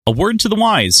A word to the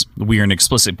wise. We are an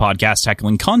explicit podcast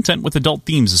tackling content with adult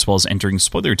themes as well as entering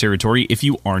spoiler territory if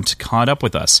you aren't caught up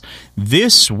with us.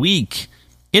 This week,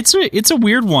 it's a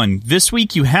weird one. This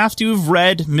week, you have to have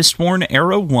read Mistborn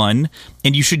Era 1,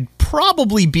 and you should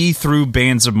probably be through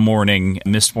Bands of Mourning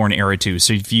Mistborn Era 2.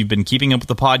 So if you've been keeping up with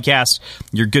the podcast,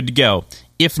 you're good to go.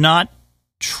 If not,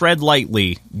 tread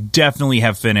lightly. Definitely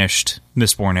have finished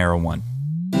Mistborn Era 1.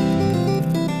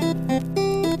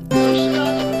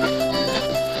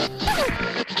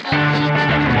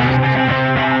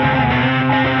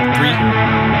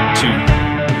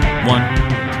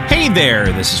 Hey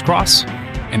there, this is Cross.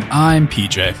 And I'm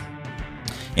PJ.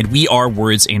 And we are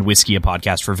Words and Whiskey, a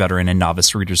podcast for veteran and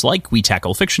novice readers alike. We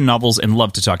tackle fiction novels and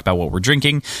love to talk about what we're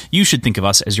drinking. You should think of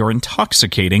us as your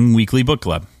intoxicating weekly book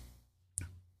club.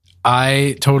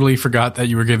 I totally forgot that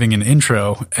you were giving an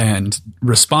intro and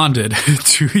responded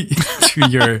to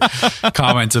your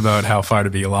comments about how far to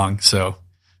be along. So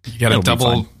you got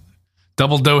a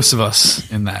double dose of us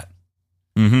in that.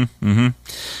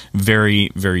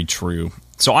 Very, very true.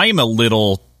 So I am a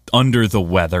little under the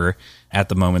weather at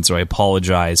the moment, so I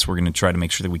apologize. We're going to try to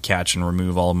make sure that we catch and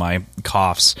remove all of my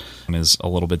coughs. I is a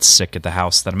little bit sick at the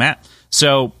house that I'm at.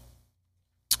 So,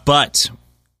 but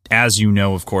as you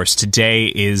know, of course,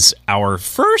 today is our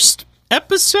first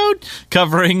episode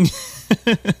covering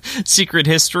Secret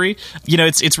History. You know,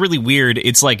 it's really weird.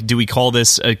 It's like, do we call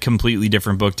this a completely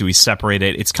different book? Do we separate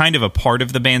it? It's kind of a part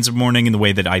of the Bands of Mourning in the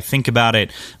way that I think about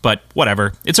it, but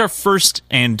whatever. It's our first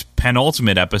and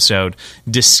penultimate episode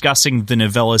discussing the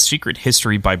novella Secret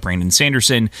History by Brandon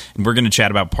Sanderson, and we're going to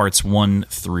chat about parts 1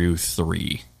 through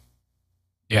 3.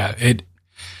 Yeah,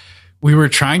 we were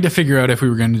trying to figure out if we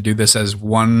were going to do this as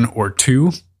 1 or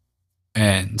 2,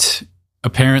 and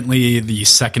apparently the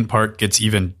second part gets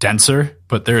even denser,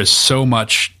 but there is so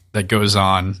much that goes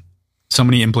on, so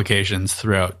many implications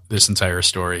throughout this entire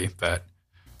story that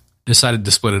decided to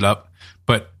split it up.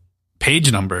 But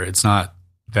page number, it's not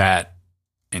that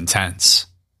intense.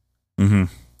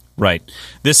 Right.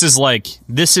 This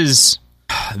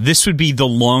would be the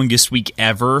longest week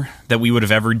ever that we would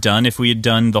have ever done if we had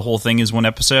done the whole thing as one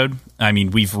episode. I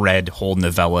mean, we've read whole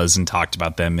novellas and talked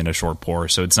about them in a short pour,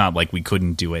 so it's not like we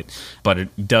couldn't do it, but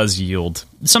it does yield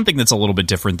something that's a little bit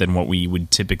different than what we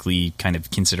would typically kind of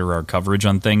consider our coverage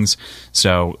on things.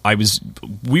 So I was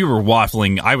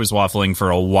waffling for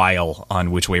a while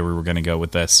on which way we were going to go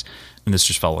with this, and this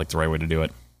just felt like the right way to do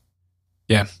it.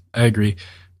 Yeah, I agree.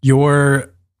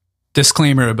 Your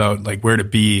disclaimer about like where to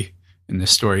be in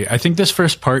this story, I think this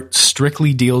first part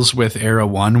strictly deals with Era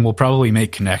 1. We'll probably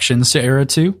make connections to Era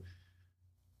 2.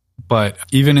 But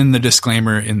even in the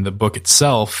disclaimer in the book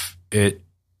itself, it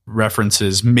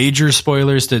references major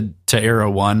spoilers to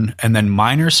Era 1 and then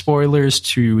minor spoilers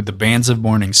to the Bands of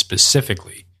Mourning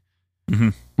specifically,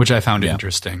 which I found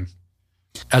interesting,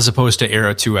 as opposed to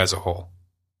Era 2 as a whole.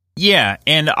 Yeah,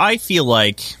 and I feel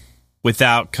like,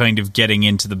 without kind of getting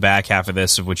into the back half of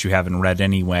this, of which you haven't read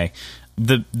anyway,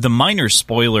 the minor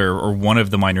spoiler, or one of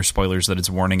the minor spoilers that it's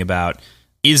warning about,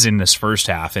 is in this first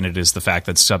half, and it is the fact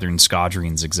that Southern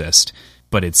Squadrons exist.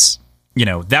 But it's,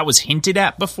 that was hinted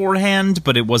at beforehand,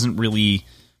 but it wasn't really,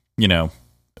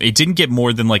 it didn't get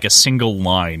more than like a single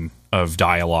line of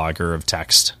dialogue or of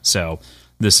text. So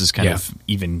this is kind of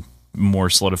even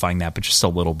more solidifying that, but just a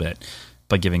little bit,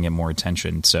 by giving it more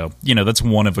attention. So, that's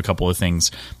one of a couple of things.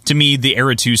 To me, the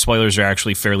Era 2 spoilers are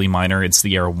actually fairly minor. It's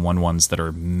the Era 1 ones that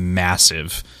are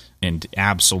massive and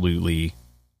absolutely...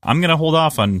 I'm going to hold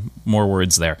off on more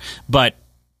words there. But,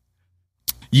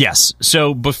 yes,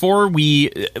 so before we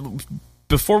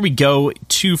go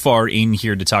too far in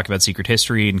here to talk about Secret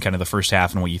History and kind of the first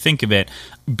half and what you think of it,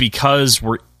 because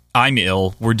I'm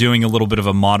ill, we're doing a little bit of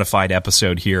a modified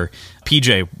episode here.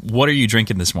 PJ, what are you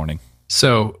drinking this morning?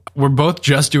 So we're both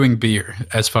just doing beer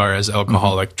as far as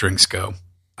alcoholic drinks go.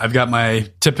 I've got my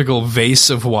typical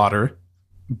vase of water,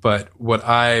 but what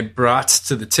I brought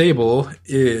to the table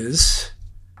is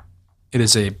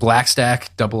a Black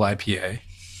Stack double IPA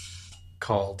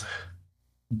called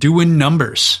Doin'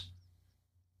 Numbers.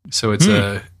 So it's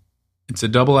a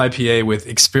double IPA with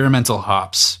experimental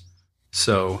hops.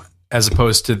 So as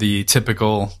opposed to the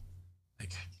typical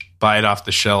like buy it off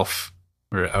the shelf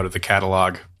or out of the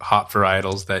catalog hop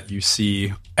varietals that you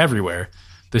see everywhere.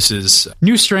 This is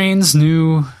new strains,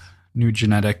 new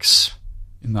genetics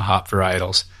in the hop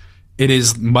varietals. It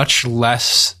is much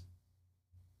less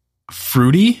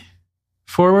fruity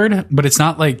forward, but it's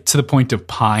not like to the point of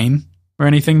pine or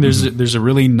anything. There's a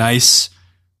really nice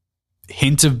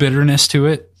hint of bitterness to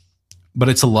it, but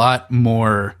it's a lot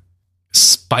more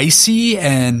spicy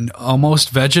and almost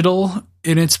vegetal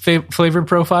in its flavor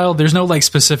profile. There's no like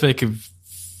specific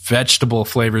vegetable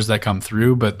flavors that come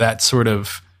through, but that sort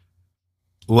of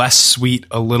less sweet,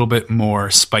 a little bit more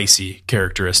spicy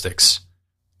characteristics.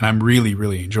 And I'm really,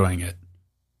 really enjoying it.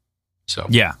 So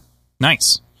yeah,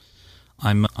 nice.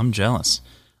 I'm jealous.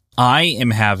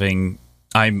 I'm at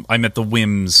the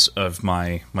whims of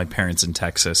my parents in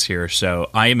Texas here, so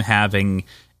I am having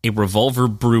a Revolver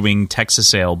Brewing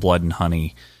Texas Ale Blood and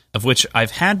Honey, of which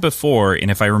I've had before,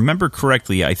 and if I remember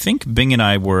correctly, I think Bing and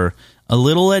I were a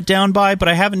little let down by, but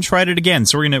I haven't tried it again,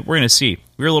 so we're gonna see.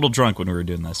 We were a little drunk when we were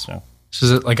doing this, so. So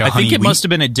is it like a honey think it wheat? must have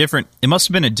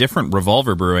been a different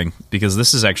Revolver Brewing, because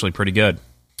this is actually pretty good.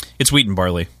 It's wheat and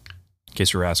barley, in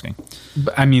case you were asking.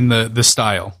 I mean the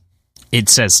style. It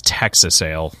says Texas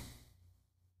Ale.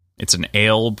 It's an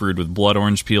ale brewed with blood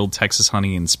orange peel, Texas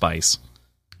honey, and spice.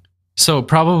 So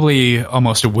probably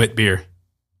almost a wit beer.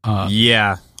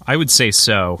 Yeah, I would say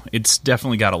so. It's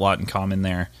definitely got a lot in common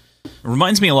there. It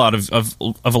reminds me a lot of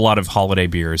a lot of holiday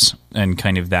beers and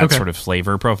kind of that sort of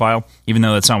flavor profile. Even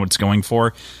though that's not what it's going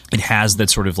for, it has that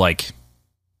sort of like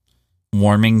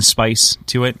warming spice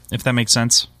to it, if that makes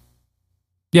sense.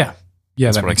 Yeah,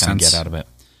 that's that what I makes kind of sense. get out of it.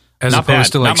 As Not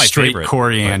opposed bad. to like Not my straight favorite,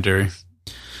 coriander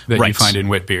that you Right. find in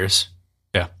wit beers.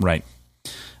 Yeah. Right.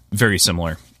 Very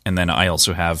similar. And then I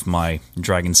also have my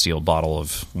Dragonsteel bottle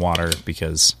of water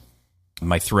because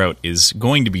my throat is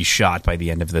going to be shot by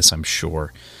the end of this, I'm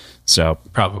sure. So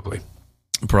Probably.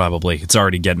 it's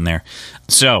already getting there.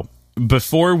 So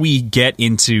before we get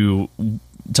into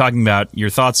talking about your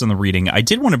thoughts on the reading, I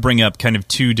did want to bring up kind of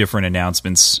two different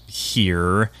announcements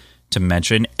here to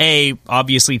mention.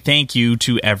 Obviously, thank you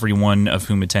to everyone of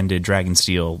whom attended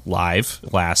Dragonsteel Live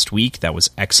last week. That was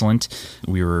excellent.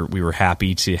 We were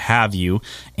happy to have you.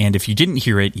 And if you didn't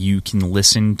hear it, you can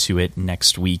listen to it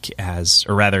next week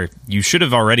or rather, you should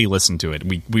have already listened to it.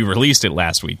 We released it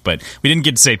last week, but we didn't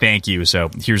get to say thank you,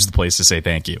 so here's the place to say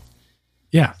thank you.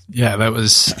 Yeah, that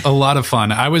was a lot of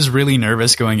fun. I was really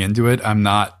nervous going into it. I'm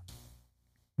not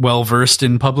well versed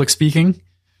in public speaking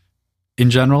in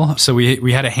general. So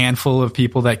we had a handful of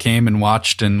people that came and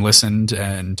watched and listened,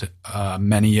 and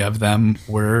many of them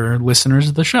were listeners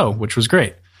of the show, which was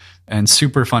great and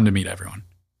super fun to meet everyone.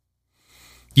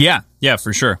 Yeah,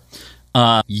 for sure.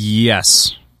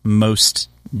 Yes, most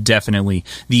definitely.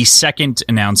 The second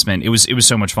announcement, it was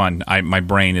so much fun. My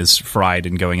brain is fried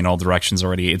and going in all directions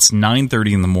already. It's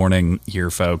 9:30 in the morning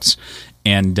here, folks,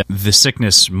 and the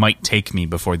sickness might take me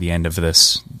before the end of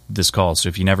this call. So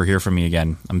if you never hear from me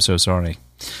again, I'm so sorry.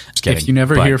 Just kidding. If you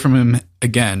never hear from him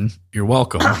again, you're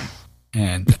welcome,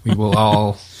 and we will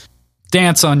all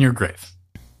dance on your grave.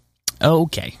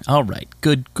 Okay. All right.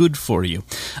 Good for you.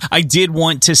 I did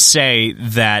want to say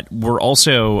that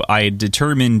I had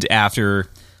determined after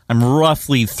I'm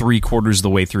roughly 3/4 of the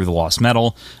way through The Lost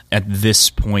Metal at this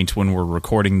point when we're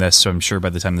recording this, so I'm sure by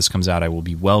the time this comes out I will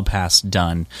be well past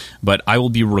done. But I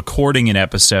will be recording an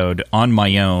episode on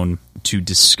my own to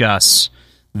discuss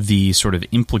the sort of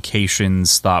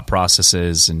implications, thought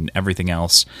processes, and everything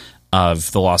else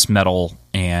of The Lost Metal,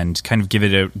 and kind of give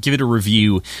it a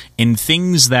review in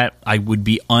things that I would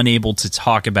be unable to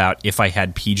talk about if I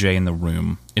had PJ in the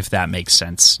room, if that makes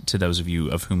sense to those of you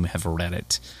of whom have read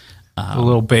it. The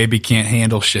little baby can't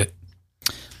handle shit.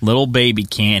 Little baby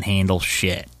can't handle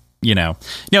shit. You know,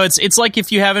 no, it's like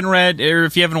if you haven't read or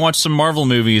if you haven't watched some Marvel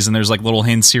movies and there's like little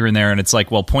hints here and there, and it's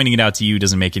like, well, pointing it out to you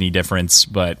doesn't make any difference,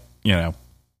 but you know,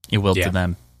 it will to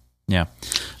them. Yeah.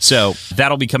 So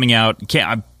that'll be coming out.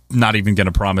 I'm not even going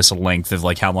to promise a length of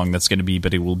like how long that's going to be,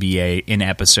 but it will be an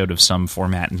episode of some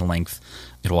format and length.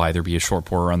 It'll either be a short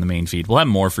pour or on the main feed. We'll have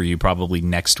more for you probably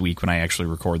next week when I actually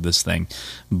record this thing.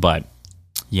 But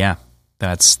yeah,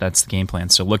 that's the game plan.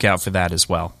 So look out for that as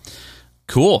well.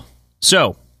 Cool.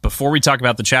 So before we talk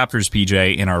about the chapters,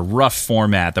 PJ, in our rough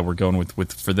format that we're going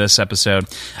with for this episode,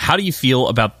 how do you feel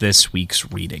about this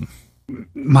week's reading?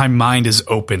 My mind is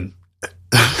open.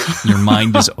 Your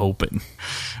mind is open.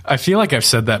 I feel like I've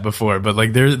said that before, but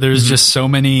like there's just so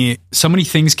many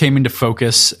things came into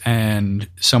focus, and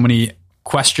so many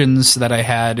questions that I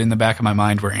had in the back of my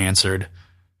mind were answered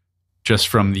just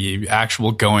from the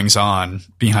actual goings on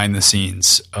behind the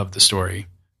scenes of the story.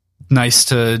 Nice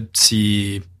to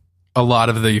see a lot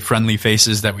of the friendly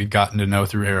faces that we've gotten to know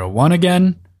through Arrow 1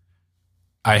 again.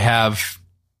 I have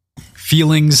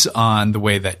feelings on the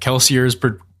way that Kelsier is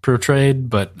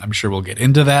portrayed, but I'm sure we'll get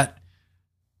into that.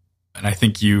 And I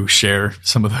think you share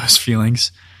some of those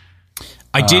feelings.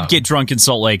 I did get drunk in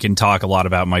Salt Lake and talk a lot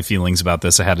about my feelings about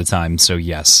this ahead of time. So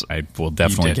yes, I will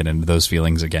definitely get into those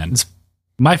feelings again. It's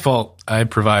my fault. I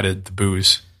provided the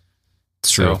booze.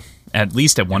 It's true. So, at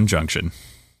least at one junction.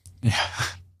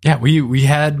 Yeah. We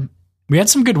had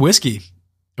some good whiskey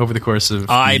over the course of...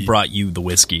 I brought you the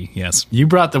whiskey, yes. You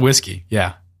brought the whiskey,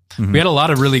 yeah. We had a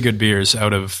lot of really good beers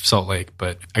out of Salt Lake,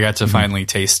 but I got to finally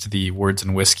taste the Words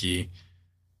and Whiskey.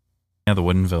 Yeah, the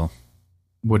Woodenville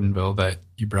that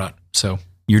you brought. So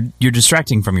you're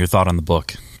distracting from your thought on the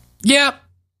book. Yeah.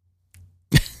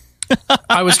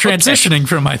 I was transitioning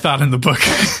from my thought in the book.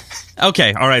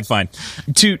 Okay, all right, fine.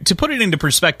 To put it into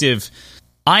perspective,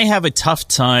 I have a tough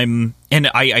time, and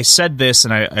I said this,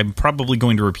 and I'm probably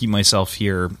going to repeat myself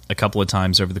here a couple of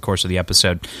times over the course of the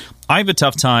episode. I have a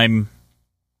tough time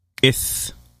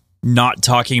with not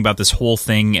talking about this whole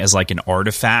thing as like an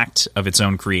artifact of its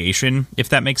own creation, if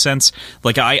that makes sense.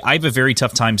 Like, I have a very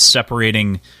tough time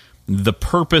separating the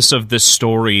purpose of this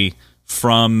story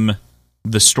from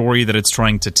the story that it's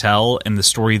trying to tell and the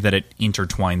story that it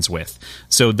intertwines with.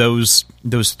 So those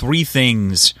three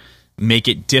things make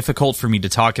it difficult for me to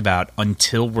talk about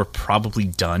until we're probably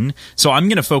done. So I'm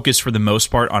going to focus for the most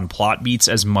part on plot beats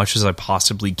as much as I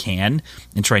possibly can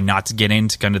and try not to get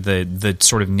into kind of the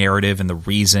sort of narrative and the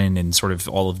reason and sort of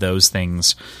all of those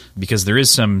things, because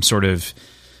there's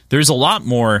a lot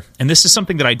more, and this is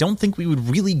something that I don't think we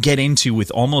would really get into with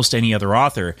almost any other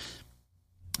author,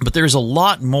 but there's a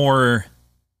lot more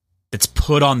that's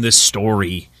put on this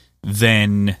story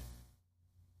than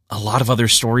a lot of other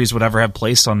stories would ever have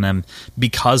placed on them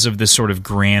because of this sort of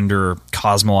grander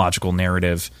cosmological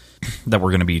narrative that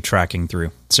we're going to be tracking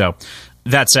through. So,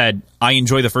 that said, I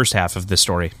enjoy the first half of this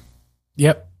story.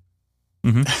 Yep.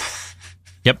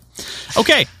 Yep.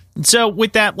 Okay. So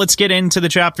with that, let's get into the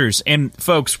chapters. And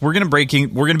folks, we're going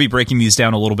to be breaking these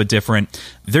down a little bit different.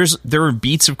 There are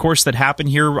beats, of course, that happen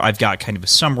here. I've got kind of a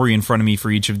summary in front of me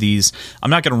for each of these. I'm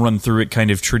not going to run through it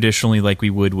kind of traditionally like we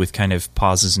would with kind of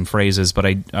pauses and phrases, but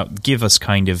I give us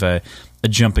kind of a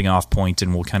jumping off point,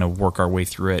 and we'll kind of work our way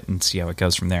through it and see how it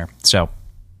goes from there. So,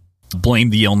 blame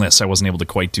the illness. I wasn't able to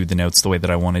quite do the notes the way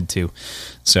that I wanted to.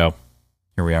 So,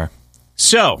 here we are.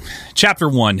 So, Chapter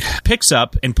 1 picks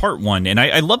up in Part 1, and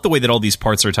I love the way that all these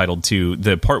parts are titled, too.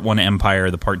 The Part 1 Empire,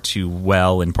 the Part 2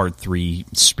 Well, and Part 3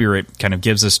 Spirit kind of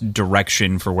gives us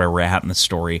direction for where we're at in the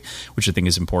story, which I think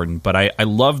is important. But I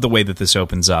love the way that this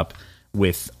opens up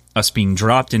with us being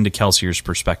dropped into Kelsier's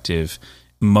perspective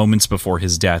moments before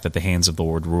his death at the hands of the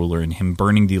Lord Ruler, and him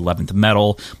burning the 11th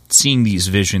metal, seeing these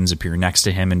visions appear next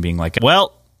to him and being like,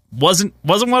 well, wasn't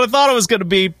what I thought it was going to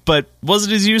be, but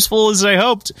wasn't as useful as I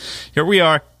hoped. Here we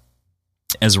are,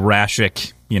 as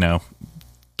Rashik,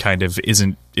 kind of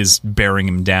is bearing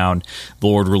him down. The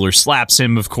Lord Ruler slaps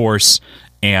him, of course,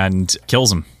 and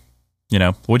kills him.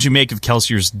 What'd you make of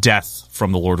Kelsier's death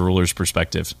from the Lord Ruler's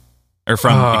perspective, or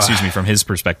from his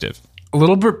perspective? A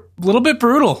little bit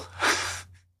brutal.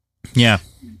 Yeah,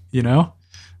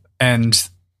 and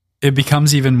it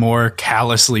becomes even more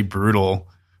callously brutal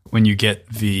when you get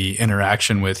the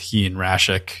interaction with he and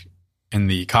Rashik in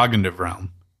the cognitive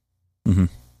realm. Mm-hmm.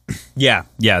 Yeah.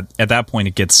 At that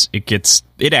point,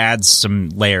 it adds some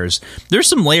layers. There's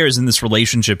some layers in this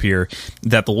relationship here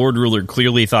that the Lord Ruler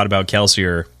clearly thought about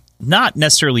Kelsier, not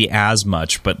necessarily as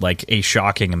much, but like a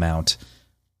shocking amount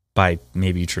by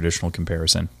maybe traditional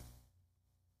comparison.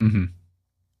 Mm-hmm.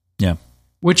 Yeah.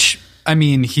 Which, I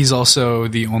mean, he's also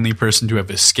the only person to have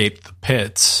escaped the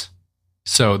pits.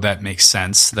 So that makes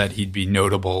sense that he'd be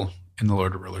notable in the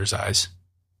Lord Ruler's eyes.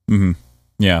 Mm-hmm.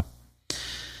 Yeah.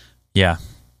 Yeah.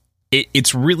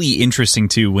 It's really interesting,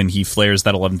 too, when he flares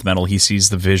that 11th metal, he sees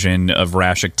the vision of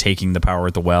Rashik taking the power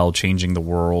at the well, changing the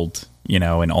world,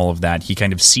 and all of that. He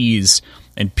kind of sees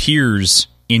and peers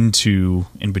into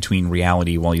in between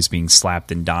reality while he's being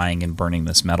slapped and dying and burning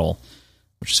this metal,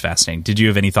 which is fascinating. Did you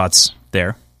have any thoughts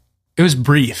there? It was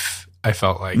brief, I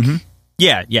felt like. Mm-hmm.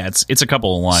 Yeah, it's a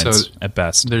couple of lines at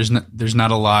best. There's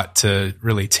not a lot to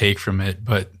really take from it,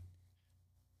 but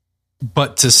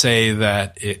to say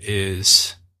that it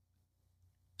is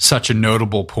such a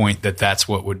notable point that that's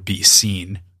what would be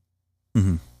seen.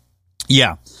 Mm-hmm.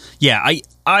 Yeah.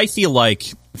 I feel like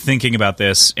thinking about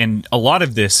this, and a lot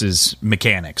of this is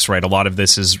mechanics, right? A lot of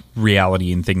this is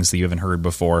reality and things that you haven't heard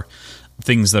before,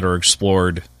 things that are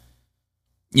explored.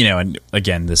 And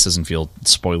again, this doesn't feel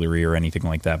spoilery or anything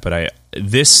like that, but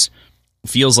this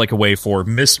feels like a way for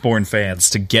Mistborn fans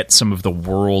to get some of the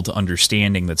world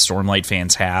understanding that Stormlight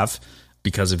fans have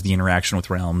because of the interaction with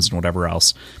realms and whatever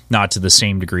else, not to the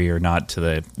same degree or not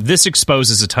to this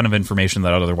exposes a ton of information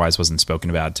that otherwise wasn't spoken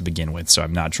about to begin with, so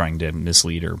I'm not trying to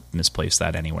mislead or misplace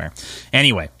that anywhere.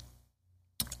 Anyway,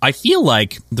 I feel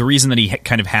like the reason that he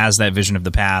kind of has that vision of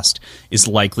the past is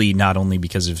likely not only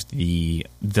because of the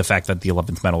fact that the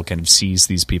 11th metal kind of sees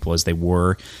these people as they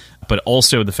were, but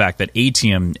also the fact that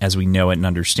Atium, as we know it and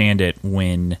understand it,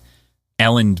 when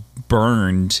Elend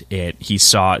burned it, he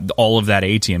saw all of that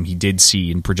atium he did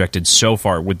see and projected so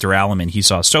far with duralumin, he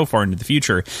saw so far into the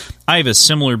future. I have a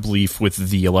similar belief with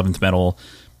the 11th metal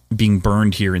being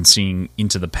burned here and seeing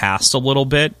into the past a little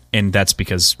bit, and that's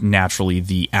because naturally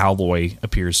the alloy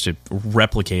appears to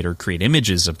replicate or create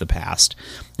images of the past,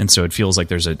 and so it feels like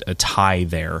there's a tie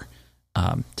there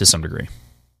to some degree.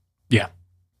 Yeah.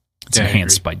 It's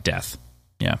enhanced by death.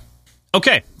 Yeah.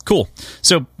 Okay, cool.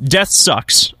 So death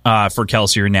sucks for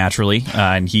Kelsier naturally,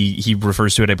 and he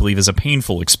refers to it, I believe, as a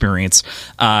painful experience,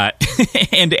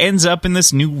 and ends up in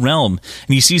this new realm.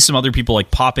 And he sees some other people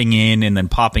like popping in and then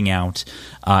popping out,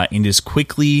 and is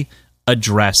quickly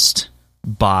addressed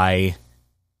by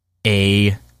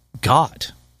a god.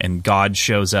 And God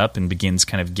shows up and begins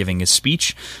kind of giving a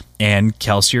speech, and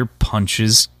Kelsier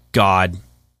punches God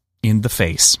in the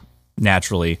face,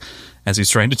 naturally, as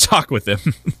he's trying to talk with him.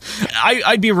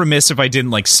 I'd be remiss if I didn't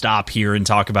like stop here and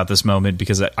talk about this moment,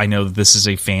 because I know that this is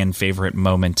a fan favorite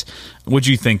moment. What'd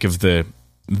you think of the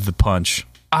punch?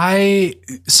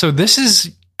 So this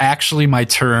is actually my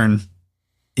turn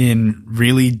in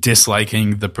really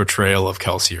disliking the portrayal of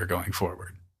Kelsier going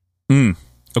forward.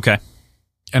 Okay.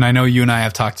 And I know you and I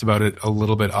have talked about it a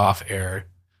little bit off air.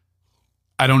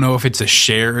 I don't know if it's a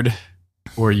shared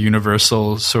or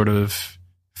universal sort of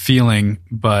feeling,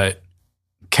 but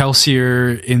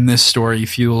Kelsier in this story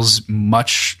feels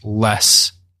much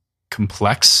less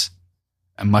complex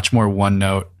and much more one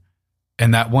note.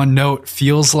 And that one note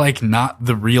feels like not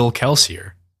the real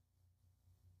Kelsier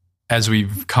as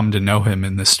we've come to know him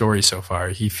in this story so far.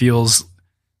 He feels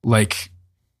like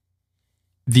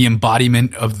the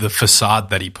embodiment of the facade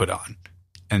that he put on.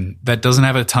 And that doesn't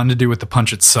have a ton to do with the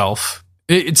punch itself.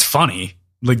 It's funny.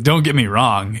 Like, don't get me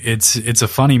wrong. It's a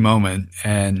funny moment,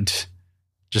 and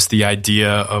just the idea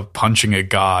of punching a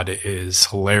god is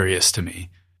hilarious to me.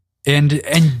 And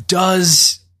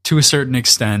does, to a certain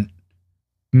extent,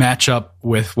 match up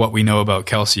with what we know about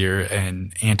Kelsier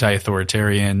and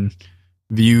anti-authoritarian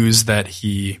views that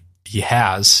he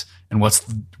has. And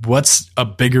what's a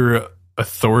bigger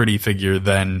authority figure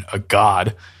than a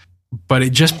god? But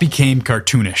it just became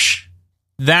cartoonish.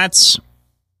 That's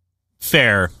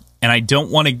fair. And I don't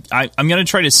want to. I'm going to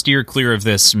try to steer clear of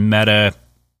this meta,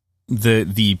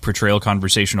 the portrayal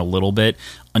conversation a little bit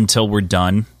until we're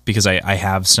done, because I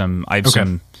have some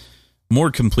more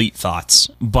complete thoughts.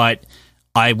 But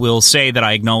I will say that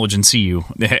I acknowledge and see you,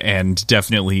 and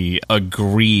definitely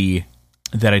agree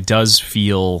that it does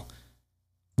feel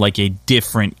like a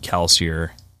different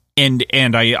Kelsier. And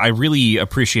I really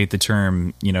appreciate the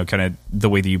term, kind of the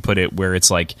way that you put it, where it's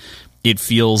like it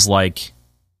feels like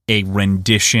a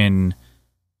rendition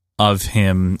of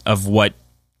him, of what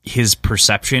his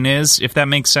perception is, if that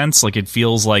makes sense. Like, it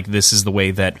feels like this is the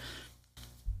way that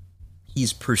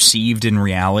he's perceived in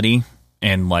reality,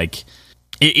 and like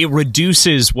it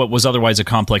reduces what was otherwise a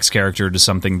complex character to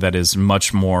something that is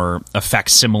much more a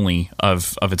facsimile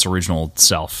of its original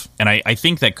self. And I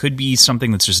think that could be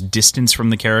something that's just distance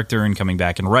from the character and coming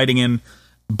back and writing him.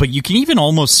 But you can even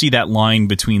almost see that line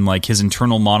between like his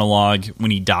internal monologue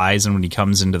when he dies and when he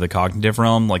comes into the cognitive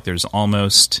realm. Like, there's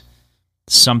almost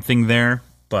something there.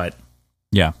 But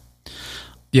yeah.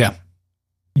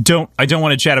 I don't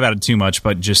want to chat about it too much,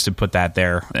 but just to put that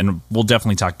there, and we'll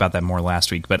definitely talk about that more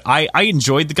last week. But I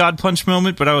enjoyed the God Punch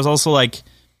moment, but I was also like,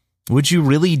 would you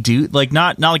really do, like,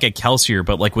 not like a Kelsier,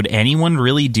 but like, would anyone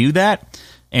really do that?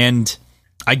 And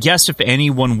I guess if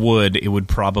anyone would, it would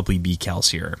probably be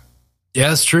Kelsier. Yeah,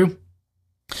 that's true.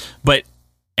 But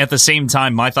at the same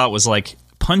time, my thought was like,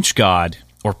 punch God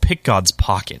or pick God's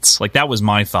pockets. Like, that was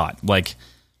my thought. Like,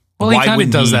 well, he kind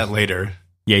of does that later.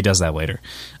 Yeah, he does that later.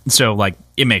 So, like,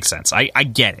 it makes sense. I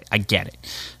get it.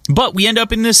 But we end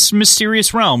up in this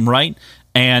mysterious realm, right?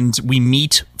 And we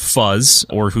meet Fuzz,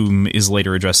 or whom is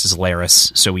later addressed as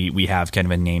Laris. So we have kind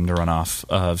of a name to run off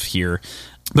of here.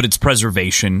 But it's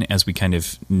Preservation, as we kind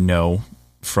of know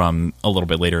from a little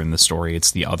bit later in the story.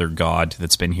 It's the other god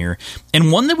that's been here,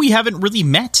 and one that we haven't really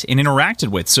met and interacted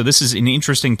with. So this is an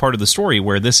interesting part of the story,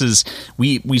 where this is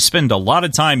we spend a lot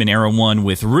of time in Era 1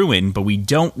 with Ruin, but we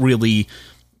don't really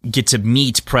get to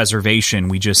meet Preservation.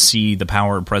 We just see the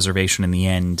power of Preservation in the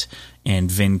end,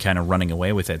 and Vin kind of running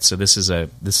away with it. So this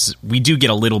is we do get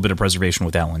a little bit of Preservation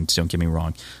with Elend, don't get me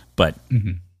wrong, but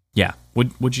yeah,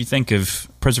 what'd you think of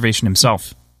Preservation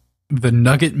himself? The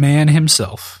Nugget Man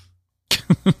himself.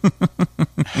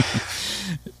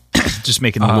 Just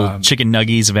making the little chicken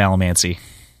nuggies of Allomancy.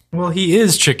 Well, he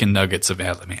is chicken nuggets of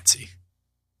Allomancy.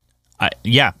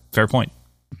 Yeah, fair point.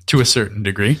 To a certain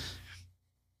degree.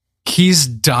 He's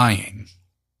dying.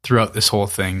 throughout this whole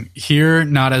thing. Here,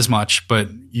 not as much, but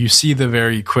you see the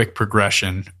very quick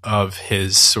progression of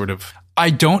his sort of... I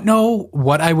don't know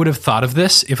what I would have thought of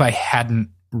this if I hadn't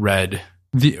read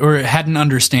or hadn't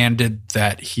understood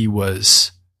that he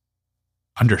was...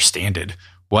 Understanded?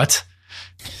 What?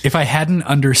 If I hadn't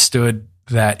understood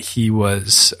that he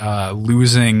was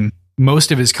losing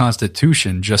most of his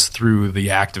constitution just through the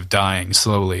act of dying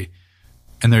slowly.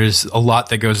 And there's a lot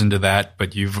that goes into that,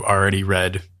 but you've already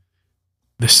read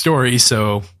the story,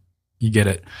 so you get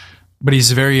it. But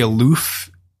he's very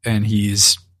aloof and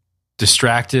he's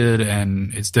distracted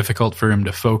and it's difficult for him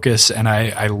to focus. And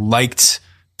I liked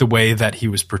the way that he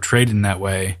was portrayed in that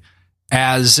way,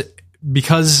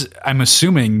 because I'm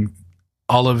assuming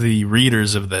all of the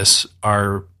readers of this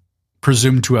are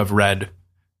presumed to have read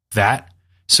that.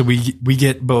 So we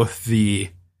get both the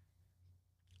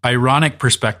ironic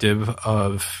perspective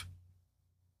of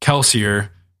Kelsier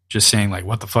just saying like,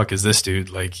 what the fuck is this dude?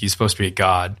 Like, he's supposed to be a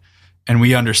god. And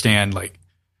we understand like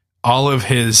all of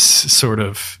his sort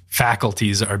of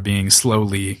faculties are being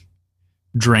slowly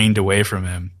drained away from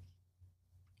him.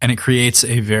 And it creates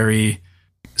a very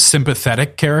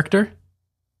sympathetic character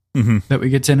that we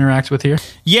get to interact with here.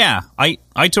 Yeah, I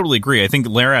totally agree. I think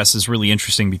Laras is really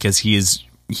interesting because he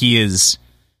is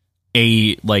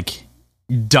a like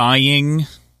dying.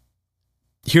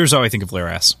 Here's how I think of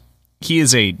Laras. He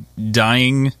is a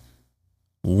dying,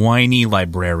 whiny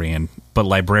librarian, but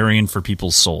librarian for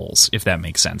people's souls, if that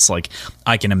makes sense. Like,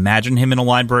 I can imagine him in a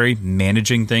library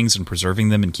managing things and preserving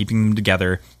them and keeping them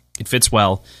together. It fits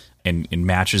well and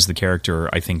matches the character,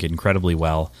 I think, incredibly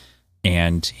well.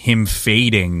 And him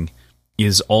fading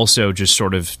is also just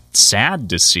sort of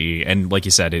sad to see. And like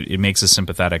you said, it makes us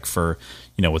sympathetic for,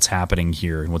 you know, what's happening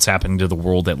here and what's happening to the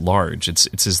world at large.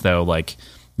 It's as though like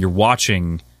you're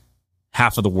watching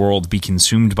half of the world be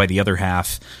consumed by the other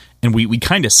half. And we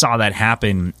kind of saw that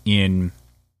happen in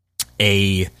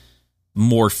a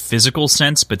more physical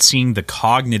sense, but seeing the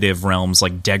cognitive realms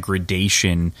like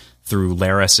degradation through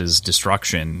Laras's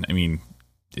destruction, I mean,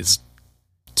 it's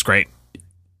great.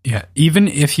 Yeah, even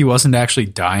if he wasn't actually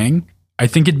dying, I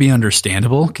think it'd be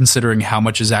understandable considering how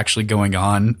much is actually going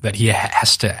on that he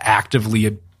has to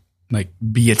actively like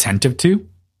be attentive to.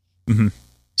 Mm-hmm.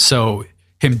 So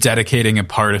him dedicating a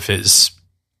part of his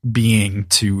being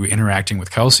to interacting with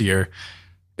Kelsier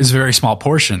is a very small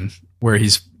portion where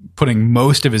he's putting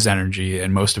most of his energy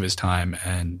and most of his time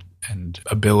and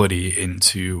ability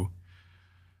into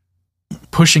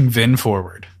pushing Vin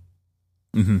forward.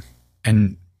 Mm-hmm.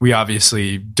 And we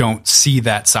obviously don't see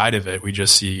that side of it. We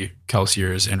just see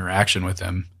Kelsier's interaction with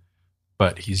him,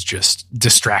 but he's just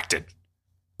distracted.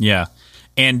 Yeah.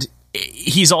 And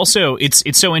he's also, it's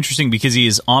so interesting because he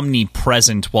is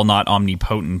omnipresent while not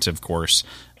omnipotent, of course.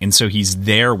 And so he's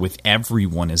there with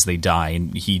everyone as they die.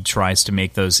 And he tries to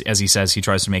make those, as he says, he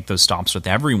tries to make those stops with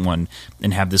everyone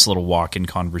and have this little walk-in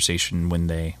conversation when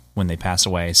they pass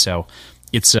away. So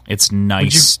it's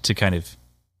nice to kind of,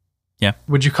 yeah.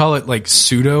 Would you call it like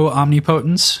pseudo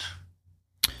omnipotence?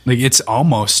 Like it's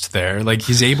almost there. Like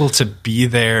he's able to be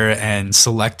there and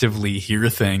selectively hear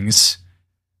things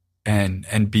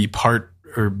and be part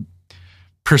or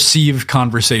perceive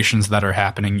conversations that are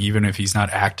happening, even if he's not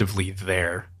actively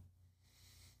there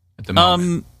at the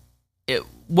moment.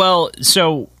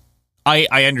 So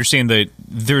I understand that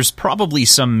there's probably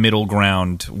some middle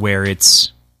ground where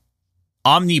it's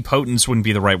omnipotence wouldn't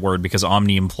be the right word because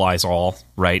omni implies all,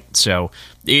 right? So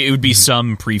it would be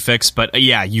some prefix, but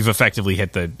yeah, you've effectively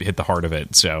hit the heart of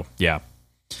it. So yeah,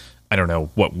 I don't know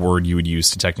what word you would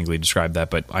use to technically describe that,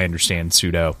 but I understand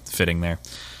pseudo fitting there.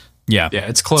 Yeah,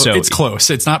 it's close. So, it's close.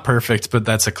 It's not perfect, but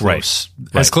that's a close,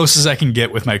 as close as I can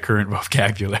get with my current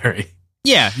vocabulary.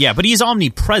 Yeah, but he's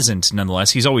omnipresent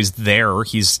nonetheless. He's always there.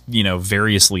 He's,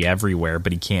 variously everywhere,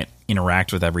 but he can't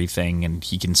interact with everything, and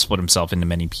he can split himself into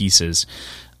many pieces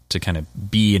to kind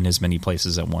of be in as many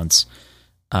places at once,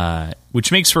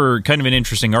 which makes for kind of an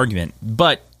interesting argument.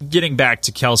 But getting back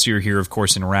to Kelsier here, of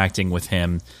course, interacting with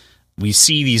him, we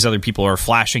see these other people are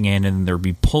flashing in, and they're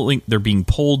being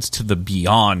pulled to the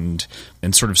beyond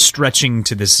and sort of stretching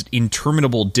to this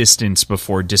interminable distance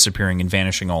before disappearing and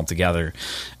vanishing altogether.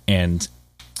 And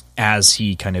as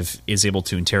he kind of is able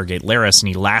to interrogate Laras, and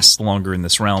he lasts longer in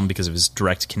this realm because of his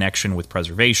direct connection with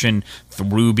preservation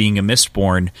through being a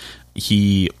Mistborn,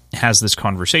 he has this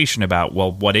conversation about,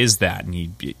 well, what is that?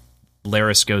 And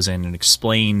Laras goes in and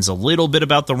explains a little bit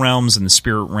about the realms and the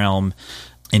spirit realm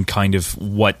and kind of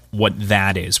what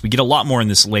that is. We get a lot more in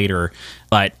this later,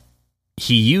 but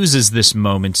he uses this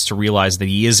moment to realize that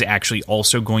he is actually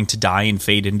also going to die and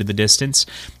fade into the distance.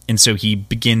 And so he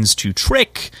begins to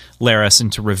trick Laris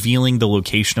into revealing the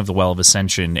location of the Well of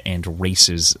Ascension and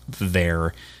races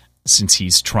there, since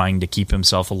he's trying to keep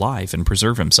himself alive and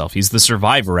preserve himself. He's the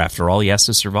survivor, after all. He has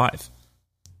to survive.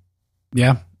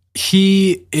 Yeah.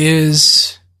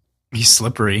 He's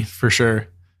slippery for sure.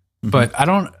 Mm-hmm.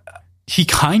 But he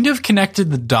kind of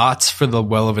connected the dots for the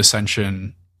Well of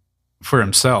Ascension for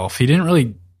himself. He didn't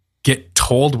really get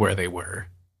told where they were.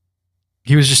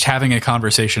 He was just having a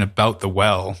conversation about the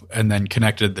well and then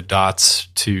connected the dots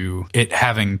to it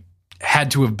having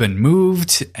had to have been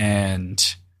moved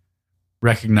and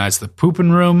recognized the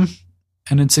pooping room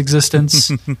and its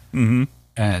existence. Mm-hmm.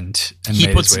 and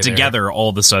he puts it together there all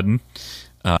of a sudden.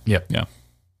 Yep. Yeah.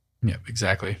 Yep,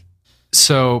 exactly.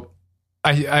 So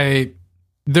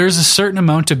there's a certain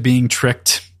amount of being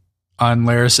tricked on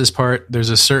Laris's part. There's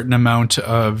a certain amount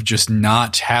of just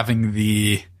not having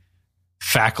the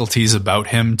faculties about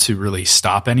him to really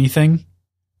stop anything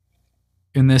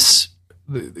in this.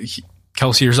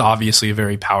 Kelsier's obviously a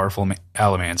very powerful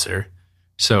Allomancer,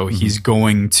 so he's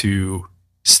going to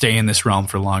stay in this realm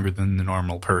for longer than the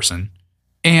normal person.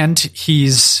 And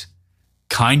he's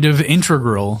kind of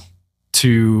integral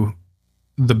to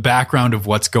the background of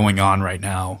what's going on right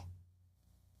now,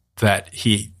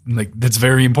 that's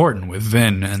very important with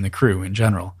Vin and the crew in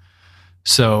general.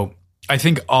 So I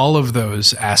think all of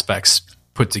those aspects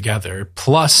put together,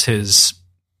 plus his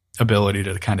ability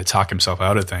to kind of talk himself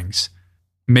out of things,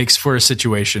 makes for a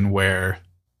situation where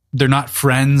they're not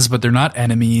friends, but they're not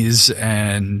enemies,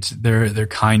 and they're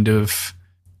kind of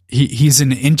he's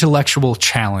an intellectual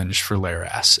challenge for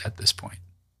Laras at this point.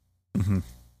 Mm-hmm.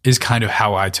 Is kind of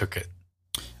how I took it.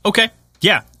 Okay.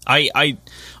 Yeah. I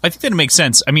think that makes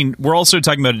sense. I mean, we're also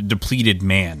talking about a depleted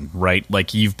man, right?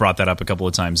 Like, you've brought that up a couple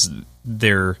of times.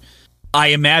 I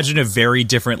imagine a very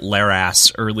different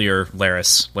Laris earlier.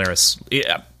 Laris,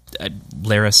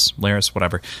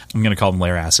 whatever. I'm going to call him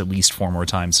Laras at least 4 more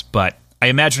times. But I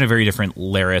imagine a very different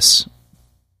Laris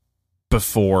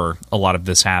before a lot of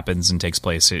this happens and takes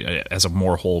place, as a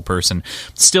more whole person.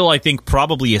 Still, I think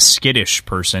probably a skittish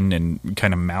person and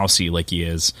kind of mousy like he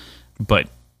is, but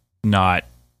not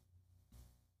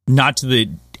to the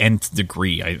nth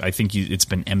degree. I think it's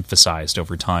been emphasized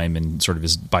over time and sort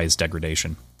of by his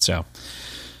degradation. So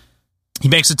he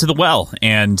makes it to the well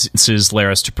and says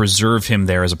Laris to preserve him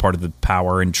there as a part of the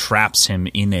power and traps him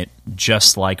in it,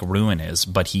 just like Ruin is.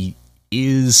 But he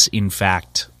is, in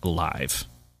fact, alive.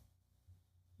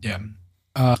 Yeah.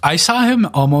 I saw him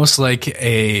almost like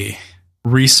a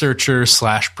researcher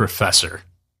 / professor.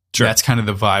 Sure. That's kind of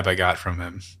the vibe I got from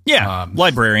him. Yeah.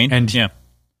 Librarian. And yeah.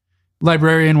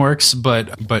 Librarian works,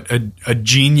 but a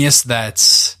genius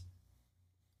that's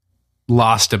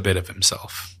lost a bit of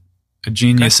himself. A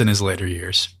genius in his later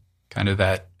years. Kind of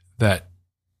that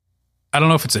I don't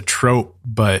know if it's a trope,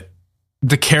 but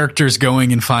the character's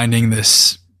going and finding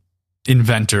this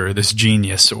inventor, this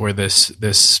genius, or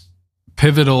this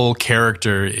pivotal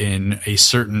character in a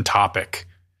certain topic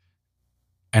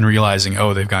and realizing,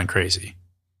 oh, they've gone crazy.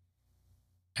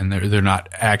 And they're not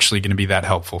actually going to be that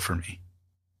helpful for me,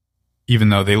 even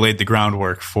though they laid the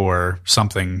groundwork for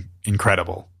something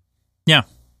incredible. Yeah,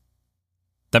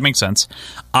 that makes sense.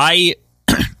 I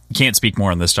can't speak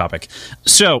more on this topic,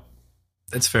 so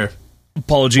that's fair.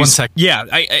 Apologies. 1 second. Yeah,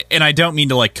 I don't mean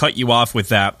to cut you off with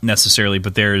that necessarily,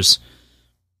 but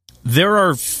there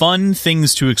are fun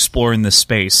things to explore in this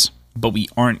space, but we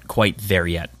aren't quite there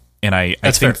yet. And I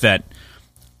think that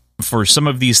for some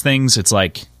of these things, it's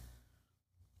like,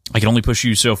 I can only push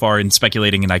you so far in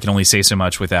speculating, and I can only say so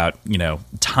much without,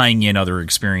 tying in other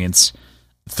experience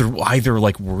through either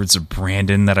words of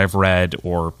Brandon that I've read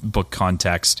or book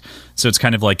context. So it's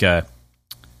kind of like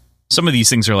some of these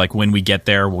things are like, when we get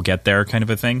there, we'll get there kind of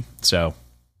a thing. So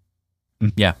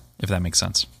yeah, if that makes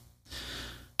sense.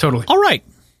 Totally. All right.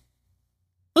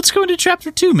 Let's go into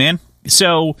chapter 2, man.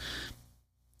 So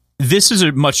this is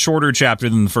a much shorter chapter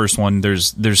than the first one.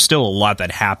 There's still a lot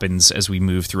that happens as we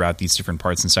move throughout these different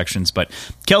parts and sections, but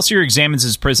Kelsier examines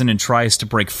his prison and tries to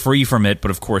break free from it,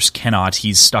 but of course cannot.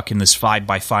 He's stuck in this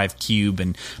 5x5 cube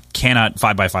and cannot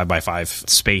 5x5x5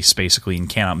 space, basically, and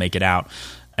cannot make it out.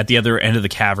 At the other end of the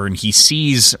cavern, he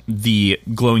sees the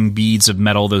glowing beads of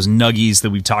metal, those nuggies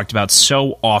that we've talked about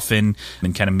so often,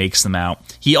 and kind of makes them out.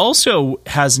 He also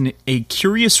has a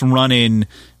curious run-in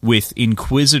with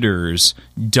Inquisitors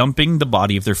dumping the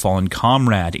body of their fallen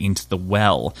comrade into the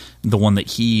well, the one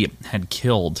that he had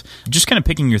killed. Just kind of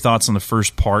picking your thoughts on the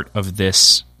first part of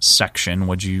this section.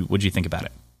 What'd you think about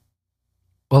it?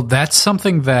 Well, that's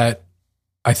something that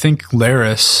I think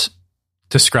Laris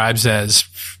describes as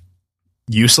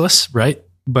useless, right?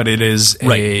 But it is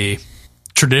a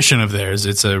tradition of theirs.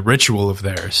 It's a ritual of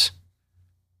theirs.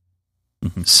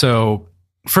 Mm-hmm. So,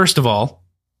 first of all,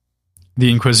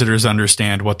 the Inquisitors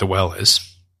understand what the well is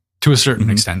to a certain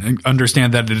extent, and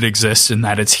understand that it exists and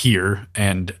that it's here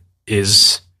and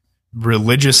is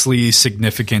religiously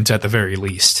significant at the very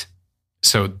least.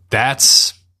 So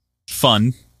that's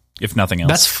fun, if nothing else.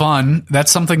 That's fun.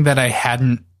 That's something that I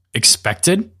hadn't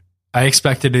expected. I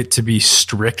expected it to be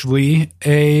strictly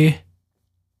a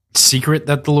secret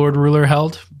that the Lord Ruler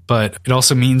held, but it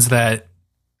also means that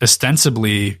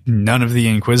ostensibly none of the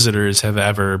Inquisitors have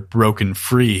ever broken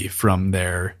free from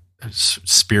their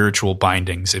spiritual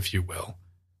bindings, if you will,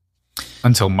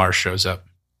 until Marsh shows up.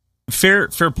 Fair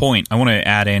point. I want to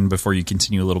add in before you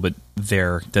continue a little bit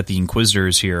there that the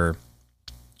Inquisitors here,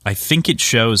 I think it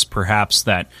shows perhaps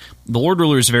that the Lord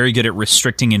Ruler is very good at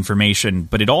restricting information,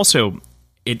 but it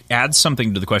adds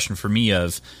something to the question for me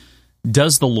of,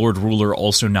 does the Lord Ruler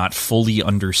also not fully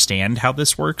understand how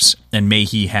this works? And may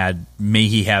he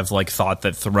have like thought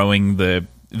that throwing the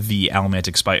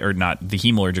allomantic spike, or not, the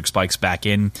hemalurgic spikes back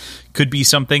in could be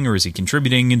something, or is he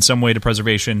contributing in some way to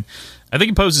preservation? I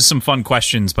think it poses some fun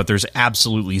questions, but there's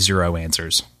absolutely zero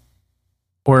answers.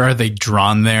 Or are they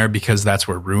drawn there because that's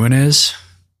where Ruin is?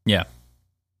 Yeah.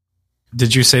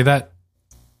 Did you say that?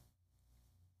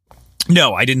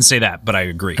 No, I didn't say that, but I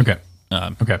agree. Okay.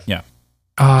 Okay. Yeah.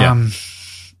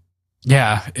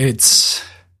 Yeah,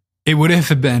 it would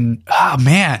have been,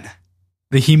 man,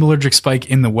 the hemalurgic spike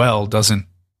in the well doesn't,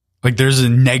 like, there's a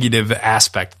negative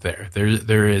aspect there.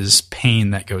 There is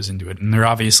pain that goes into it, and they're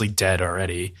obviously dead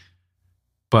already.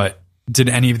 But did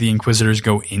any of the Inquisitors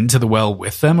go into the well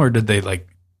with them, or did they, like,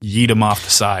 yeet them off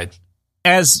the side?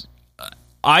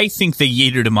 I think they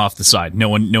yeeted him off the side. No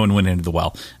one went into the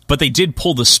well. But they did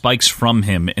pull the spikes from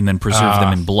him and then preserve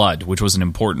them in blood, which was an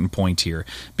important point here,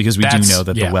 because we do know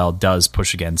that the well does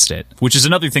push against it. Which is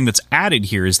another thing that's added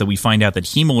here, is that we find out that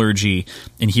hemalurgy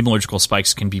and hemalurgical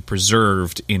spikes can be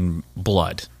preserved in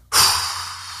blood.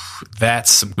 That's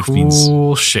some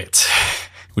cool shit.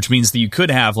 Which means that you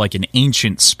could have like an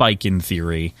ancient spike in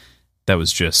theory that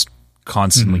was just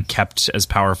constantly kept as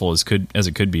powerful as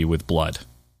it could be with blood.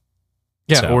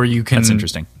 Yeah, so, or you can... That's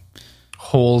interesting.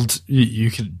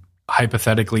 You could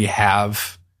hypothetically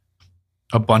have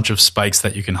a bunch of spikes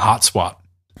that you can hot swap.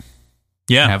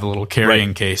 Yeah. And have a little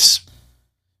carrying case.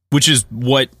 Which is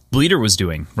what Bleeder was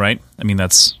doing, right? I mean,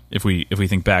 that's if we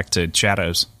think back to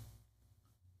Shadows.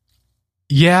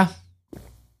 Yeah.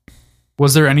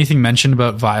 Was there anything mentioned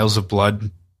about vials of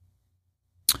blood?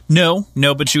 No,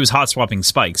 but she was hot swapping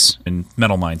spikes in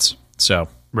metal mines. So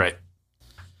right.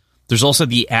 There's also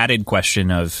the added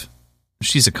question of,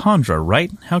 she's a Kandra, right?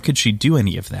 How could she do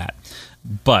any of that?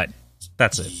 But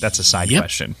that's a side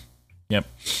question. Yep.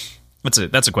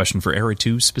 That's a question for Era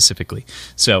 2 specifically.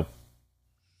 So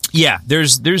yeah,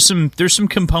 there's some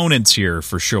components here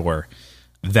for sure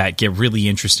that get really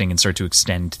interesting and start to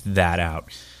extend that out.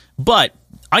 But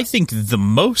I think the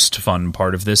most fun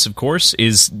part of this, of course,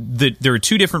 is that there are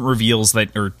two different reveals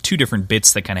or two different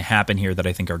bits that kind of happen here that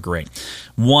I think are great.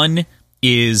 One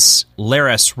is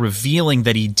Lares revealing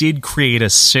that he did create a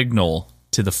signal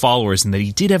to the followers and that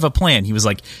he did have a plan. He was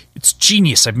like, it's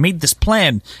genius. I've made this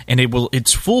plan and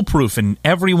it's foolproof and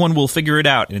everyone will figure it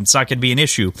out and it's not going to be an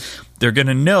issue. They're going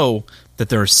to know that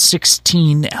there are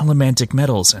 16 elementic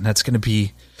metals and that's going to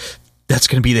be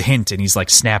the hint. And he's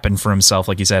like snapping for himself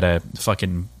like he's at a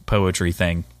fucking poetry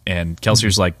thing. And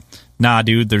Kelsier's like, nah,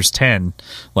 dude, there's 10.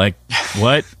 Like,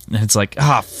 what? And it's like,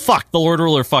 fuck, the Lord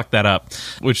Ruler fucked that up.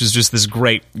 Which is just this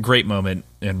great moment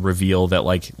and reveal that,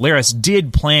 like, Lares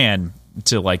did plan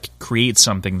to, like, create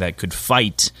something that could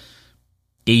fight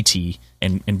AT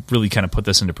and really kind of put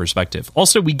this into perspective.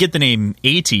 Also, we get the name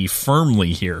AT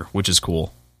firmly here, which is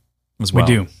cool as well.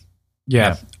 We do.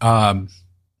 Yeah.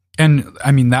 And,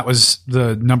 I mean, that was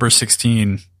the number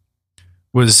 16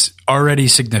 was already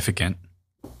significant.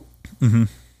 Mm-hmm.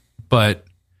 But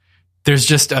there's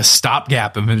just a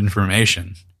stopgap of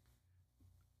information.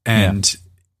 And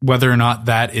whether or not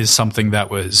that is something that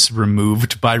was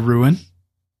removed by Ruin,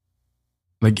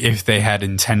 like if they had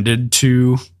intended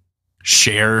to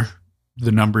share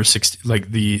the number 16, like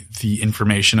the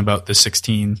information about the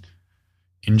 16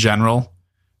 in general,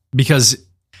 because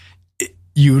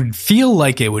you'd feel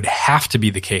like it would have to be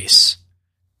the case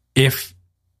if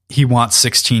he wants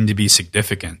 16 to be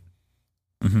significant.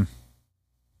 Mm-hmm.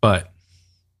 But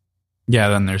yeah,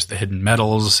 then there's the hidden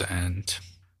metals and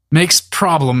makes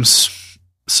problems,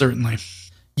 certainly.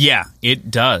 Yeah, it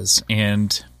does.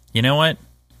 And you know what?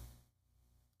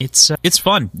 It's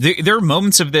fun. There are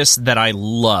moments of this that I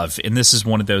love, and this is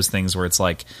one of those things where it's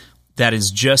like, that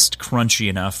is just crunchy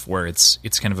enough where it's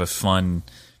kind of a fun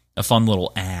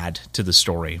little add to the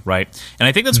story, right? And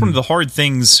I think that's one of the hard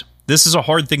things. This is a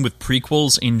hard thing with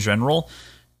prequels in general.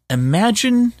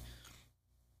 Imagine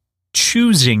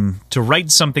choosing to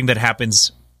write something that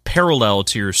happens parallel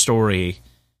to your story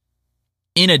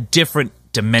in a different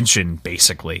dimension,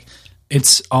 basically.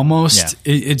 It's almost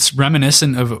it's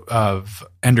reminiscent of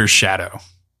Ender's Shadow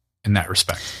in that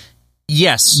respect.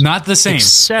 Yes, not the same.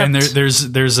 Except, and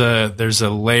there's a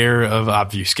layer of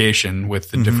obfuscation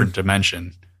with the different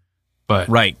dimension. But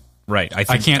right.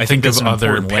 I can't think of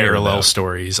other parallel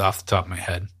stories off the top of my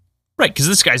head. Right, because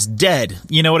this guy's dead.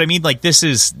 You know what I mean? Like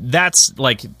that's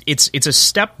like it's a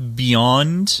step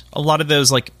beyond a lot of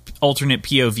those like alternate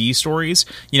POV stories.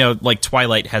 You know, like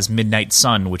Twilight has Midnight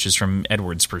Sun, which is from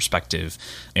Edward's perspective,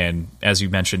 and as you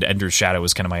mentioned, Ender's Shadow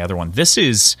is kind of my other one. This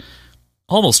is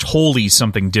almost wholly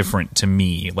something different to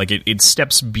me. Like it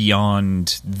steps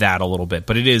beyond that a little bit,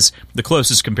 but it is the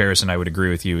closest comparison I would agree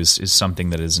with you is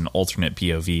something that is an alternate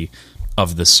POV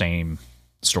of the same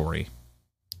story.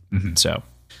 So.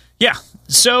 Yeah,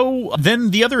 so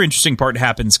then the other interesting part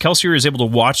happens. Kelsier is able to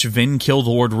watch Vin kill the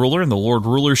Lord Ruler, and the Lord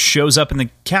Ruler shows up in the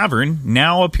cavern,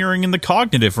 now appearing in the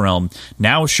cognitive realm,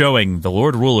 now showing the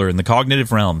Lord Ruler in the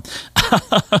cognitive realm.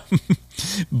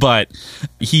 But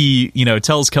he,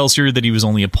 tells Kelsier that he was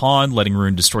only a pawn, letting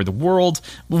Rune destroy the world.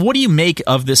 What do you make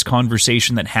of this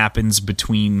conversation that happens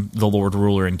between the Lord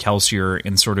Ruler and Kelsier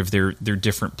and sort of their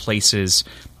different places,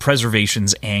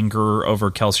 Preservation's anger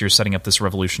over Kelsier setting up this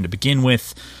revolution to begin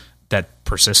with, that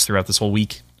persists throughout this whole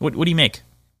week? What do you make?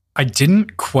 I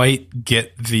didn't quite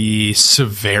get the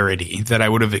severity that I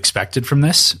would have expected from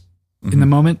this in the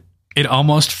moment. It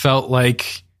almost felt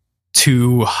like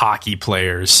two hockey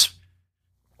players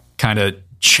kind of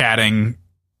chatting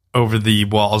over the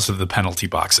walls of the penalty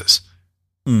boxes.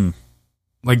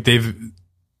 Like they've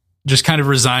just kind of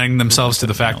resigning themselves to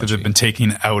the fact that they've been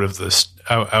taken out of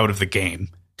the game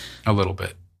a little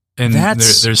bit. And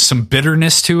there's some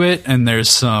bitterness to it, and there's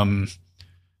some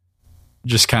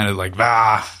just kind of like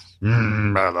blah,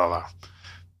 blah, blah,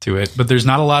 to it. But there's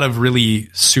not a lot of really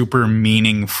super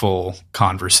meaningful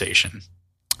conversation.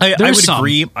 I would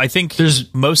agree. I think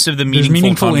there's most of the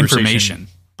meaningful information,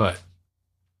 but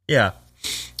yeah,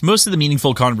 most of the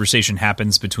meaningful conversation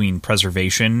happens between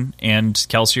Preservation and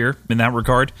Kelsier in that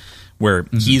regard, where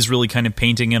he's really kind of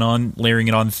layering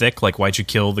it on thick. Like, why'd you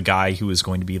kill the guy who was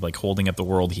going to be like holding up the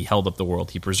world? He held up the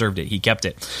world. He preserved it. He kept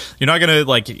it. You're not going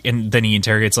to and then he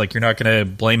interrogates, like, you're not going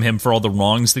to blame him for all the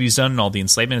wrongs that he's done and all the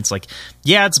enslavement. It's like,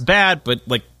 yeah, it's bad, but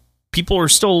like people are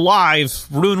still alive.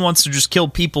 Rune wants to just kill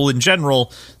people in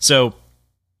general. So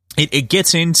it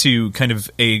gets into kind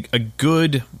of a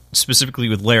good, specifically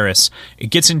with Laris, it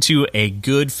gets into a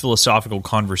good philosophical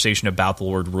conversation about the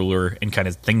Lord Ruler and kind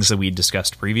of things that we had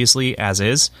discussed previously as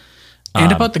is.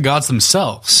 And about the gods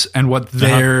themselves and what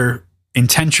their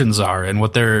intentions are and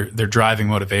what their driving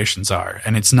motivations are.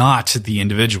 And it's not the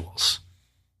individuals,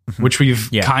 which we've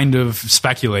kind of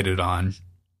speculated on,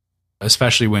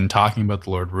 especially when talking about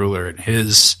the Lord Ruler and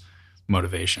his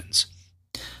motivations.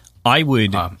 I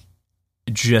would...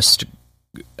 just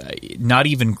not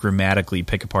even grammatically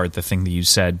pick apart the thing that you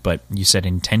said, but you said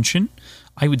intention.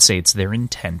 I would say it's their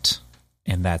intent,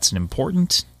 and that's an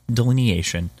important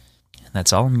delineation, and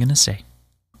that's all I'm going to say.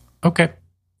 Okay.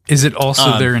 Is it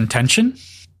also their intention?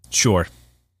 Sure.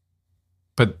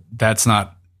 But that's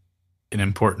not an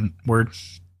important word?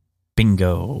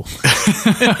 Bingo.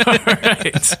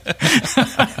 Right.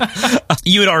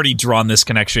 You had already drawn this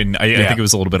connection. I think it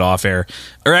was a little bit off air.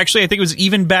 Or actually, I think it was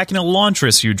even back in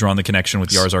Elantris you had drawn the connection with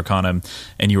Yars Arcanum,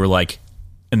 and you were like,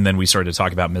 and then we started to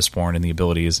talk about Mistborn and the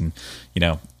abilities, and,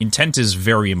 intent is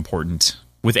very important.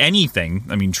 With anything,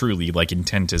 I mean, truly, like,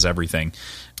 intent is everything.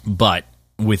 But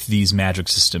with these magic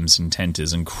systems, intent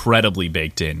is incredibly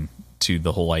baked in to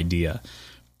the whole idea.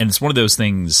 And it's one of those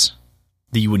things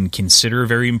that you wouldn't consider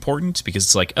very important, because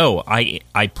it's like, oh,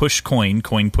 I push coin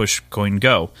push, coin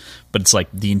go. But it's like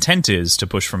the intent is to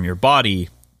push from your body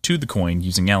to the coin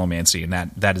using Allomancy,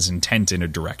 and that is intent in a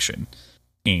direction,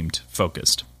 aimed,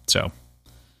 focused. So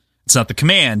it's not the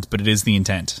command, but it is the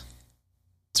intent.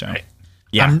 So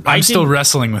yeah, I'm still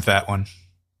wrestling with that one,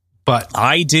 but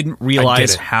I didn't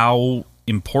realize how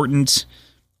important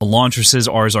Elantris'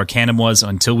 Ars Arcanum was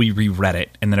until we reread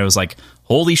it, and then I was like,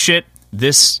 holy shit,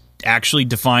 this actually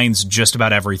defines just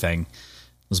about everything.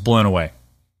 I was blown away.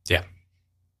 Yeah.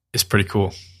 It's pretty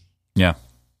cool. Yeah.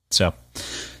 So,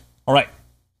 all right.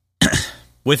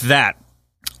 With that,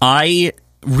 I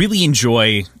really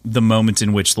enjoy the moment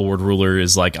in which the Lord Ruler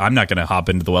is like, I'm not going to hop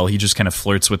into the well. He just kind of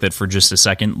flirts with it for just a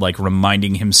second, like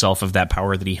reminding himself of that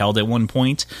power that he held at one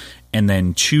point. and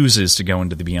then chooses to go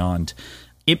into the beyond.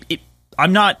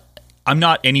 I'm not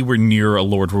anywhere near a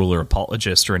Lord Ruler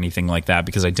apologist or anything like that,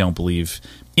 because I don't believe,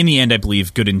 in the end, I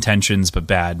believe good intentions but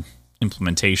bad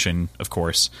implementation, of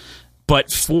course.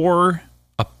 But for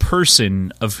a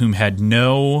person of whom had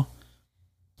no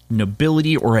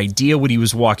nobility or idea what he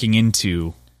was walking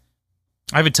into,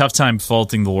 I have a tough time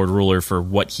faulting the Lord Ruler for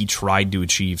what he tried to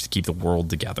achieve to keep the world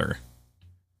together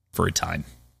for a time.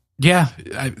 Yeah,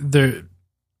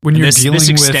 when you're this dealing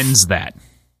extends with that.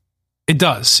 It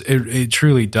does. It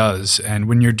truly does. And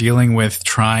when you're dealing with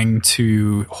trying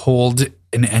to hold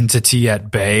an entity at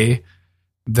bay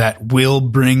that will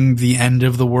bring the end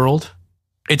of the world,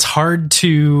 it's hard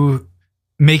to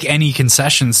make any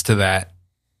concessions to that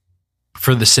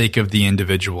for the sake of the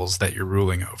individuals that you're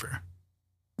ruling over.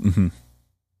 Mm-hmm.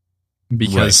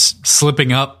 Because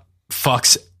slipping up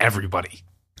fucks everybody.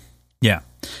 Yeah.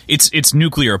 It's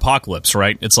nuclear apocalypse,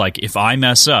 right? It's like, if I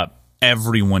mess up,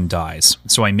 everyone dies.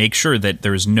 So I make sure that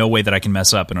there's no way that I can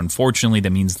mess up. And unfortunately,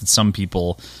 that means that some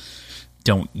people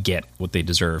don't get what they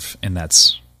deserve. And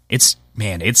it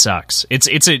sucks. It's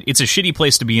a shitty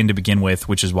place to be in to begin with,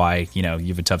 which is why, you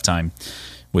have a tough time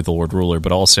with the Lord Ruler,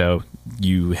 but also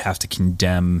you have to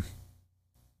condemn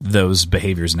those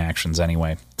behaviors and actions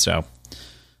anyway. So,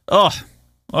 oh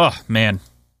man,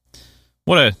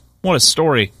 what a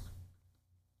story.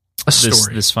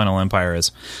 This Final Empire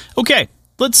is. Okay,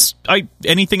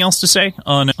 anything else to say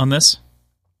on this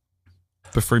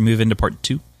before we move into part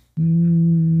 2?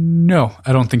 No,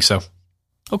 I don't think so.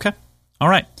 Okay. All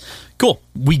right. Cool.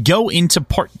 We go into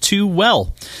part 2.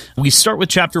 Well, we start with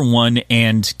chapter 1,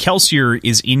 and Kelsier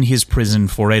is in his prison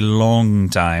for a long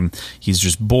time. He's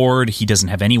just bored. He doesn't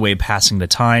have any way of passing the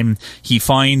time. He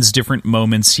finds different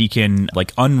moments he can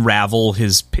unravel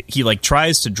he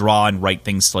tries to draw and write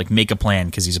things to make a plan,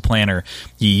 because he's a planner.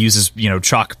 He uses,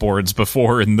 chalkboards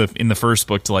before in the first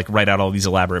book to write out all these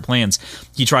elaborate plans.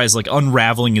 He tries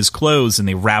unraveling his clothes, and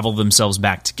they ravel themselves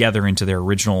back together into their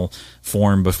original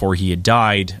form before he had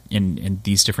died, and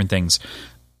these different things.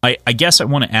 I guess I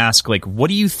want to ask, what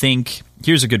do you think?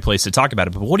 Here's a good place to talk about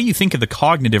it, but what do you think of the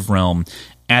cognitive realm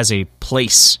as a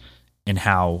place and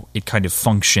how it kind of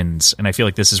functions? And I feel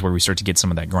like this is where we start to get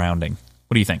some of that grounding.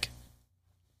 What do you think?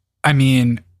 I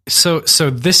mean, so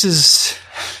this is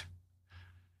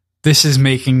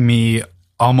making me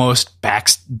almost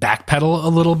backpedal a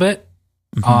little bit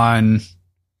on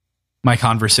my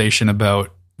conversation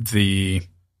about the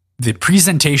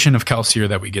presentation of Kelsier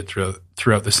that we get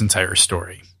throughout this entire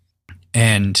story.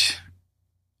 And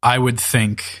I would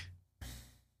think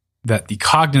that the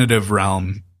cognitive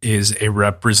realm is a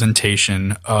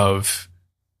representation of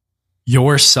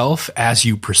yourself as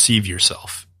you perceive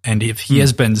yourself. And if he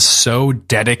has been so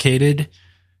dedicated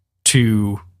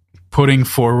to putting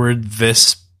forward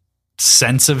this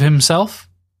sense of himself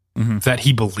that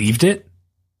he believed it,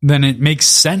 then it makes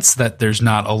sense that there's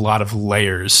not a lot of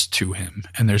layers to him,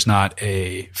 and there's not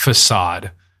a facade,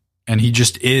 and he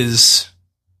just is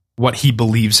what he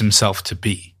believes himself to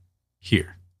be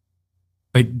here.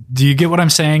 Do you get what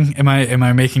I'm saying? Am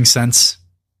I making sense?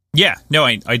 Yeah, no,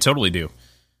 I totally do.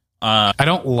 I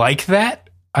don't like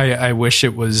that. I wish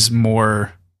it was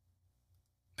more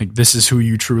this is who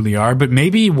you truly are, but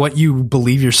maybe what you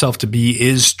believe yourself to be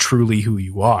is truly who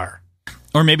you are.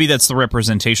 Or maybe that's the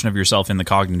representation of yourself in the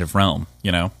cognitive realm,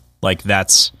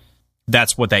 that's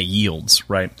what that yields,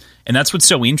 right? And that's what's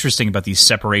so interesting about these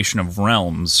separation of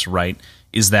realms, right?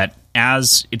 Is that,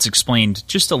 as it's explained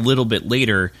just a little bit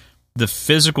later, the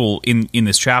physical, in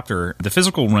this chapter, the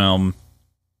physical realm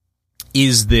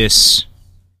is the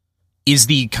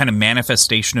kind of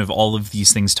manifestation of all of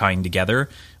these things tying together,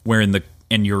 wherein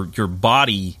your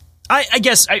body... I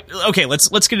guess okay. Let's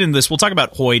get into this. We'll talk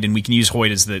about Hoid, and we can use Hoid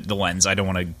as the lens. I don't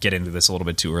want to get into this a little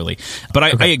bit too early, but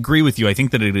I agree with you. I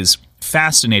think that it is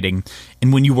fascinating,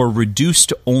 and when you are reduced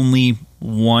to only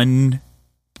one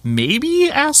maybe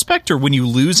aspect, or when you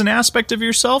lose an aspect of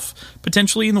yourself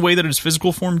potentially in the way that its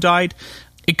physical form died,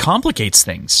 it complicates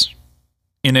things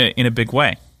in a big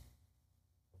way.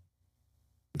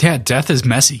 Yeah, death is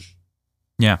messy.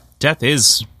 Yeah, death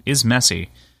is messy.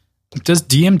 Does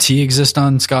DMT exist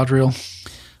on Scadrial?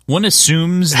 One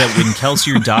assumes that when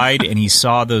Kelsier died and he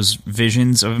saw those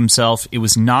visions of himself, it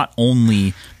was not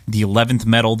only the 11th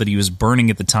metal that he was burning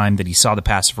at the time that he saw the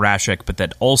passive Rashek, but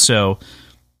that also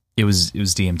it was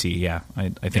DMT. Yeah, I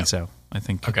think so. I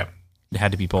think it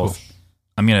had to be both. Cool.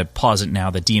 I'm going to pause it now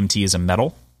that DMT is a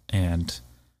metal and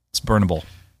it's burnable.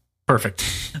 Perfect.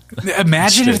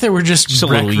 Imagine if there were just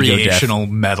recreational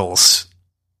metals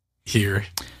here.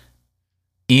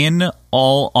 In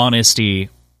all honesty,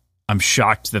 I'm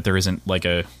shocked that there isn't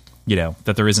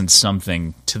that there isn't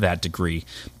something to that degree.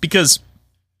 Because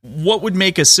what would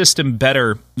make a system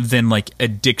better than like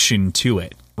addiction to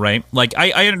it, right? Like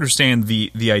I understand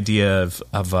the idea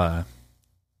of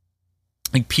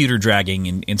like pewter dragging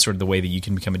in sort of the way that you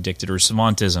can become addicted, or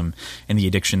savantism and the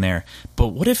addiction there. But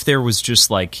what if there was just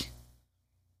like,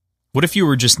 what if you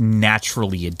were just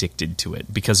naturally addicted to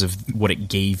it because of what it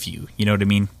gave you? You know what I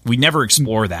mean? We never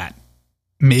explore that.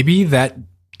 Maybe that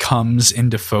comes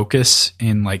into focus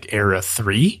in like Era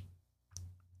 3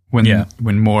 when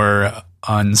more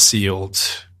unsealed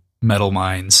metal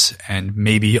mines and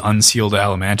maybe unsealed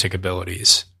allomantic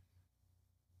abilities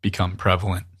become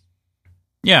prevalent.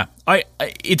 Yeah,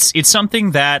 it's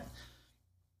something that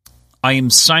I am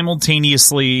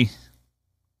simultaneously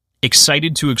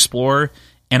excited to explore,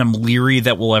 and I'm leery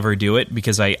that we'll ever do it,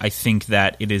 because I think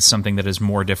that it is something that is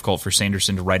more difficult for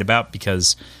Sanderson to write about,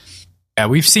 because... Yeah,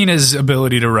 we've seen his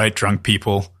ability to write drunk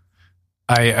people.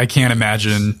 I can't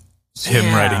imagine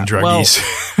him writing druggies.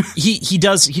 Well, he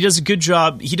does a good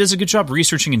job. He does a good job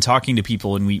researching and talking to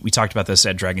people, and we talked about this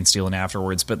at Dragonsteel and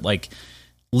afterwards, but like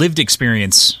lived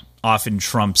experience often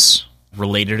trumps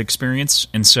related experience.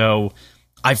 And so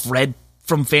I've read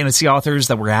from fantasy authors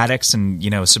that were addicts and,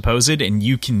 supposed, and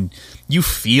you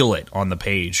feel it on the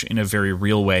page in a very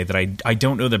real way that I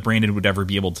don't know that Brandon would ever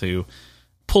be able to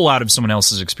pull out of someone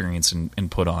else's experience and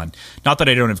put on. Not that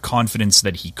I don't have confidence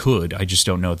that he could, I just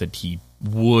don't know that he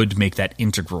would make that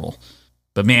integral.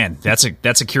 But man, that's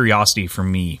a curiosity for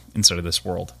me inside of this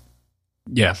world.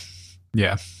 Yeah,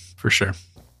 for sure.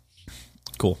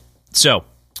 Cool. So,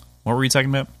 what were we talking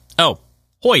about? Oh,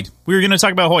 Hoid. We were going to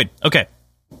talk about Hoid. Okay.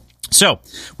 So,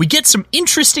 we get some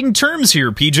interesting terms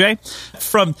here, PJ,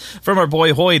 from our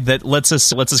boy Hoid that lets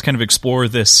us kind of explore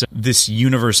this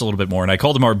universe a little bit more. And I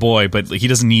called him our boy, but he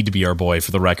doesn't need to be our boy,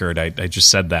 for the record. I just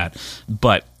said that.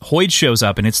 But Hoid shows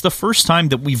up, and it's the first time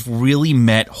that we've really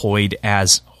met Hoid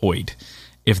as Hoid,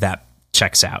 if that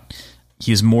checks out.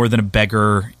 He is more than a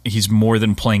beggar. He's more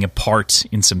than playing a part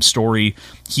in some story.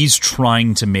 He's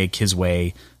trying to make his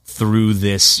way through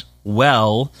this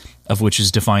well, of which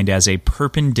is defined as a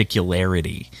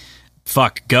perpendicularity.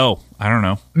 Fuck, go. I don't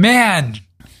know. Man,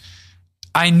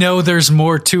 I know there's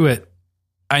more to it.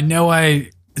 I know I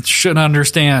should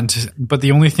understand, but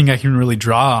the only thing I can really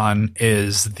draw on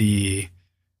is the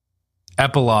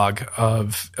epilogue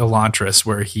of Elantris,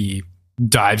 where he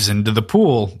dives into the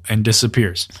pool and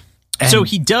disappears. So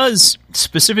he does,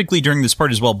 specifically during this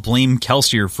part as well, blame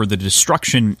Kelsier for the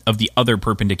destruction of the other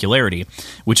perpendicularity,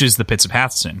 which is the Pits of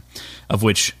Hathsin, of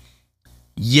which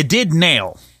you did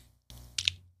nail.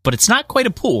 But it's not quite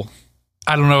a pool.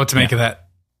 I don't know what to make of that.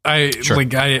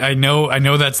 I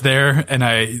know that's there, and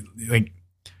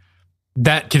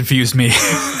that confused me.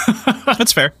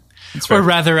 That's fair. Or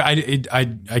rather,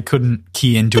 I couldn't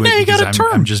key into it because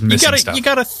I'm just missing stuff. You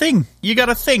got a thing. We got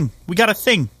a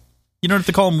thing. You don't have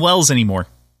to call them wells anymore.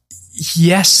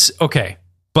 Yes, okay.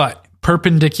 But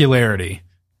perpendicularity,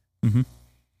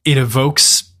 it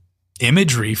evokes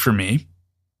imagery for me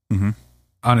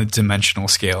on a dimensional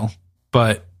scale.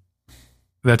 But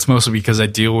that's mostly because I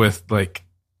deal with like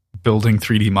building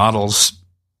 3D models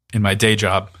in my day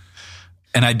job.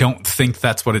 And I don't think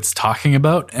that's what it's talking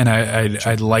about. And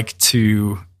I'd like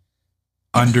to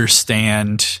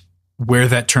understand where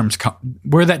that term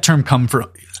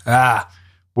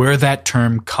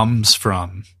comes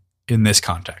from in this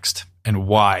context, and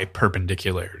why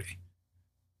perpendicularity.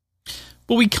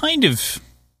 Well, we kind of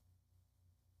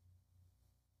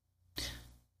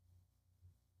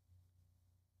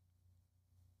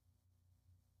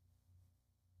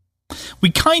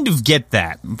get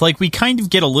that. Like, we kind of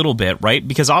get a little bit, right?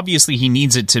 Because obviously he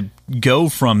needs it to go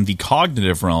from the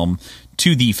cognitive realm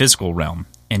to the physical realm.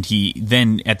 And he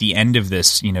then, at the end of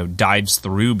this, dives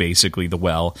through basically the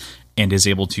well and is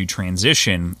able to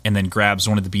transition, and then grabs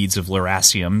one of the beads of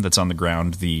Lerasium that's on the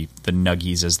ground, the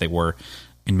nuggies as they were,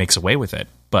 and makes away with it.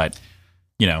 But,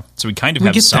 so we kind of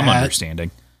have some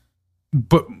understanding.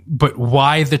 But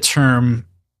why the term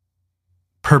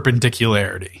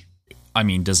perpendicularity? I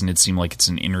mean, doesn't it seem like it's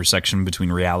an intersection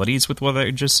between realities with what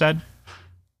I just said?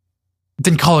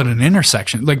 Then call it an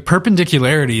intersection. Like,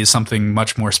 perpendicularity is something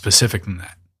much more specific than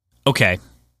that. Okay,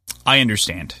 I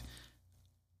understand.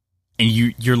 And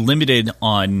you're limited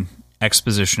on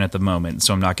exposition at the moment,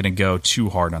 so I'm not going to go too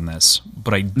hard on this.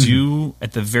 But I do,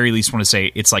 at the very least, want to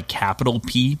say it's like capital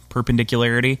P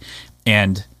perpendicularity,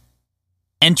 and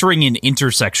entering an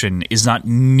intersection is not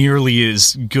nearly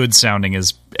as good sounding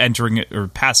as entering or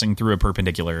passing through a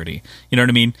perpendicularity. You know what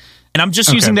I mean? And I'm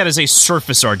just using that as a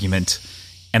surface argument,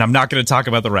 and I'm not going to talk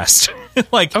about the rest.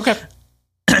 Okay.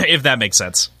 If that makes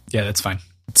sense. Yeah, that's fine.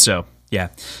 So, Yeah.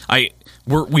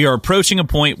 We are approaching a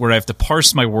point where I have to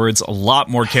parse my words a lot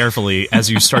more carefully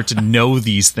as you start to know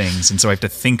these things, and so I have to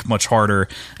think much harder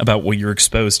about what you're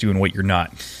exposed to and what you're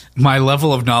not. My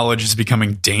level of knowledge is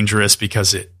becoming dangerous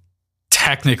because it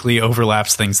technically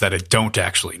overlaps things that I don't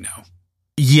actually know.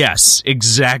 Yes,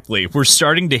 exactly. We're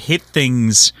starting to hit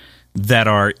things that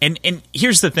are... And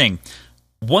here's the thing.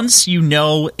 Once you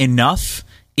know enough,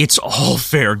 it's all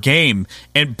fair game.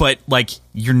 But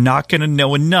you're not going to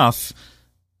know enough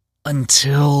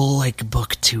until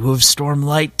book 2 of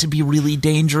Stormlight to be really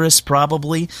dangerous,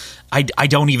 probably. I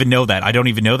don't even know that. I don't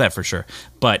even know that for sure.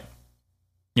 But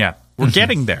yeah, we're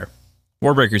getting there.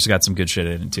 Warbreaker's got some good shit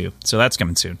in it too, so that's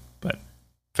coming soon. But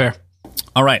fair.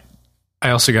 All right. I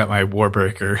also got my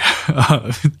Warbreaker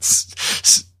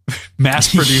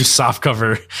mass-produced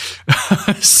softcover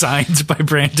signed by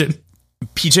Brandon.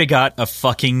 PJ got a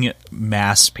fucking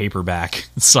mass paperback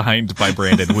signed by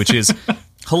Brandon, which is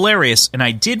hilarious, and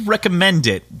I did recommend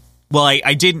it. Well,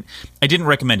 I didn't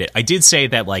recommend it. I did say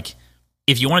that,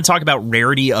 if you want to talk about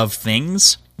rarity of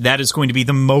things, that is going to be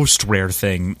the most rare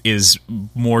thing, is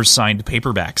more signed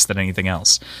paperbacks than anything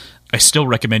else. I still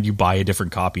recommend you buy a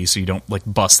different copy so you don't,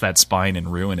 bust that spine and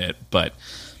ruin it, but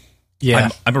yeah,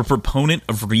 I'm a proponent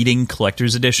of reading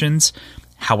collector's editions.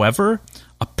 However,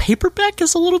 a paperback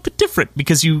is a little bit different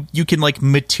because you can,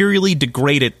 materially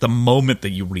degrade it the moment that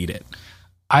you read it.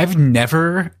 I've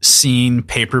never seen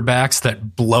paperbacks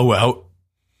that blow out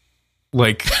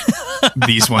like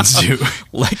these ones do.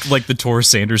 like the Tor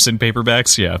Sanderson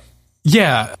paperbacks, yeah.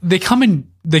 Yeah, they come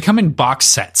in box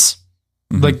sets.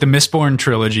 Mm-hmm. Like the Mistborn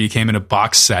trilogy came in a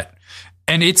box set,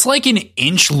 and it's an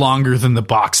inch longer than the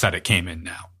box that it came in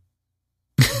now.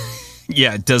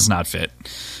 Yeah, it does not fit.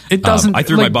 It doesn't. I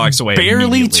threw my box away.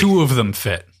 Barely 2 of them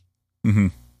fit. Mm-hmm.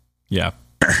 Yeah,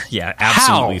 yeah,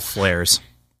 absolutely. How? Flares.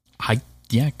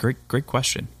 Yeah, great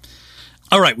question.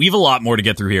 All right, we have a lot more to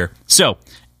get through here. So,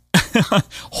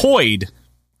 Hoid,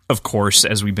 of course,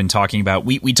 as we've been talking about,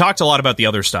 we talked a lot about the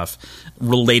other stuff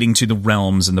relating to the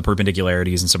realms and the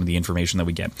perpendicularities and some of the information that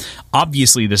we get.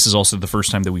 Obviously, this is also the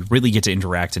first time that we really get to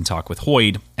interact and talk with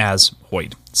Hoid as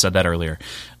Hoid. Said that earlier.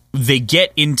 They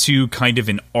get into kind of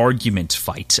an argument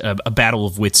fight, a battle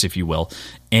of wits, if you will,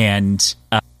 and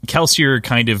Kelsier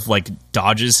kind of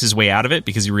dodges his way out of it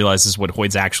because he realizes what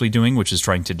Hoid's actually doing, which is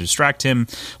trying to distract him.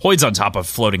 Hoid's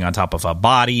floating on top of a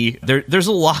body. There's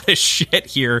a lot of shit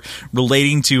here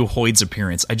relating to Hoid's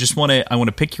appearance. I want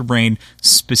to pick your brain,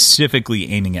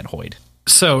 specifically aiming at Hoid.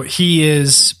 So he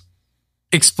is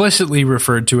explicitly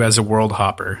referred to as a world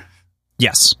hopper.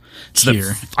 Yes.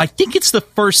 I think it's the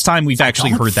first time we've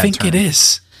actually heard that term. I think it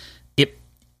is.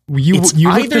 You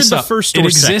either this the first or it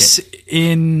exists second.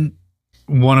 In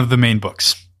one of the main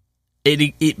books.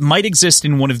 It might exist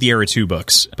in one of the Era 2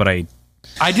 books, but I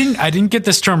didn't get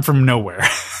this term from nowhere.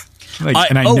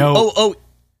 Know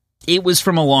it was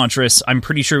from Elantris. I'm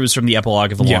pretty sure it was from the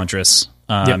epilogue of Elantris.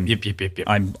 Yep.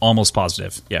 I'm almost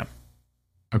positive. Yeah.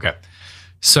 Okay.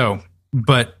 So,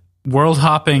 but world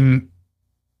hopping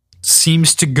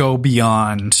seems to go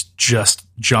beyond just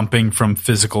jumping from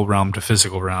physical realm to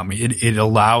physical realm. It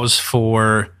allows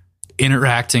for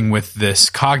interacting with this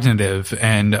cognitive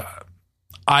and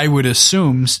I would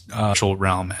assume social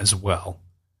realm as well.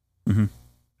 Mm-hmm.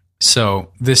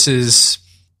 So this is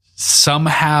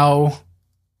somehow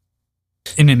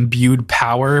an imbued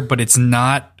power, but it's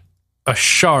not a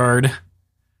shard.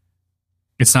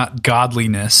 It's not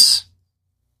godliness.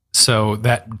 So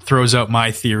that throws out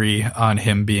my theory on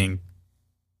him being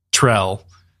Trell,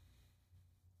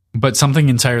 but something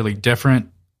entirely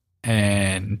different.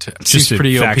 And just seems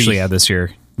pretty OP. Actually, add this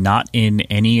here: not in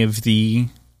any of the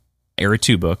Era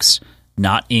 2 books,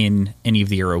 not in any of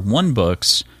the Era 1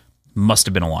 books. Must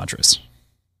have been Elantris.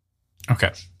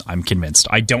 Okay, I'm convinced.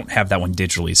 I don't have that one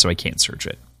digitally, so I can't search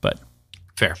it. But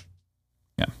fair,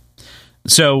 yeah.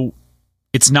 So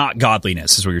it's not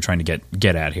godliness, is what you're trying to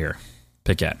get at here.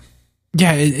 Pick at.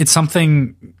 Yeah, it's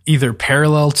something either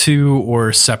parallel to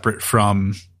or separate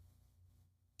from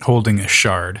holding a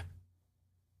shard.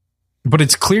 But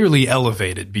it's clearly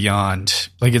elevated beyond,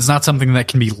 it's not something that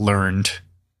can be learned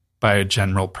by a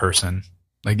general person.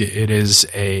 It is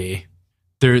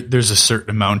there's a certain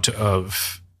amount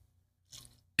of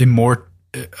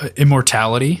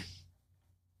immortality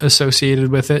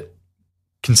associated with it,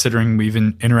 considering we've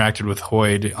interacted with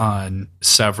Hoid on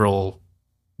several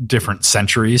different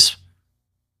centuries.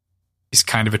 He's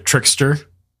kind of a trickster.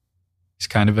 He's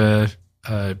kind of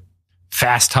a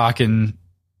fast-talking,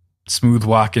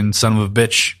 smooth-walking son of a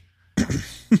bitch.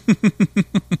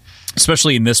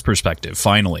 Especially in this perspective,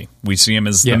 finally. We see him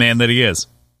as the man that he is.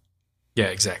 Yeah,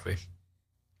 exactly.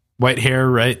 White hair,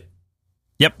 right?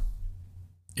 Yep.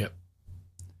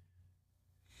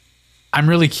 I'm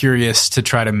really curious to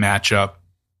try to match up.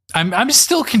 I'm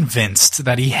still convinced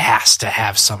that he has to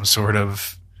have some sort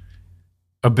of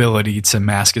ability to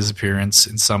mask his appearance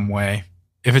in some way.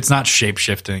 If it's not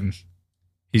shape-shifting,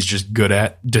 he's just good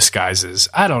at disguises.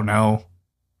 I don't know.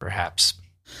 Perhaps.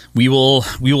 We will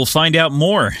find out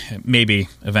more, maybe,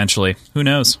 eventually. Who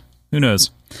knows? Who knows?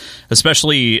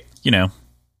 Especially,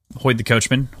 Hoid the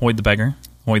coachman, Hoid the beggar,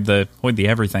 Hoid the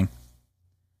everything.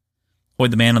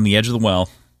 Hoid the man on the edge of the well.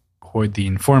 Hoid the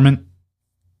informant.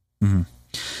 Mm-hmm.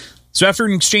 So after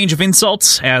an exchange of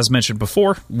insults, as mentioned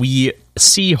before, we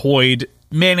see Hoid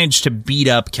manage to beat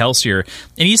up Kelsier,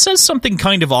 and he says something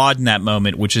kind of odd in that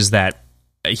moment, which is that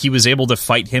he was able to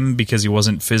fight him because he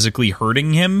wasn't physically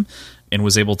hurting him and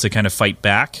was able to kind of fight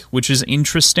back, which is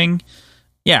interesting.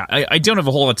 Yeah, I don't have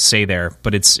a whole lot to say there,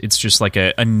 but it's just like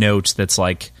a note that's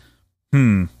like,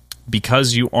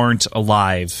 because you aren't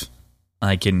alive,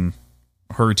 I can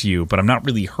hurt you, but I'm not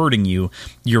really hurting you.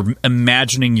 You're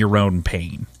imagining your own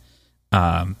pain.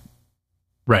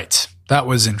 Right. That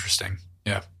was interesting.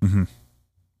 Yeah. Mm-hmm.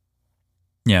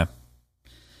 Yeah.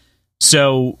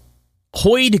 So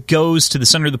Hoid goes to the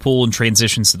center of the pool and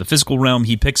transitions to the physical realm.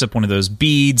 He picks up one of those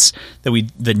beads the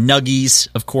nuggies,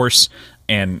 of course,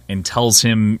 and tells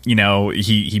him,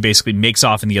 he basically makes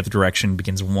off in the other direction,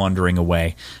 begins wandering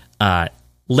away.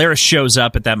 Laris shows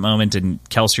up at that moment, and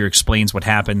Kelsier explains what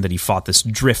happened, that he fought this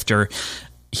drifter.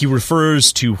 He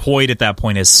refers to Hoid at that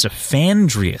point as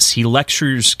Sephandrius. He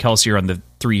lectures Kelsier on the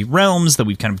three realms that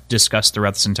we've kind of discussed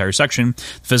throughout this entire section,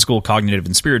 physical, cognitive,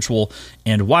 and spiritual.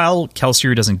 And while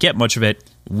Kelsier doesn't get much of it,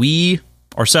 we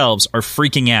ourselves are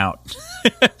freaking out.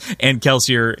 And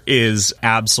Kelsier is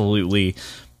absolutely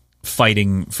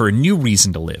fighting for a new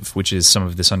reason to live, which is some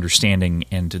of this understanding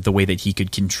and the way that he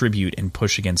could contribute and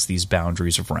push against these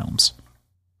boundaries of realms.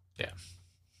 Yeah.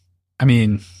 I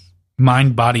mean,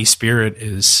 mind, body, spirit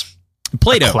is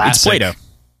Plato. It's Plato.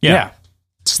 Yeah.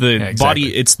 It's the exactly.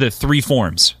 body. It's the three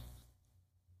forms.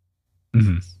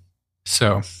 Mm-hmm.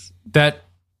 So that,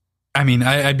 I mean,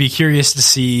 I'd be curious to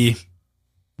see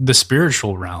the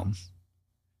spiritual realm.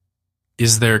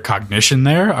 Is there cognition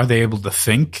there? Are they able to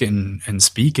think and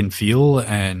speak and feel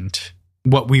and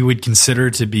what we would consider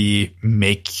to be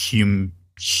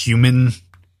human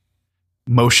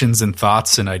motions and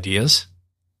thoughts and ideas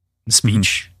and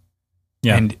speech? Mm-hmm.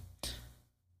 Yeah.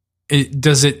 And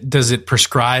does it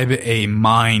prescribe a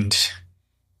mind?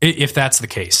 If that's the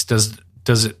case, does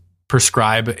it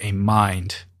prescribe a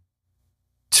mind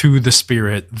to the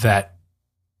spirit that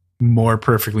more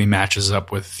perfectly matches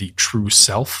up with the true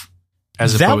self?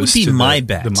 As that opposed would be to my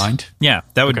bet. The mind? Yeah,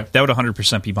 that would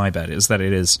 100% be my bet, is that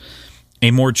it is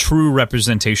a more true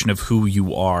representation of who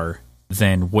you are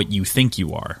than what you think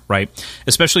you are, right?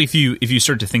 Especially if you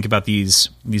start to think about these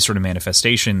sort of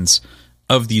manifestations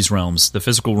of these realms. The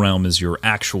physical realm is your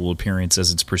actual appearance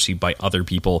as it's perceived by other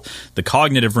people. The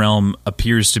cognitive realm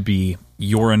appears to be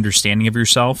your understanding of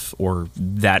yourself, or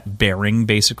that bearing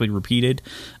basically repeated.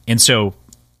 And so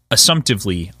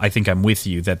assumptively, I think I'm with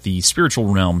you that the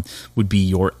spiritual realm would be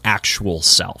your actual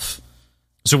self.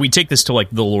 So we take this to like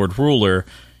the Lord Ruler,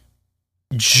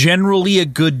 generally a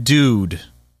good dude,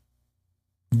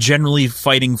 generally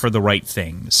fighting for the right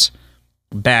things.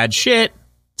 Bad shit,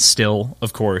 still,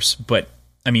 of course, but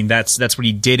I mean that's what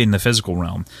he did in the physical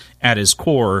realm. At his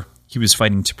core, he was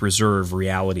fighting to preserve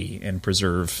reality and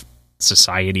preserve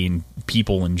society and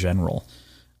people in general.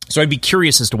 So I'd be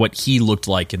curious as to what he looked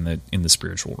like in the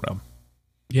spiritual realm.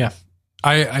 Yeah.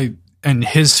 I and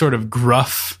his sort of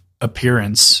gruff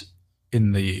appearance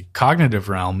in the cognitive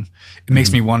realm, it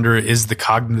makes me wonder, is the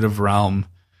cognitive realm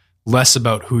less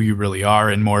about who you really are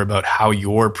and more about how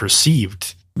you're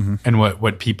perceived and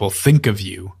what people think of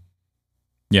you?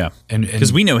 Yeah. And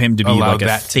because we know him to be like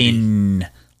a thin,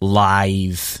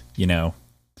 lithe,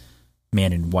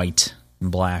 man in white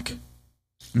and black.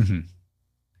 Mm-hmm.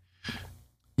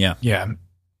 Yeah. Yeah.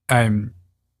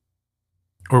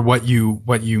 Or what you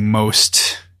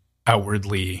most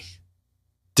outwardly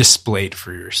displayed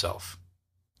for yourself.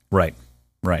 Right.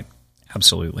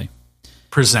 Absolutely.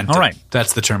 Presented. All right.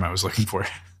 That's the term I was looking for.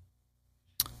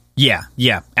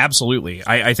 Yeah, absolutely.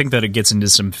 I think that it gets into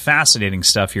some fascinating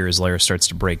stuff here as Laris starts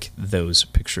to break those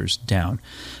pictures down.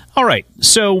 All right,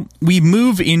 so we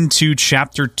move into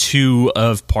chapter 2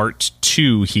 of part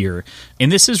 2 here,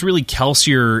 and this is really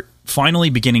Kelsier finally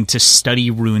beginning to study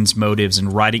Rune's motives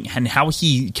and writing and how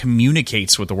he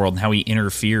communicates with the world and how he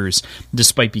interferes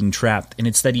despite being trapped. And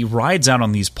it's that he rides out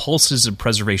on these pulses of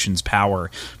preservation's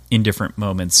power in different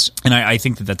moments. And I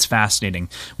think that that's fascinating.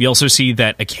 We also see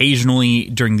that occasionally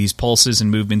during these pulses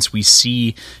and movements, we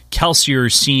see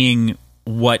Kelsier seeing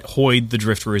what Hoid the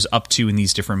Drifter is up to in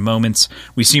these different moments.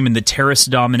 We see him in the terrace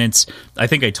dominance. I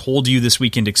think I told you this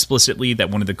weekend explicitly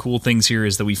that one of the cool things here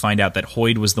is that we find out that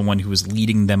Hoid was the one who was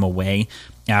leading them away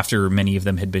after many of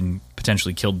them had been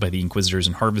potentially killed by the Inquisitors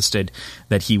and harvested,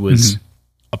 that he was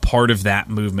a part of that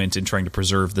movement in trying to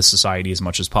preserve the society as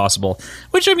much as possible,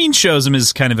 which, I mean, shows him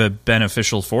as kind of a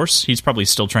beneficial force. He's probably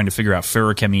still trying to figure out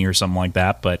feruchemy or something like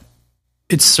that, but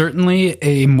it's certainly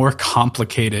a more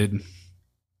complicated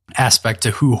aspect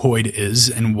to who Hoid is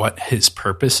and what his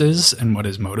purpose is and what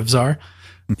his motives are.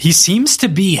 He seems to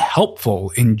be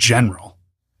helpful in general.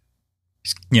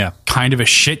 He's kind of a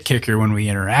shit kicker when we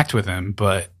interact with him,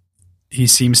 but he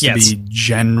seems to be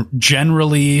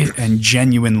generally and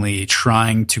genuinely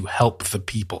trying to help the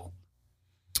people.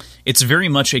 It's very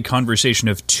much a conversation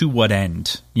of to what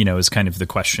end, is kind of the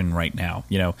question right now.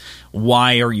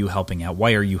 Why are you helping out?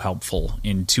 Why are you helpful?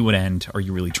 And to what end are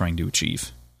you really trying to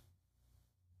achieve?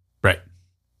 Right.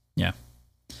 Yeah.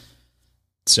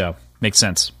 So, makes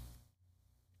sense.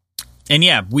 And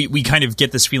yeah, we kind of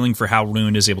get this feeling for how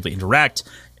Rune is able to interact.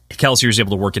 Kelsier is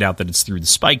able to work it out that it's through the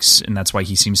spikes, and that's why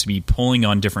he seems to be pulling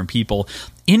on different people.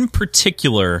 In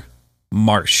particular,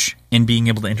 Marsh, and being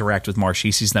able to interact with Marsh.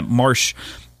 He sees that Marsh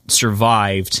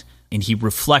survived, and he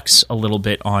reflects a little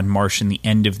bit on Marsh in the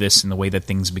end of this and the way that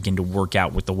things begin to work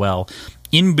out with the well.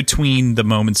 In between the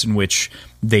moments in which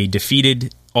they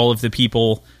defeated all of the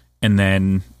people, and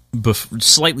then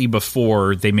slightly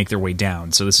before they make their way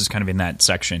down. So this is kind of in that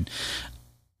section.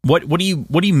 What do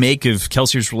you make of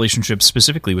Kelsier's relationship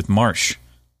specifically with Marsh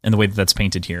and the way that that's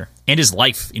painted here, and his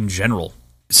life in general?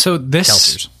 So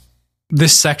this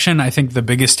section, I think the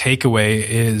biggest takeaway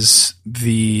is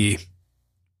the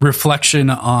reflection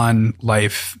on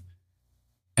life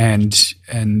and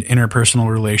interpersonal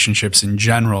relationships in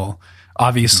general.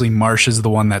 Obviously, Marsh is the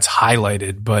one that's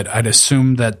highlighted, but I'd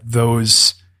assume that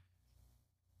those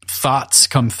thoughts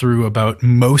come through about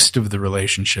most of the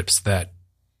relationships that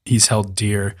he's held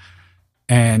dear,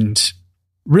 and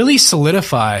really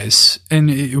solidifies, and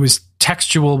it was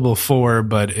textual before,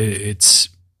 but it's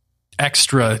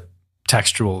extra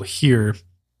textual here,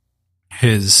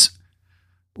 his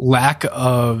lack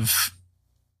of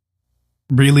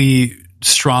really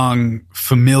strong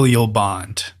familial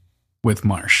bond with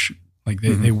Marsh. Like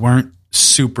they weren't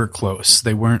super close.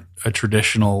 They weren't a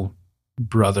traditional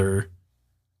brother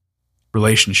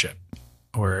relationship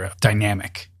or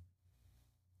dynamic.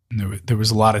 There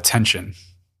was a lot of tension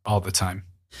all the time.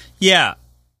 Yeah,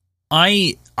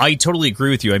 I totally agree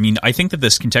with you. I mean, I think that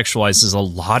this contextualizes a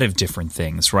lot of different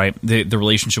things, right? The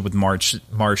relationship with Marsh,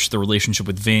 the relationship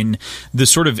with Vin, the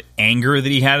sort of anger that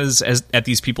he has at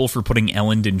these people for putting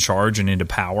Elend in charge and into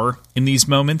power in these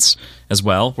moments as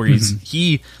well, where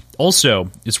he also,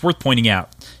 it's worth pointing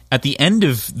out, at the end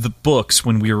of the books,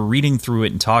 when we were reading through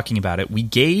it and talking about it, we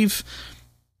gave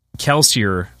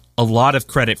Kelsier a lot of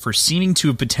credit for seeming to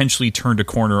have potentially turned a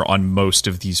corner on most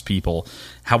of these people.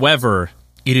 However,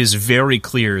 it is very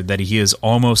clear that he is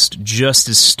almost just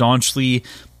as staunchly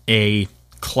a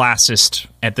classist.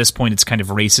 At this point, it's kind of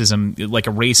racism, like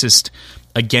a racist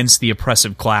against the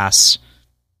oppressive class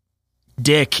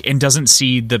dick, and doesn't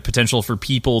see the potential for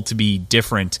people to be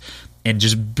different, and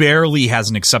just barely has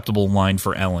an acceptable line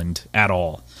for Elend at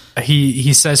all.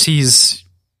 He says he's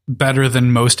better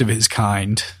than most of his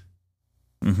kind.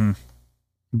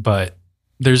 But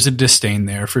there's a disdain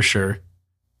there for sure.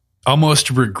 Almost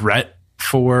regret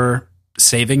for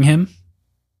saving him.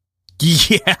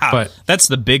 Yeah, but that's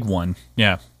the big one.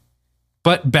 Yeah,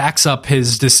 but backs up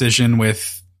his decision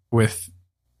with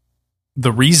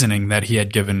the reasoning that he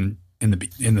had given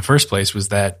in the first place, was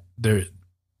that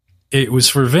it was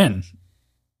for Vin.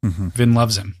 Vin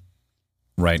loves him,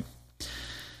 right?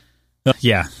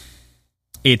 Yeah,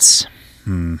 it's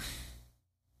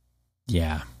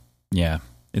yeah.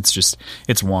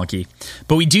 It's wonky.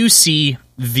 But we do see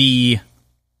the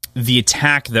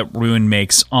attack that Rune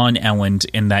makes on Elend,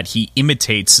 in that he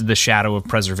imitates the Shadow of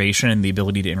Preservation and the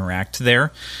ability to interact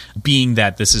there, being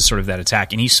that this is sort of that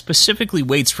attack. And he specifically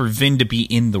waits for Vin to be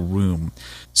in the room.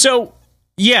 So,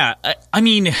 yeah, I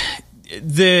mean,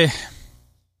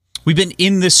 we've been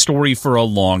in this story for a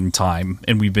long time,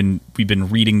 and we've been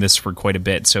reading this for quite a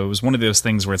bit. So it was one of those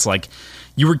things where it's like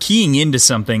you were keying into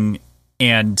something,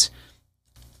 and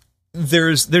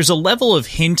there's a level of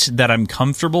hint that I'm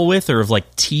comfortable with, or of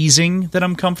like teasing that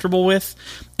I'm comfortable with,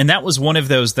 and that was one of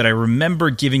those that I remember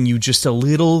giving you just a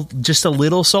little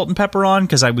salt and pepper on,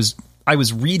 because I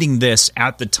was reading this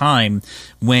at the time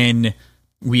when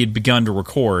we had begun to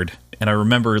record, and I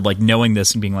remember like knowing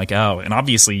this and being like, oh, and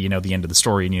obviously the end of the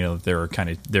story, and there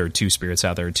are two spirits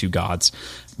out there, two gods,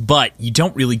 but you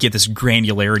don't really get this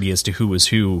granularity as to who was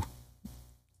who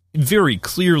very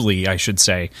clearly, I should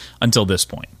say, until this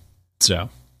point. So,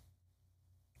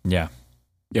 yeah.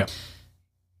 Yeah.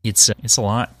 It's a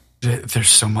lot. There's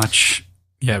so much.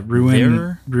 Yeah,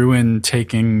 Ruin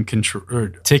taking control, or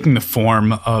taking the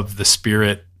form of the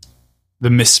spirit,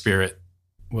 the mist spirit,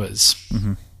 was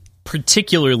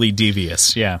particularly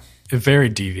devious. Yeah, very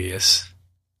devious.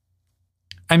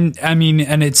 I mean,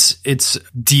 and it's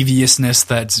deviousness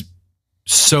that's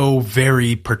so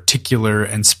very particular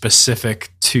and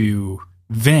specific to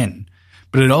Vin,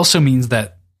 but it also means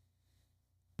that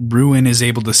Ruin is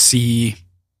able to see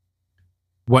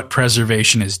what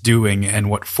preservation is doing and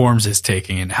what forms it's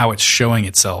taking and how it's showing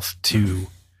itself to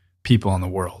people in the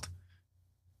world.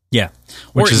 Yeah.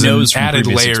 Which is knows an added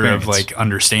layer experience. of like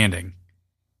understanding.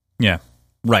 Yeah.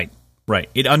 Right.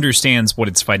 It understands what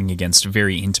it's fighting against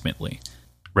very intimately.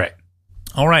 Right.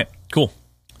 All right. Cool.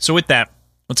 So with that,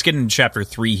 let's get into chapter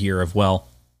 3 here of Well.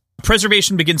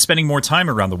 Preservation begins spending more time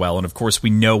around the well, and of course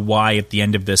we know why at the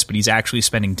end of this, but he's actually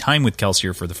spending time with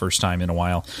Kelsier for the first time in a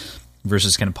while.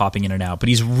 Versus kind of popping in and out. But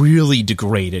he's really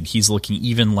degraded. He's looking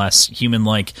even less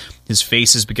human-like. His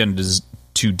face has begun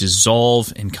to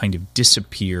dissolve and kind of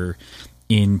disappear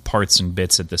in parts and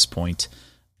bits at this point.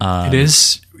 It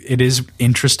is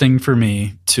interesting for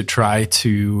me to try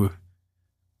to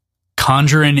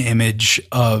conjure an image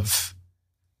of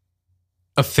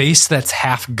a face that's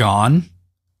half gone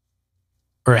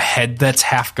or a head that's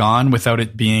half gone without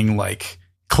it being like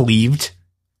cleaved.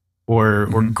 Or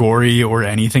gory or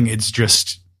anything. It's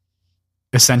just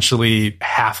essentially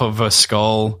half of a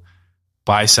skull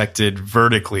bisected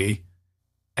vertically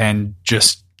and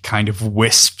just kind of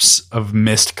wisps of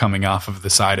mist coming off of the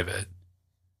side of it.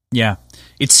 Yeah.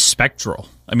 It's spectral.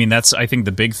 I mean, that's, I think,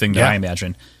 the big thing that I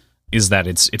imagine is that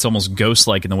it's almost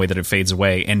ghost-like in the way that it fades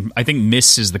away. And I think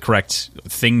mist is the correct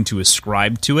thing to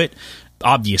ascribe to it,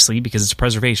 obviously, because it's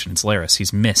preservation. It's Laris.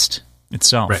 He's mist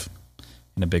itself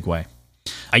in a big way.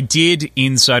 I did,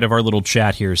 inside of our little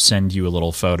chat here, send you a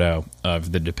little photo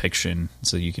of the depiction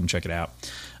so you can check it out.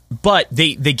 But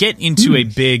they get into a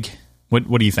big...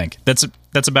 What do you think? That's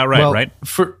about right, well, right?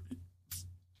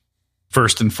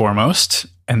 First and foremost,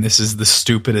 and this is the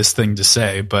stupidest thing to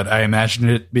say, but I imagine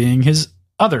it being his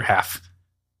other half.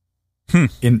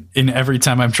 In every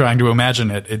time I'm trying to imagine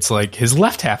it, it's like his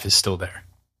left half is still there.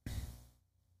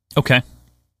 Okay.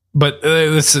 But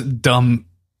it's dumb...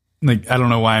 Like, I don't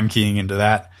know why I'm keying into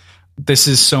that. This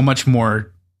is so much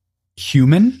more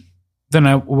human than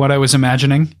what I was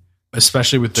imagining,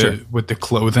 especially with the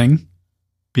clothing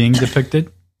being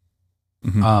depicted.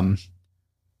 I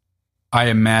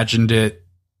imagined it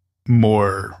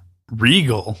more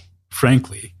regal,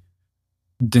 frankly.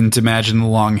 Didn't imagine the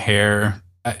long hair.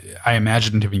 I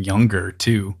imagined him younger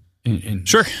too in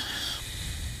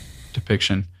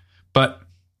depiction, but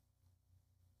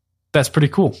that's pretty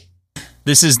cool.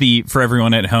 This is for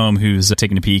everyone at home who's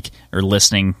taking a peek or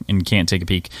listening and can't take a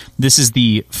peek, this is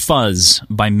the Fuzz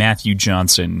by Matthew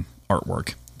Johnson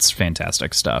artwork. It's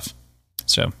fantastic stuff.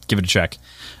 So give it a check.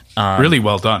 Really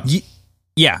well done.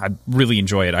 Yeah, I really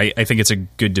enjoy it. I think it's a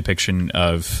good depiction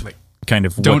of kind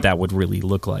of what that would really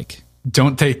look like.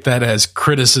 Don't take that as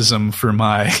criticism for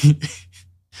my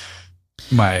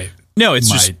No, it's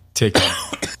just take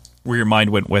where your mind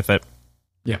went with it.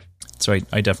 Yeah. So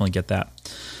I definitely get that.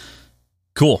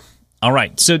 Cool. All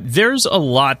right. So there's a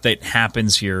lot that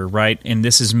happens here, right? And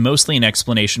this is mostly an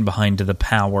explanation behind the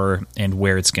power and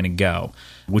where it's going to go,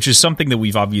 which is something that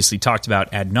we've obviously talked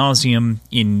about ad nauseum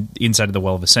inside of the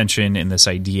Well of Ascension and this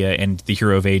idea and the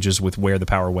Hero of Ages with where the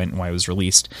power went and why it was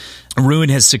released. Ruin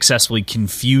has successfully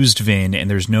confused Vin, and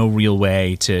there's no real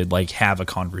way to have a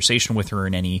conversation with her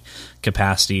in any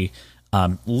capacity.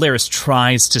 Laris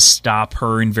tries to stop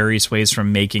her in various ways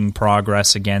from making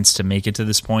progress to make it to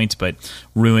this point, but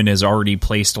Ruin has already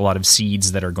placed a lot of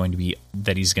seeds that are going to be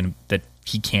that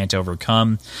he can't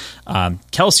overcome.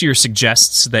 Kelsier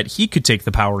suggests that he could take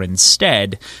the power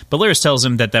instead, but Laris tells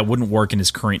him that wouldn't work in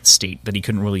his current state, that he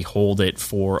couldn't really hold it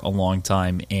for a long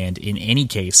time, and in any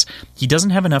case, he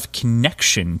doesn't have enough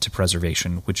connection to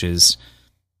preservation, which is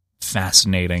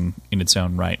fascinating in its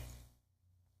own right.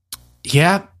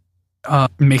 Yeah.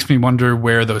 It makes me wonder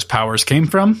where those powers came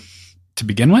from to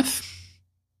begin with.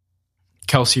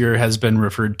 Kelsier has been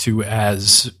referred to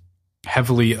as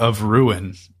heavily of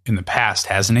Ruin in the past,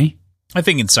 hasn't he? I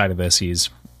think inside of this,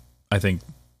 I think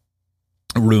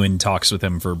Ruin talks with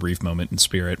him for a brief moment in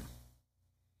spirit.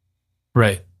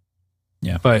 Right.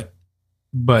 Yeah.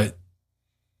 But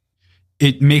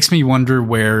it makes me wonder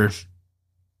where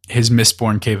his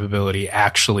Mistborn capability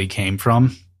actually came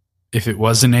from. If it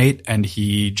was innate and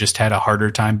he just had a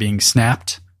harder time being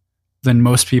snapped than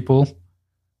most people,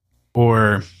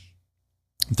 or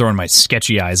I'm throwing my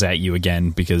sketchy eyes at you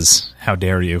again, because how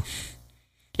dare you?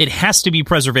 It has to be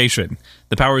preservation.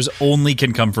 The powers only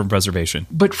can come from preservation.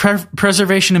 But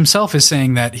preservation himself is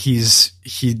saying that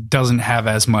he doesn't have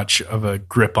as much of a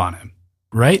grip on him,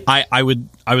 right? I would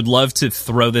love to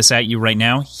throw this at you right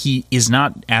now. He is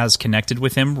not as connected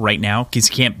with him right now because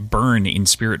he can't burn in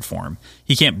spirit form.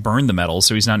 He can't burn the metal,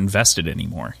 so he's not invested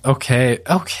anymore. Okay.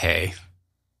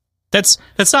 That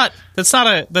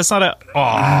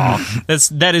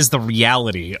is the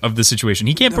reality of the situation.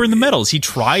 He can't burn the metals. He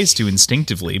tries to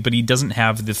instinctively, but he doesn't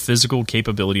have the physical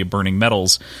capability of burning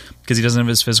metals because he doesn't have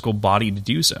his physical body to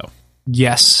do so.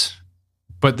 Yes,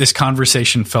 but this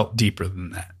conversation felt deeper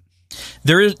than that.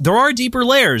 There are deeper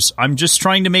layers. I'm just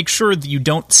trying to make sure that you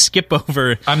don't skip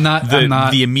over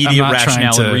the immediate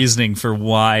rationale and reasoning for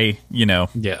why,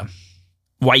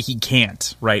 why he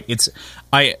can't, right? It's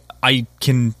I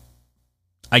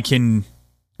can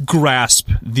grasp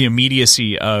the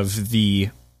immediacy of the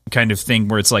kind of thing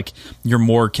where it's like you're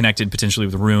more connected potentially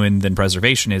with ruin than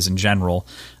preservation is in general,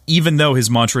 even though his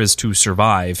mantra is to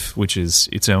survive, which is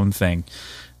its own thing.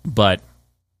 But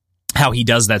how he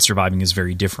does that surviving is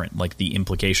very different. Like the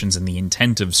implications and the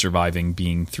intent of surviving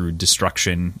being through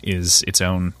destruction is its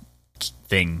own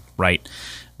thing, right?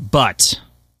 But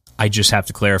I just have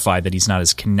to clarify that he's not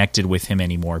as connected with him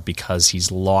anymore because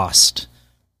he's lost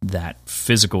that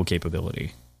physical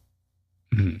capability.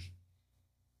 Mm-hmm.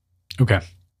 Okay.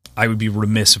 I would be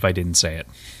remiss if I didn't say it.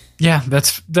 Yeah,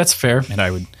 that's fair. And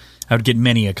I would get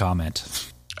many a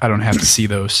comment. I don't have to see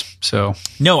those, so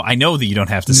no, I know that you don't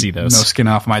have to see those. No skin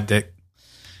off my dick.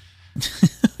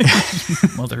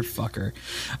 Motherfucker.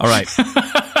 All right.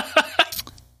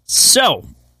 So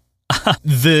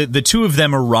the two of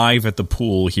them arrive at the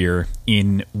pool here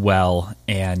in Well,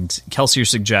 and Kelsier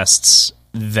suggests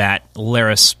that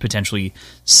Laris potentially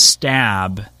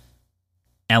stab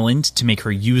Elend to make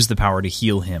her use the power to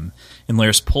heal him. And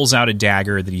Laris pulls out a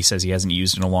dagger that he says he hasn't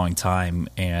used in a long time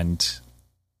and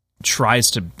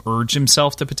tries to urge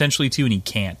himself to potentially too, and he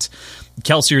can't.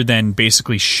 Kelsier then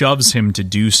basically shoves him to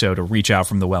do so, to reach out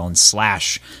from the well and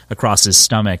slash across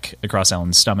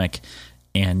Elend's stomach,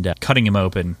 and cutting him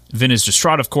open. Vin is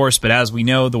distraught, of course, but as we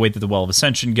know, the way that the Well of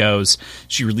Ascension goes,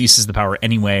 she releases the power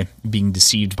anyway, being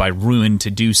deceived by Ruin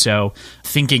to do so,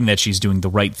 thinking that she's doing the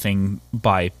right thing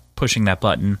by pushing that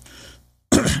button.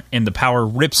 And the power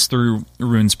rips through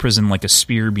Ruin's prison like a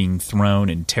spear being thrown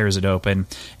and tears it open,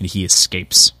 and he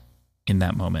escapes in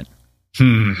that moment.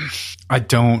 I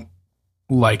don't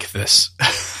like this.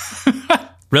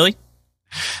 Really?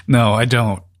 No, I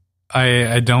don't.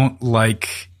 I don't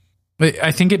like...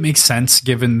 I think it makes sense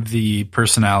given the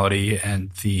personality and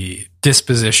the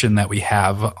disposition that we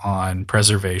have on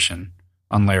preservation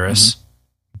on Laris,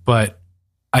 but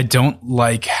I don't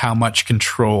like how much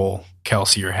control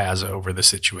Kelsier has over the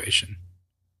situation.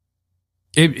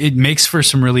 It makes for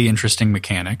some really interesting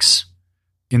mechanics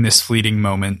in this fleeting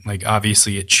moment. Like,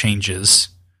 obviously it changes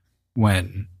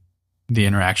when the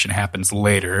interaction happens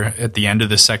later at the end of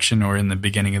this section or in the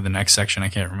beginning of the next section. I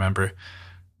can't remember.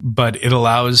 But it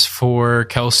allows for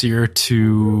Kelsier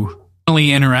to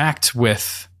really interact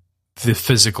with the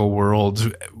physical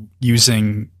world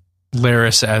using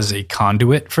Laris as a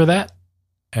conduit for that,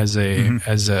 as an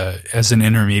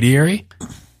intermediary.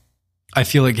 I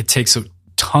feel like it takes a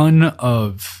ton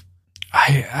of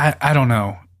I don't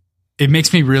know. It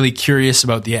makes me really curious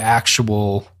about the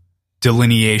actual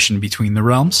delineation between the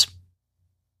realms.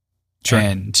 Sure.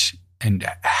 And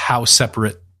how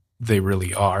separate they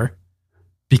really are.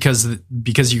 Because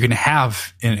you can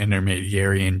have an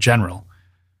intermediary in general.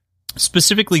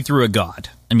 Specifically through a god.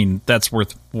 I mean, that's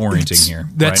worth warranting here.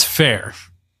 That's right? Fair.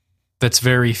 That's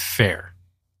very fair.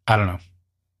 I don't know.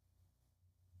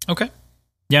 Okay.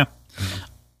 Yeah.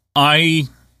 I,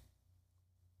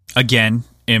 again,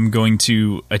 am going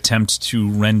to attempt to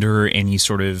render any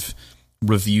sort of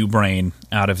review brain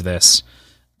out of this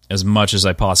as much as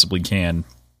I possibly can.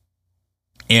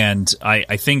 And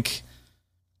I think...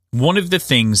 one of the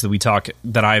things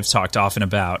that I've talked often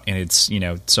about, and it's,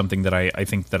 something that I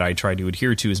think that I try to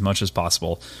adhere to as much as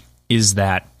possible, is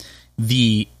that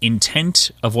the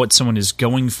intent of what someone is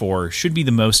going for should be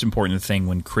the most important thing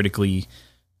when critically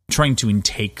trying to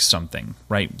intake something,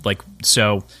 right? Like,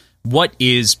 so what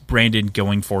is Brandon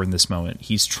going for in this moment?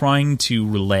 He's trying to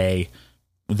relay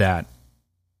that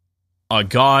a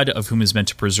god of whom is meant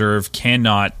to preserve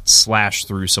cannot slash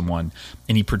through someone,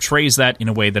 and he portrays that in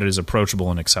a way that is approachable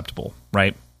and acceptable,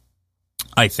 right?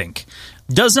 I think.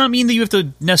 Does not mean that you have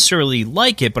to necessarily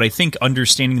like it, but I think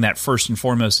understanding that first and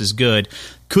foremost is good.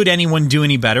 Could anyone do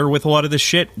any better with a lot of this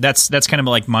shit? That's kind of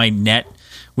like my net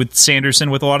with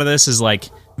Sanderson with a lot of this is like,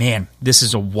 man, this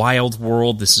is a wild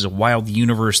world. This is a wild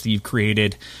universe that you've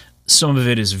created. Some of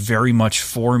it is very much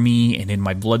for me and in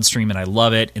my bloodstream, and I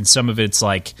love it. And some of it's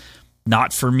like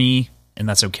not for me, and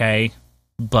that's okay.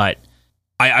 But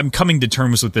I'm coming to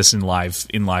terms with this in live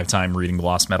time, reading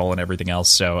Lost Metal and everything else.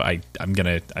 So I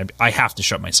have to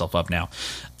shut myself up now.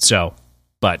 So,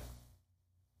 but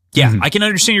yeah, I can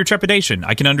understand your trepidation.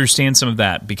 I can understand some of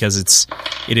that because it's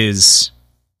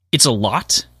a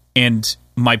lot. And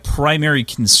my primary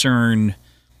concern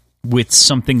with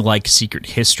something like Secret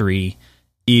History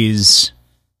is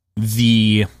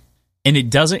it's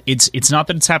not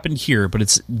that it's happened here, but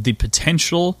it's the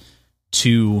potential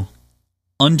to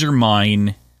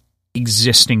undermine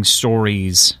existing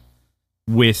stories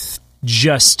with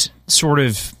just sort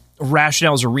of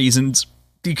rationales or reasons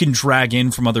you can drag in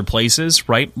from other places,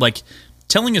 right? Like,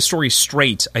 telling a story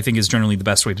straight, I think, is generally the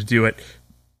best way to do it.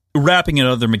 Wrapping in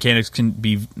other mechanics can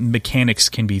be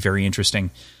very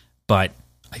interesting, but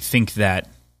I think that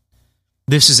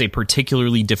this is a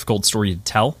particularly difficult story to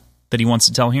tell that he wants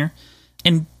to tell here.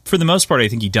 And for the most part, I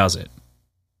think he does it.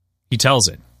 He tells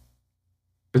it.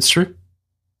 It's true.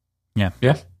 Yeah.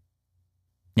 Yeah.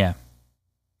 Yeah.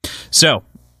 So,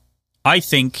 I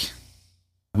think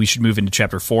we should move into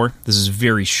chapter 4. This is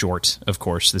very short, of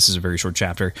course. This is a very short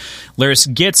chapter.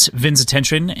 Laris gets Vin's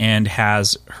attention and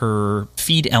has her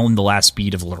feed Ellen the last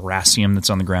bead of lerasium that's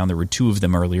on the ground. There were 2 of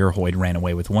them earlier. Hoyd ran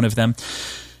away with one of them.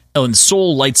 Ellen's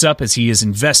soul lights up as he is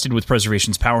invested with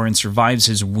preservation's power and survives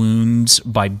his wounds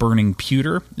by burning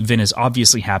pewter. Vin is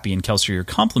obviously happy, and Kelsier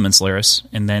compliments Laris,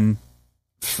 and then,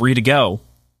 free to go,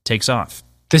 takes off.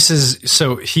 This is,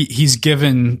 so he's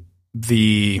given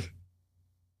the...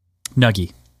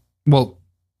 Nuggy. Well,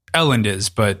 Ellen is,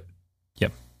 but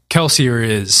yep. Kelsier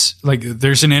is, like,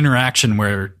 there's an interaction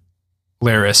where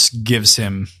Laris gives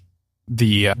him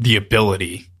the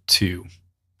ability to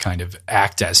kind of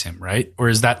act as him, right? Or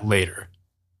is that later?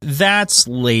 That's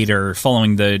later,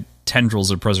 following the tendrils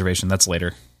of preservation. That's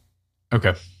later.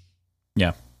 Okay.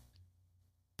 Yeah.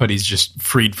 But he's just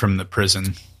freed from the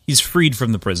prison. He's freed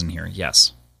from the prison here,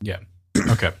 yes. Yeah.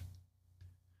 Okay.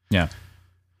 Yeah.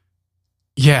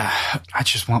 Yeah, I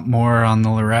just want more on the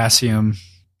lerasium.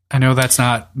 I know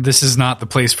this is not the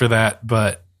place for that,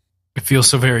 but it feels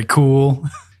so very cool.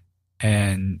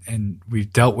 And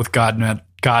we've dealt with god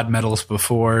metals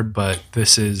before, but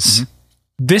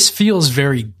this feels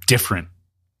very different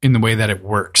in the way that it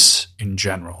works in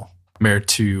general, compared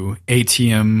to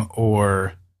atium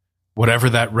or whatever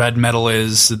that red metal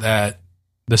is that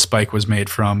the spike was made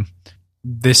from.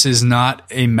 This is not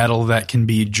a metal that can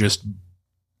be just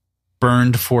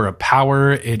burned for a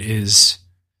power. It is,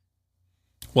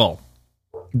 well,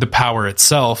 the power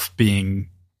itself being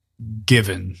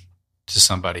given to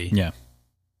somebody. Yeah.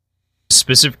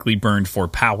 Specifically burned for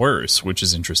powers, which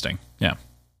is interesting. Yeah.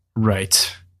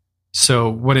 Right. So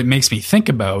what it makes me think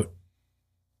about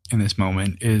in this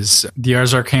moment is the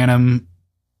Ars Arcanum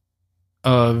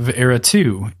of Era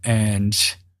 2. And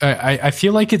I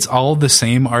feel like it's all the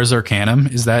same Ars Arcanum.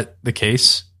 Is that the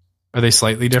case? Are they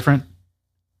slightly different?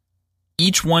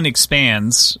 Each one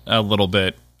expands a little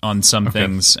bit on some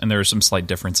things, and there are some slight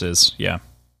differences. Yeah.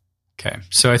 Okay.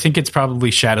 So I think it's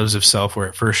probably Shadows of Self where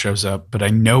it first shows up, but I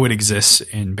know it exists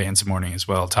in Bands of Mourning as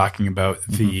well, talking about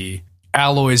the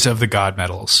alloys of the god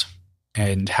metals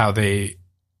and how they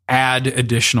add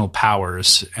additional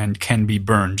powers and can be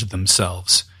burned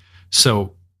themselves.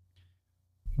 So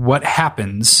what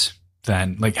happens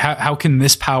then? Like, how can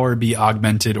this power be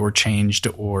augmented or changed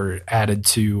or added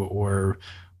to or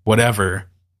whatever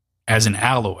as an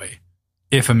alloy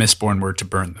if a Mistborn were to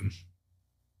burn them?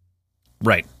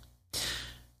 Right.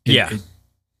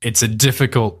 It's a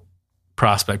difficult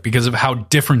prospect because of how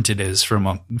different it is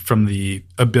from the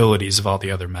abilities of all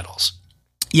the other metals.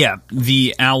 Yeah,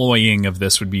 the alloying of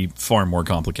this would be far more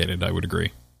complicated, I would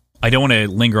agree. I don't want to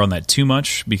linger on that too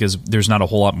much because there's not a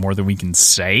whole lot more that we can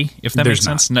say, if that makes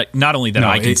sense. Not only that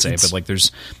I can say, but like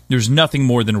there's nothing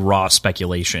more than raw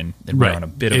speculation, and we're on a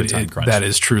bit of a time crunch. That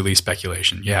is truly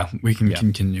speculation. Yeah, we can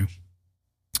continue.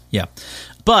 Yeah,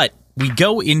 but we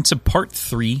go into part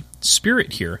 3,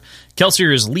 Spirit here.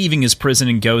 Kelsier is leaving his prison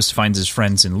and Ghost finds his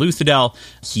friends in Luthadel.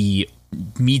 He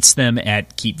meets them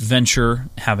at Keep Venture,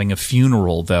 having a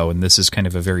funeral, though, and this is kind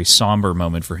of a very somber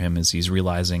moment for him as he's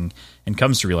realizing, and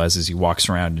comes to realize as he walks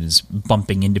around and is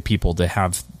bumping into people to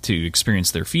have to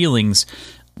experience their feelings,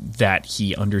 that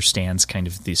he understands kind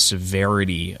of the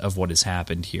severity of what has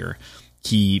happened here.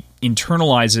 He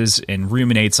internalizes and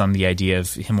ruminates on the idea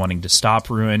of him wanting to stop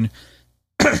Ruin,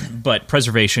 but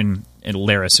Preservation and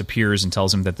Laris appears and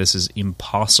tells him that this is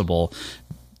impossible.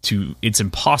 it's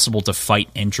impossible to fight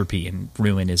entropy, and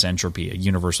ruin is entropy, a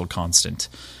universal constant.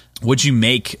 What'd you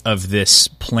make of this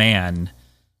plan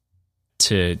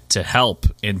to help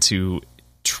and to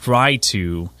try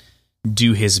to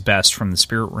do his best from the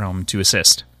spirit realm to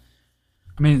assist?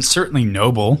 I mean, it's certainly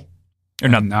noble. Or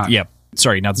not the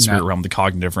spirit realm, the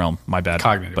cognitive realm. My bad.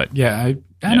 Cognitive. But yeah,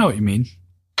 I know what you mean.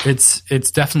 It's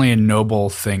definitely a noble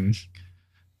thing.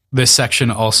 This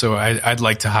section also, I'd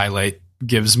like to highlight,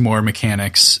 gives more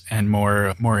mechanics and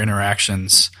more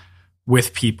interactions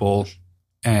with people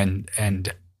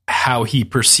and how he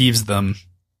perceives them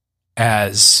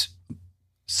as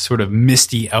sort of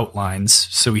misty outlines.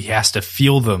 So he has to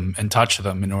feel them and touch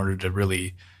them in order to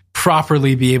really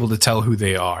properly be able to tell who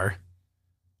they are.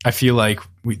 I feel like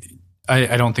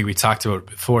I don't think we talked about it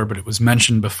before, but it was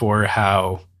mentioned before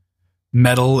how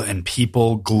metal and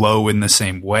people glow in the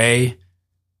same way.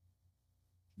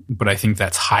 But I think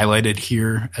that's highlighted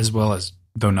here as well, as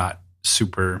though not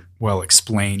super well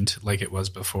explained like it was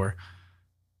before.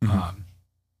 Mm-hmm.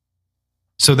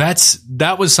 So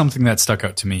that was something that stuck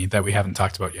out to me that we haven't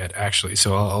talked about yet, actually.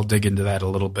 So I'll dig into that a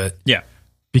little bit. Yeah.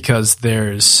 Because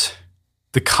there's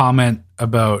the comment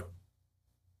about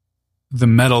the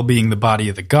metal being the body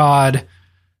of the god.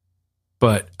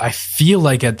 But I feel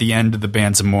like at the end of the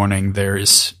Bands of Mourning,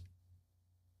 there's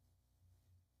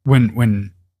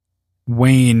when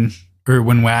Wayne, or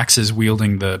when Wax is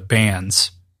wielding the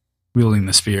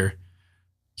sphere,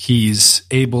 he's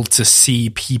able to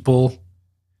see people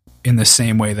in the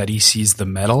same way that he sees the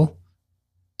metal.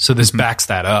 So this backs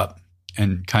that up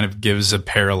and kind of gives a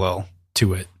parallel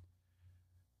to it.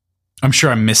 I'm sure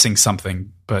I'm missing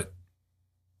something, but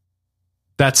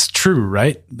that's true,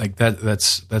 right? Like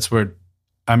that's where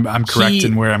I'm correct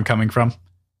in where I'm coming from.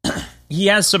 He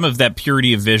has some of that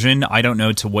purity of vision. I don't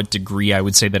know to what degree I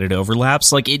would say that it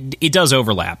overlaps. Like it does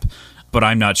overlap, but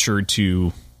I'm not sure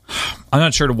to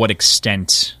what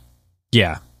extent.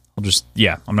 Yeah.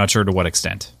 I'm not sure to what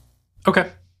extent.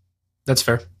 Okay. That's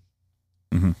fair.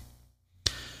 Mm-hmm.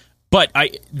 But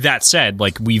that said,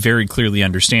 like, we very clearly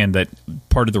understand that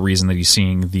part of the reason that he's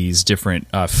seeing these different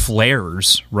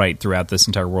flares right throughout this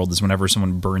entire world is whenever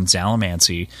someone burns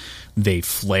Allomancy, they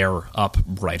flare up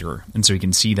brighter. And so he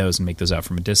can see those and make those out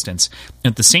from a distance.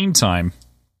 At the same time,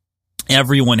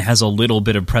 everyone has a little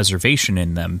bit of preservation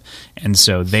in them. And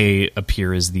so they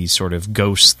appear as these sort of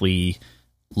ghostly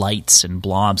lights and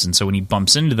blobs. And so when he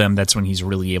bumps into them, that's when he's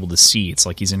really able to see. It's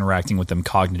like he's interacting with them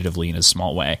cognitively in a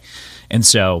small way. And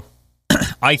so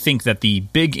I think that the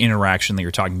big interaction that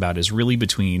you're talking about is really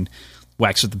between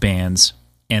Wax with the Bands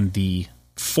and the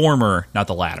former, not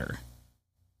the latter.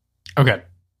 Okay.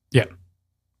 Yeah.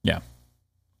 Yeah.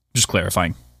 Just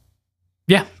clarifying.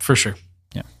 Yeah, for sure.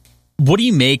 Yeah. What do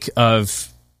you make of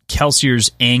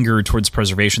Kelsier's anger towards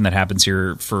preservation that happens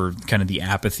here, for kind of the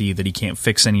apathy that he can't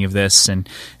fix any of this and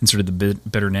sort of the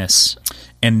bitterness?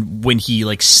 And when he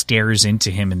like stares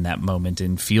into him in that moment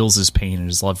and feels his pain and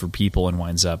his love for people and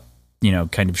winds up,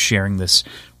 kind of sharing this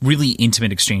really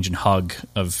intimate exchange and hug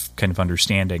of kind of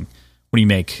understanding. What do you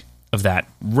make of that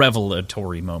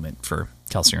revelatory moment for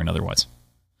Kelsier and otherwise?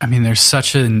 I mean, there's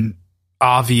such an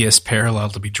obvious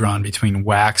parallel to be drawn between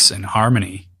Wax and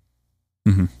Harmony.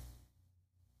 Mm-hmm.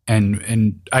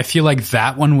 And I feel like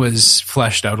that one was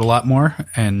fleshed out a lot more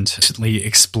and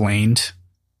explained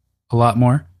a lot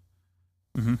more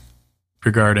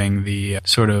regarding the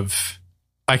sort of,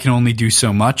 I can only do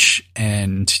so much,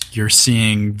 and you're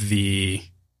seeing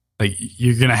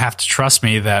you're going to have to trust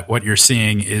me that what you're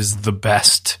seeing is the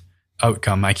best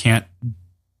outcome. I can't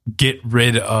get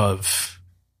rid of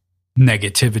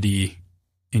negativity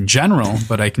in general,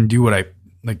 but I can do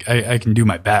I can do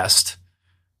my best.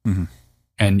 Mm-hmm.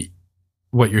 And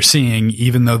what you're seeing,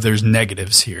 even though there's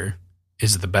negatives here,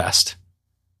 is the best.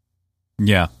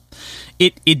 Yeah.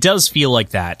 It does feel like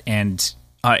that. And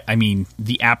I mean,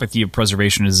 the apathy of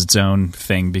preservation is its own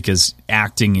thing, because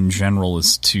acting in general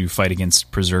is to fight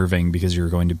against preserving, because you're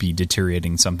going to be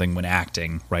deteriorating something when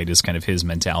acting, right, is kind of his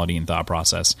mentality and thought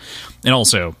process. And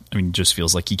also, I mean, it just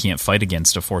feels like he can't fight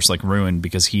against a force like Ruin,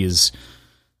 because he is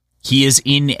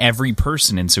in every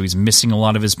person, and so he's missing a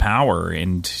lot of his power,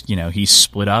 and, he's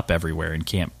split up everywhere and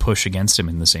can't push against him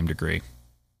in the same degree.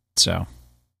 So,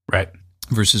 right.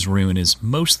 Versus Ruin is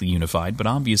mostly unified, but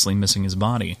obviously missing his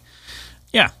body.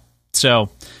 Yeah. So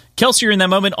Kelsier in that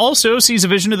moment also sees a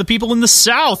vision of the people in the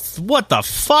South. What the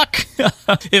fuck?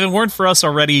 If it weren't for us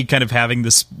already kind of having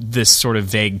this sort of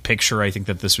vague picture, I think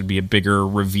that this would be a bigger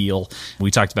reveal.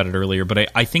 We talked about it earlier, but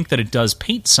I think that it does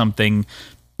paint something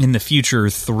in the future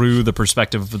through the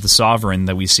perspective of the Sovereign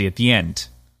that we see at the end,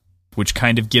 which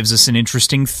kind of gives us an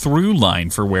interesting through line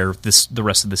for where the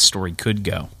rest of this story could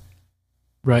go.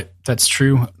 Right, that's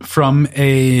true. From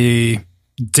a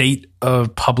date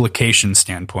of publication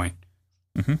standpoint,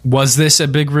 was this a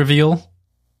big reveal?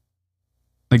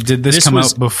 Like, did this come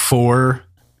out before?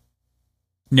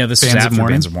 No, this is after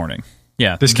Bands of Mourning.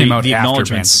 Yeah, this came out after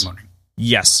Bands of Mourning.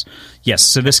 Yes.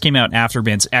 So this came out after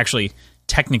Bands. Actually,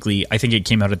 technically, I think it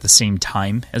came out at the same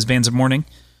time as Bands of Mourning,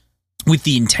 with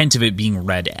the intent of it being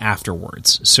read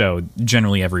afterwards. So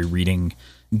generally, every reading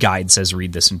guide says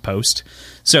read this in post.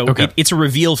 So it's a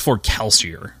reveal for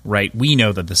Kelsier, right? We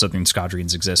know that the Southern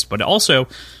Squadrons exist, but also,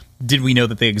 did we know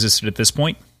that they existed at this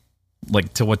point?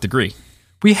 Like, to what degree?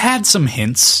 We had some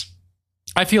hints.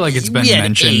 I feel like it's been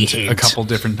mentioned a couple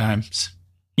different times.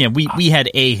 Yeah, we had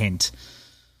a hint.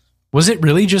 Was it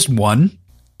really just one?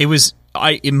 It was.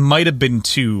 It might have been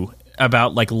two,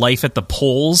 about like life at the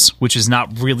poles, which is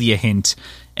not really a hint.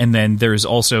 And then there's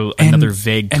also another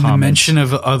vague comment. And the mention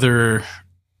of other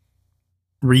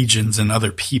regions and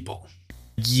other people.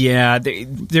 Yeah,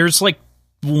 there's like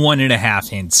 1.5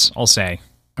 hints, I'll say.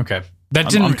 Okay.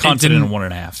 I'm confident in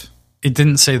 1.5. It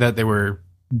didn't say that they were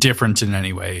different in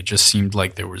any way. It just seemed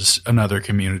like there was another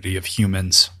community of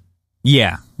humans.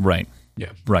 Yeah, right.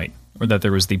 Yeah. Right. Or that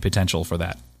there was the potential for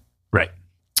that. Right.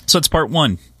 So it's part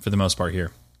 1 for the most part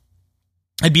here.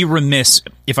 I'd be remiss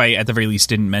if I, at the very least,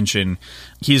 didn't mention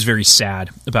he is very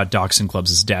sad about Doc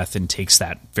Clubs' death and takes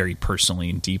that very personally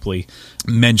and deeply.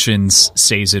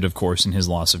 Says it, of course, in his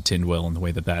loss of Tindwyl and the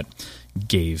way that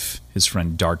gave his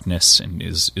friend darkness and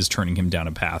is turning him down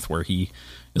a path where he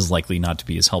is likely not to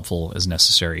be as helpful as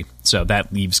necessary. So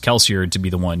that leaves Kelsier to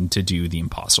be the one to do the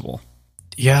impossible.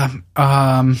 Yeah,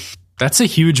 that's a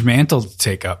huge mantle to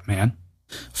take up, man.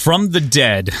 From the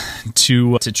dead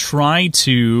to try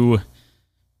to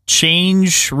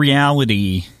change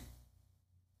reality.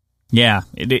 Yeah,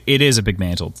 it is a big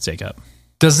mantle to take up.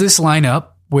 Does this line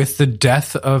up with the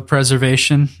death of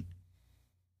Preservation?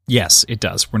 Yes, it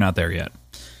does. We're not there yet.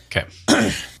 Okay.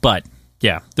 But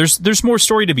yeah, there's more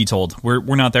story to be told. We're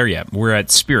not there yet. We're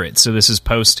at Spirit, so this is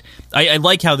post. I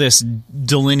like how this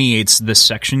delineates the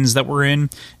sections that we're in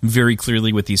very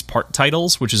clearly with these part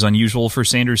titles, which is unusual for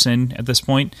Sanderson at this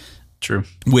point. True.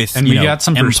 With and we got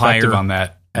some perspective on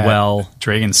that.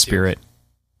 Dragon's Spirit.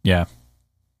 Yeah.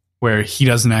 Where he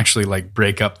doesn't actually like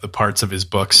break up the parts of his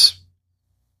books.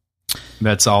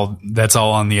 That's all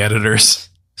on the editors.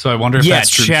 So I wonder if that's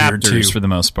true chapters here too. For the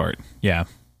most part. Yeah.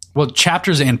 Well,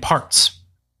 chapters and parts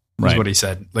is what he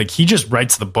said. Like, he just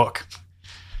writes the book.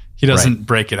 He doesn't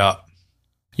break it up.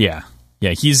 Yeah.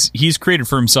 Yeah, he's created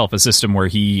for himself a system where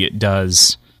he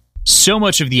does so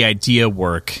much of the idea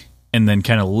work and then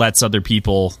kind of lets other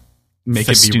people make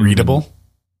it be readable.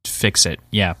 Fix it.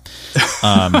 Yeah.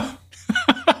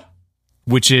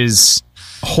 Which is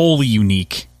wholly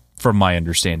unique from my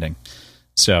understanding.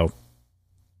 So,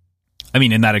 I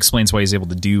mean, and that explains why he's able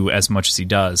to do as much as he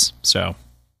does. So,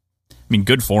 I mean,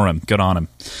 good for him. Good on him.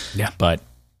 Yeah. But,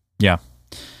 yeah.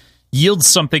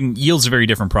 Yields a very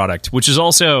different product, which is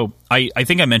also, I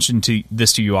think I mentioned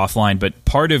this to you offline, but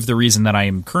part of the reason that I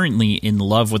am currently in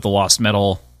love with the Lost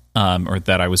Metal, or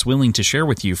that I was willing to share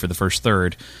with you for the first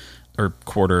third or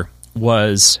quarter,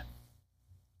 was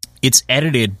it's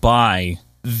edited by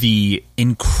the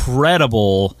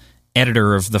incredible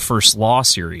editor of the first Law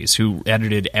series, who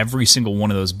edited every single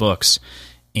one of those books,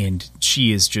 and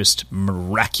she is just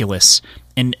miraculous.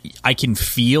 And I can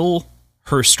feel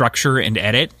her structure and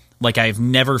edit like I've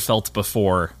never felt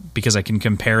before, because I can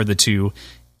compare the two.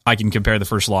 I can compare the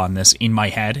first Law and this in my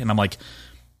head, and I'm like,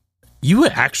 you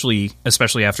actually,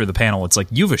 especially after the panel, it's like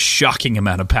you have a shocking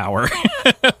amount of power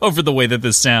over the way that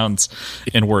this sounds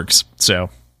and works. So,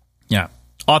 yeah.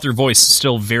 Author voice is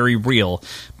still very real,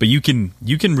 but you can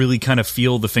really kind of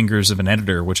feel the fingers of an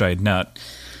editor, which I had not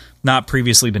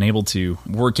previously been able to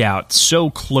work out so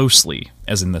closely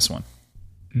as in this one.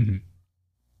 Mm-hmm.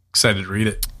 Excited to read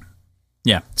it.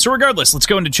 Yeah. So regardless, let's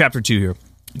go into chapter 2 here.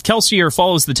 Kelsier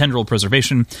follows the Tendril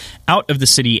Preservation out of the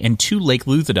city and to Lake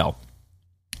Luthadel.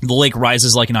 The lake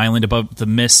rises like an island above the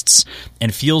mists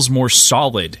and feels more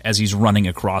solid as he's running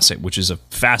across it, which is a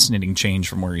fascinating change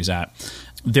from where he's at.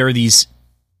 There are these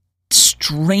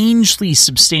strangely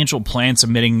substantial plants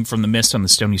emitting from the mist on the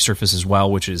stony surface as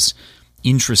well, which is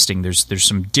interesting. There's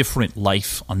some different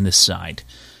life on this side.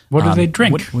 What do they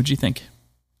drink? What do you think?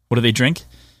 What do they drink?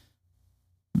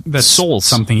 That's souls.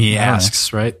 Something he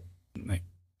asks, right? Like,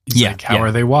 how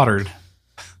are they watered?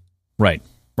 Right.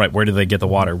 Right, where do they get the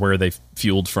water? Where are they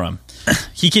fueled from?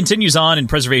 He continues on in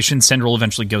preservation. Sendril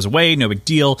eventually goes away, no big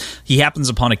deal. He happens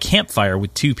upon a campfire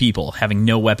with two people. Having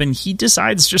no weapon, he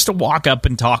decides just to walk up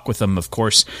and talk with them. Of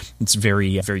course, it's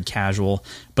very, very casual.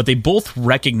 But they both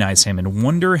recognize him and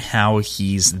wonder how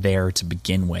he's there to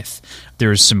begin with.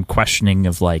 There's some questioning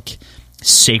of, like,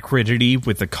 sacredity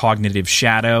with the cognitive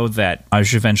shadow that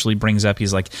Aj eventually brings up.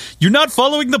 He's like, you're not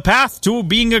following the path to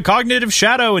being a cognitive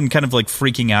shadow, and kind of like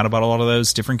freaking out about a lot of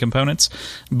those different components.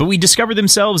 But we discover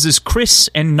themselves as Chris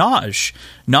and Naj.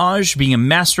 Naj being a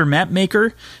master map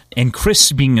maker, and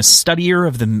Chris being a studier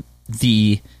of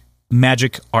the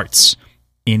magic arts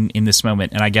in this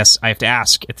moment. And I guess I have to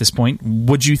ask at this point,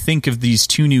 what'd you think of these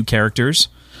two new characters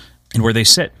and where they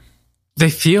sit?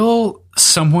 They feel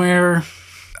somewhere...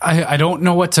 I don't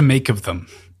know what to make of them,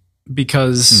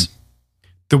 because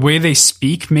the way they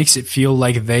speak makes it feel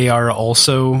like they are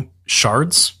also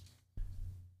shards,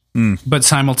 but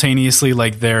simultaneously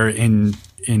like they're in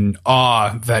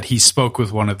awe that he spoke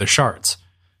with one of the shards.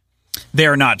 They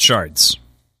are not shards.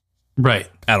 Right.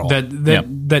 At all.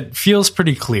 That feels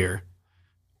pretty clear,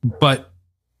 but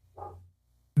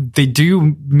they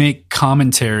do make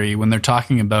commentary when they're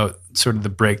talking about sort of the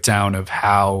breakdown of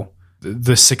how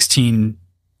the 16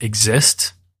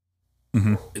 exist.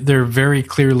 They're very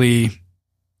clearly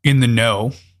in the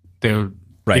know. They're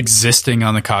existing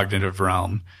on the cognitive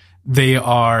realm. They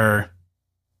are,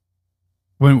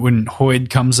 when Hoid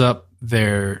comes up,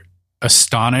 they're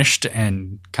astonished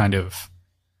and kind of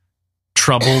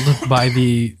troubled by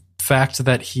the fact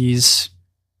that he's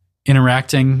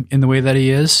interacting in the way that he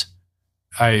is.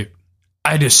 I'd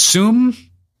assume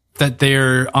that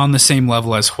they're on the same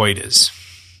level as Hoid is,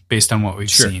 based on what we've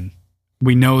seen.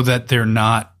 We know that they're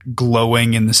not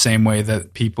glowing in the same way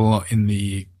that people in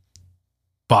the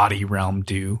body realm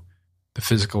do, the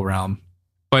physical realm.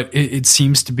 But it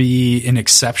seems to be an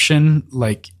exception.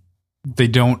 Like, he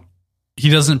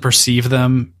doesn't perceive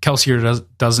them. Kelsier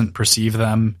doesn't perceive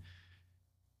them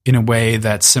in a way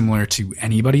that's similar to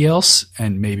anybody else.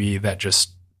 And maybe I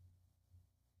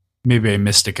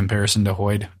missed a comparison to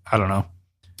Hoid. I don't know.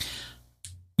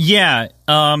 Yeah.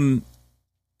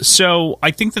 So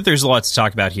I think that there's a lot to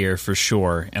talk about here for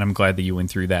sure, and I'm glad that you went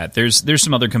through that. There's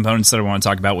some other components that I want to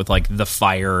talk about with, like, the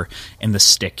fire and the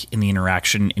stick in the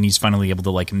interaction, and he's finally able to,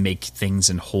 like, make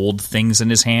things and hold things in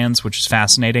his hands, which is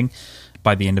fascinating.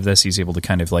 By the end of this, he's able to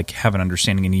kind of, like, have an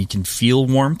understanding, and he can feel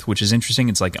warmth, which is interesting.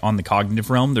 It's like on the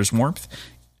cognitive realm, there's warmth,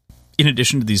 in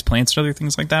addition to these plants and other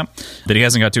things like that he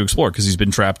hasn't got to explore because he's been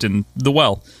trapped in the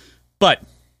well. But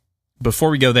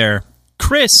before we go there,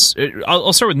 Chris,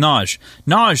 I'll start with Naj.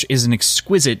 Naj is an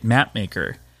exquisite map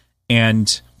maker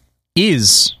and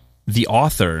is the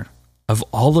author of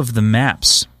all of the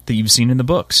maps that you've seen in the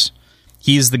books.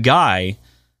 He is the guy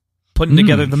putting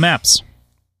together the maps.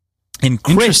 And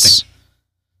Chris,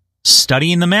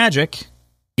 studying the magic,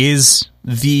 is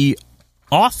the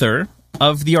author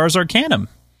of the Ars Arcanum,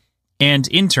 and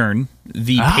in turn,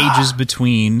 the pages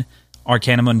between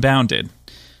Arcanum Unbounded.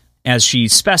 As she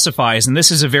specifies, and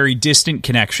this is a very distant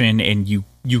connection, and you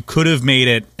could have made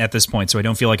it at this point, so I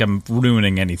don't feel like I'm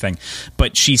ruining anything.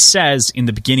 But she says in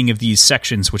the beginning of these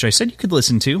sections, which I said you could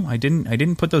listen to, I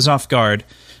didn't put those off guard,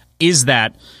 is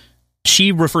that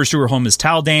she refers to her home as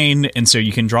Taldane, and so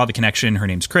you can draw the connection. Her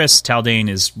name's Chris. Taldane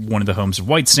is one of the homes of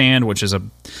Whitesand, which is it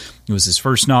was his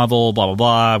first novel, blah, blah,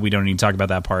 blah. We don't need to talk about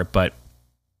that part, but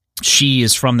she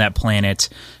is from that planet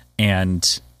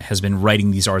and has been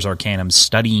writing these Ars Arcanum,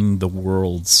 studying the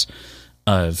worlds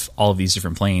of all of these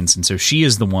different planes. And so she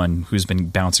is the one who's been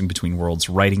bouncing between worlds,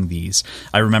 writing these.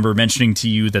 I remember mentioning to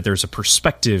you that there's a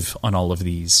perspective on all of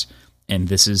these,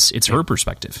 and it's her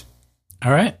perspective.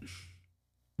 All right.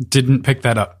 Didn't pick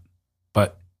that up,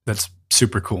 but that's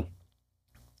super cool.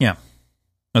 Yeah.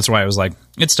 That's why I was like,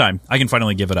 it's time. I can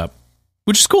finally give it up,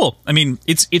 which is cool. I mean,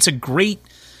 it's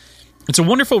a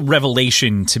wonderful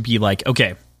revelation to be like,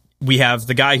 okay, we have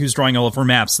the guy who's drawing all of our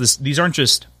maps. These aren't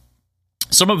just...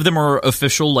 Some of them are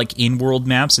official, like, in-world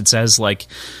maps. It says, like...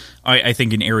 I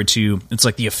think in Era 2, it's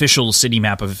like the official city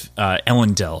map of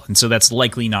Elendil. And so that's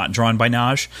likely not drawn by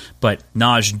Naj. But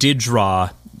Naj did draw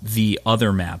the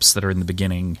other maps that are in the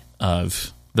beginning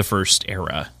of the first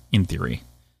era, in theory.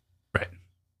 Right.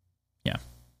 Yeah.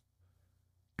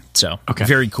 So,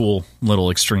 very cool little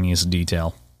extraneous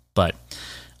detail. But...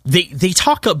 They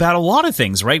talk about a lot of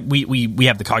things, right? We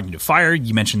have the cognitive fire.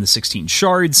 You mentioned the 16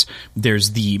 shards. There's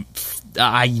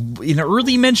an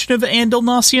early mention of Andal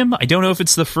Nasium. I don't know if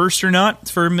it's the first or not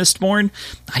for Mistborn.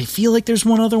 I feel like there's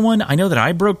one other one. I know that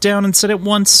I broke down and said it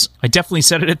once. I definitely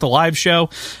said it at the live show.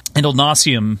 Andal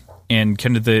Nasium and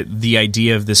kind of the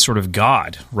idea of this sort of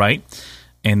god, right?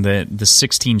 and the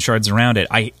 16 shards around it.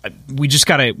 I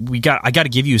got to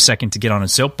give you a second to get on a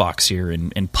soapbox here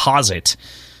and posit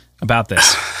about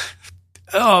this.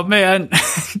 Oh man,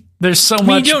 there's so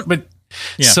much, but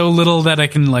so little that I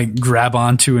can like grab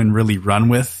onto and really run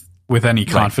with any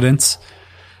confidence. Right.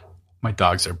 My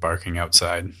dogs are barking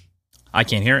outside. I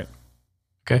can't hear it.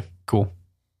 Okay, cool.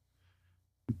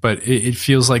 But it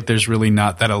feels like there's really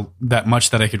not that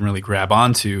much that I can really grab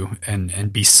onto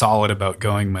and be solid about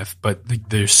going with. But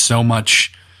there's so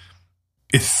much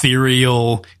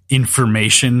ethereal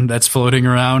information that's floating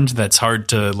around that's hard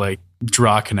to like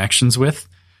draw connections with.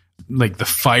 Like the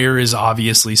fire is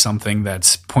obviously something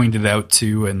that's pointed out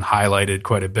to and highlighted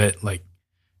quite a bit, like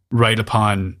right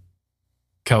upon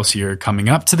Kelsier coming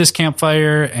up to this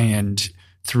campfire and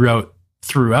throughout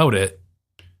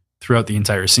the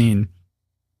entire scene.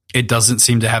 It doesn't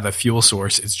seem to have a fuel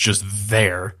source. It's just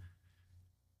there.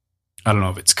 I don't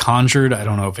know if it's conjured. I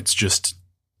don't know if it's just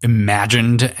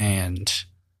imagined and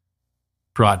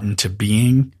brought into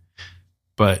being,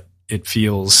 but it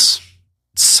feels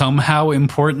somehow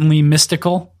importantly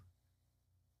mystical.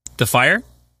 The fire?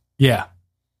 Yeah.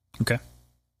 Okay.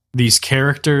 These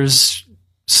characters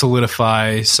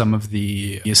solidify some of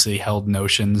the obviously held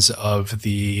notions of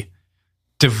the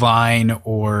divine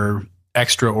or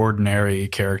extraordinary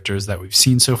characters that we've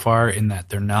seen so far, in that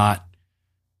they're not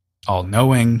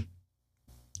all-knowing,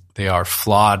 they are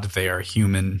flawed, they are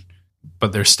human,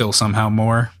 but they're still somehow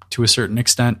more to a certain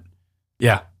extent.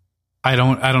 Yeah, I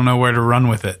don't know where to run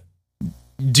with it.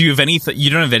 Do you have you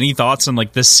don't have any thoughts on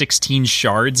like the 16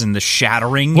 shards and the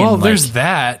shattering? Well, and, there's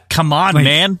that. Come on, like,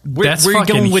 man, where are you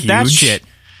going with that shit?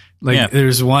 Like,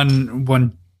 there's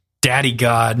one daddy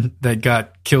god that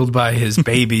got killed by his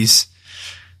babies.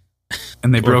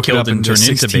 And they broke it up into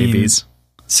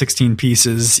 16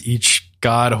 pieces. Each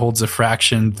god holds a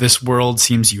fraction. This world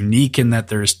seems unique in that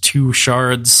there's 2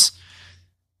 shards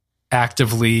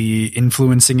actively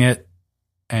influencing it,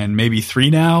 and maybe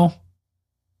 3 now,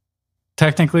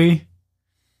 technically.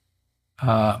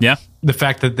 The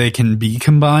fact that they can be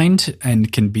combined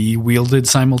and can be wielded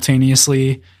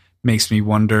simultaneously makes me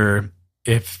wonder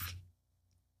if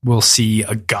we'll see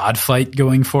a god fight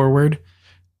going forward.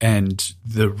 And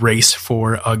the race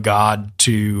for a god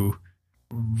to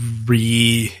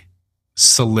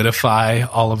solidify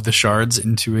all of the shards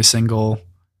into a single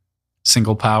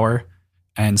power.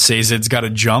 And Sazed's got to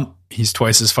jump. He's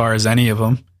twice as far as any of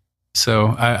them. So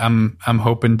I'm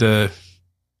hoping to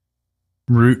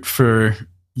root for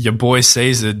your boy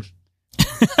Sazed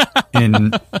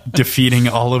in defeating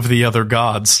all of the other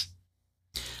gods.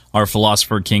 Our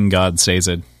philosopher king god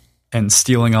Sazed. And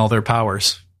stealing all their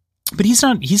powers. But he's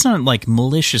not like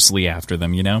maliciously after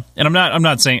them, you know? And I'm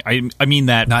not saying I mean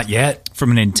that not yet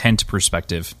from an intent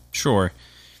perspective. Sure.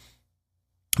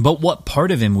 But what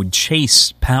part of him would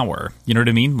chase power? You know what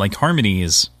I mean? Like Harmony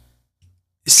is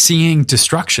seeing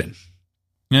destruction.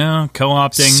 Yeah,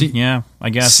 co-opting, I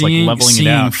guess like leveling it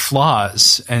out. Seeing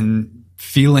flaws and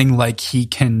feeling like he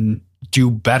can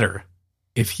do better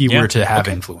if he were to have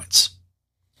influence.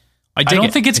 I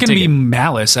don't think it's going to be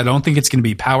malice. I don't think it's going to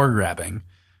be power grabbing.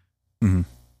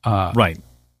 Mm-hmm. Right.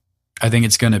 I think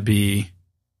it's going to be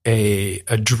a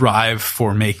drive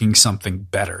for making something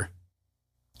better.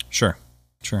 Sure.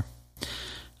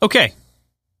 Okay.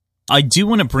 I do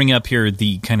want to bring up here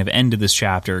the kind of end of this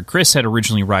chapter. Chris had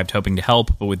originally arrived hoping to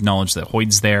help, but with knowledge that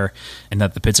Hoid's there and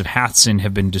that the pits of Hathsin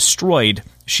have been destroyed,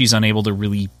 she's unable to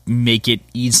really make it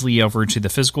easily over to the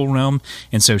physical realm,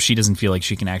 and so she doesn't feel like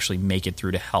she can actually make it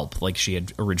through to help like she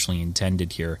had originally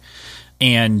intended here.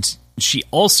 And she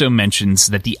also mentions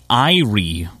that the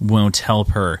Airi won't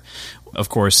help her. Of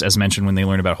course, as mentioned, when they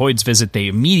learn about Hoid's visit, they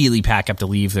immediately pack up to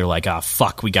leave. They're like,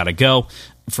 fuck, we gotta go,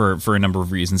 for a number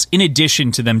of reasons. In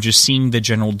addition to them just seeing the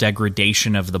general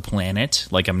degradation of the planet.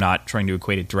 Like, I'm not trying to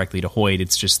equate it directly to Hoid.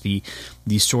 It's just the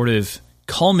sort of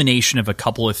culmination of a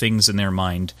couple of things in their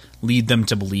mind lead them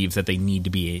to believe that they need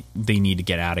to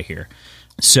get out of here.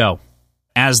 So,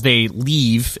 as they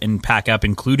leave and pack up,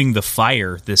 including the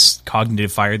fire, this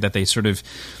cognitive fire that they sort of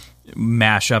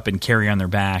mash up and carry on their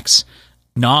backs,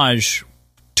 Naj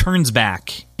turns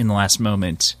back in the last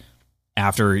moment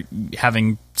after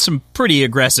having some pretty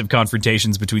aggressive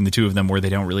confrontations between the two of them where they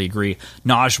don't really agree.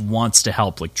 Naj wants to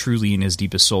help, like truly in his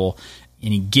deepest soul,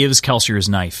 and he gives Kelsier his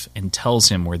knife and tells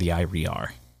him where the Airi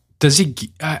are. Does he?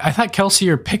 I thought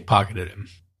Kelsier pickpocketed him.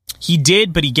 He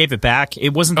did, but he gave it back.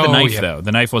 It wasn't the knife, though.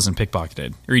 The knife wasn't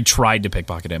pickpocketed. Or he tried to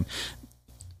pickpocket him.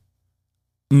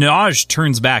 Naj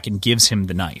turns back and gives him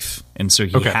the knife. And so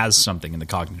he has something in the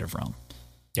cognitive realm.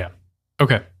 Yeah.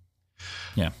 Okay.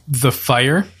 Yeah. The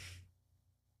fire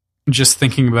just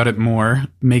thinking about it more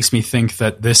makes me think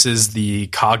that this is the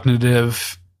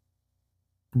cognitive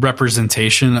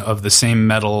representation of the same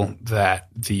metal that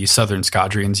the Southern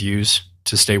Scadrians use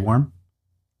to stay warm.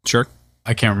 Sure.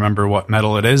 I can't remember what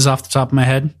metal it is off the top of my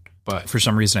head, but for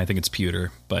some reason I think it's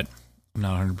pewter, but I'm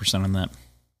not 100% on that.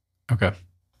 Okay.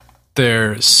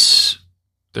 There's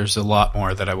a lot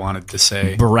more that I wanted to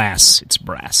say. Brass. It's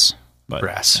brass. But,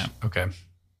 brass. Yeah. Okay.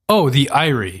 Oh, the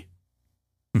Irie.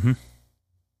 Mm-hmm.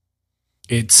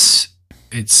 It's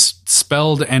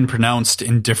spelled and pronounced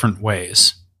in different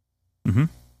ways. Mm-hmm.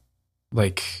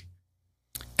 Like,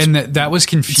 and that was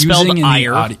confusing spelled in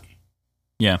ire. the audio.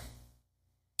 Yeah.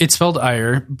 It's spelled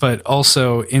ire, but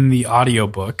also in the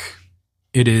audiobook,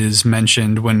 it is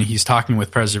mentioned when he's talking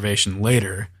with Preservation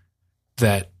later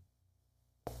that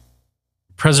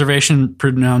Preservation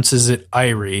pronounces it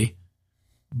Irie,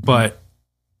 but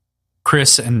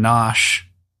Chris and Nosh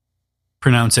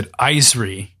pronounce it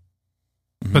Isri.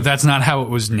 Mm-hmm. But that's not how it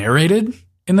was narrated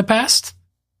in the past.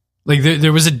 Like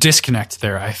there was a disconnect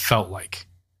there, I felt like.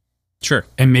 Sure.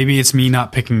 And maybe it's me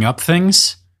not picking up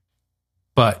things,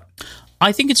 but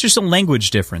I think it's just a language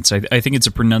difference. I think it's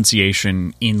a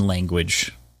pronunciation in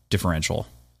language differential.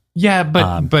 Yeah,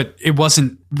 but it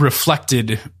wasn't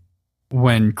reflected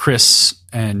when Chris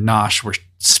and Nosh were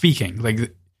speaking.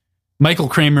 Like Michael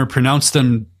Kramer pronounced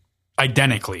them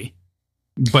identically,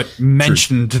 but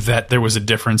mentioned that there was a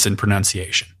difference in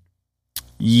pronunciation.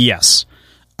 Yes.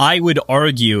 I would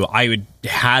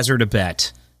hazard a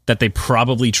bet that they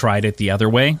probably tried it the other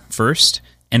way first,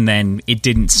 and then it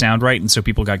didn't sound right, and so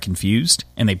people got confused,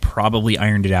 and they probably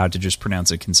ironed it out to just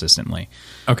pronounce it consistently.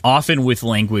 Okay. Often with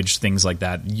language, things like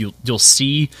that, you'll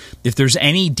see if there's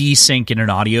any desync in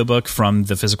an audiobook from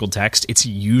the physical text, it's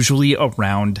usually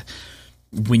around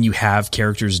when you have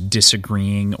characters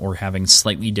disagreeing or having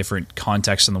slightly different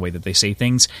context in the way that they say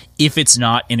things, if it's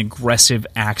not an aggressive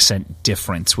accent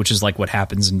difference, which is like what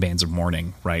happens in Bands of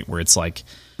Mourning, right? Where it's like,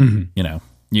 you know,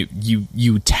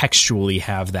 you textually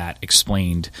have that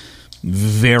explained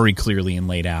very clearly and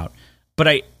laid out.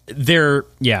 But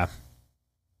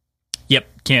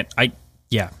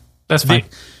That's fine.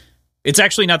 It's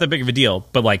actually not that big of a deal,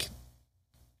 but like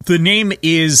the name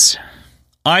is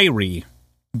Irie,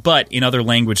 but in other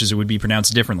languages it would be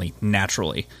pronounced differently,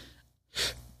 naturally.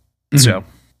 Mm-hmm. So,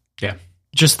 yeah.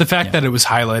 Just the fact that it was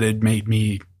highlighted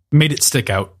made it stick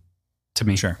out to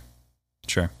me. Sure.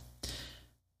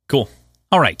 Cool.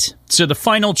 All right. So the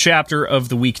final chapter of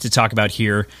the week to talk about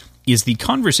here is the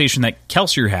conversation that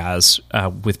Kelsier has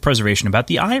with Preservation about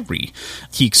the Irie.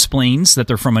 He explains that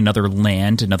they're from another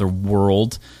land, another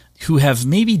world, who have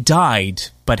maybe died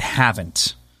but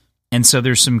haven't. And so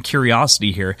there's some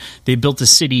curiosity here. They built a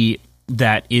city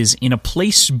that is in a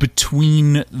place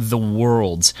between the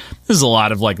worlds. There's a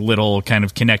lot of like little kind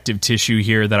of connective tissue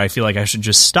here that I feel like I should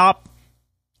just stop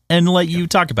and let you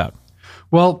talk about.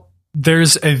 Well,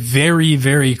 there's a very,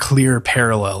 very clear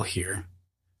parallel here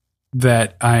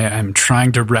that I'm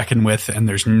trying to reckon with, and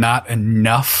there's not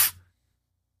enough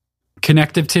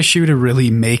connective tissue to really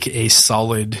make a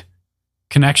solid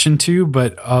connection to,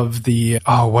 but of the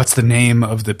what's the name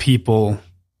of the people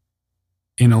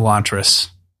in Elantris?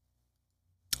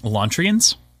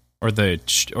 Elantrians? Or the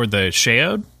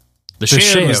Sheod? The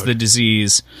Sheod was the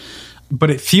disease. But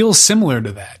it feels similar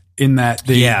to that in that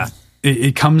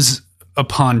it comes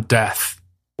upon death,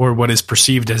 or what is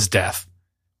perceived as death,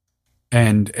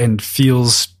 and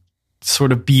feels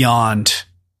sort of beyond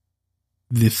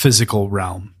the physical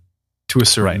realm to a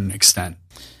certain extent.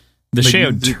 The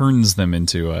Sheod turns them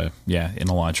into an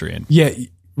Elantrian. Yeah,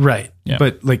 right. Yeah.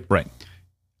 But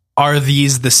are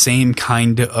these the same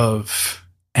kind of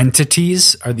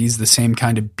entities? Are these the same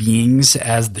kind of beings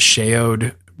as the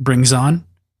Sheod brings on?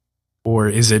 Or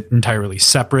is it entirely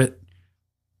separate?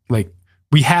 Like,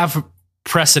 we have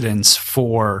precedents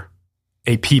for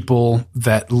a people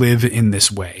that live in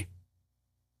this way,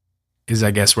 is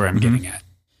I guess where I'm getting at.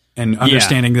 And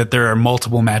understanding that there are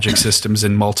multiple magic systems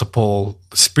and multiple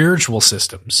spiritual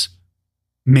systems.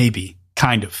 Maybe,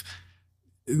 kind of.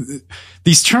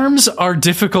 These terms are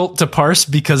difficult to parse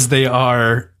because they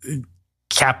are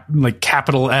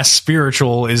capital S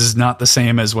spiritual is not the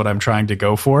same as what I'm trying to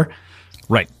go for.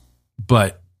 Right.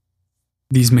 But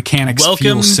these mechanics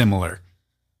feel similar.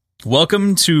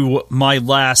 Welcome to my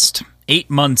last 8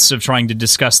 months of trying to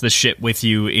discuss this shit with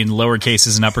you in lower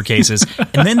cases and upper cases,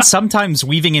 and then sometimes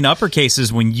weaving in upper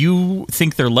cases when you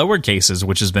think they're lower cases,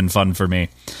 which has been fun for me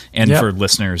and for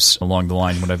listeners along the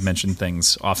line when I've mentioned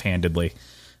things offhandedly.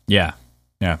 Yeah.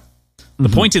 The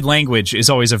pointed language is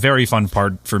always a very fun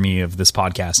part for me of this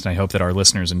podcast, and I hope that our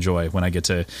listeners enjoy when I get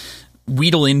to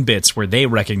wheedle in bits where they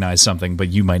recognize something, but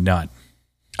you might not.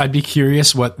 I'd be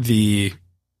curious what the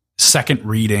second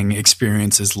reading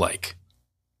experience is like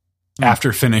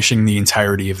after finishing the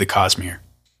entirety of the Cosmere.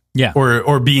 Yeah.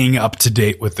 Or being up to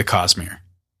date with the Cosmere.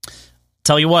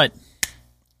 Tell you what,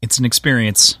 it's an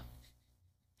experience.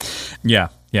 Yeah,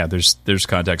 there's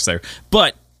context there.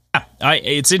 But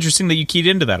it's interesting that you keyed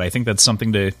into that. I think that's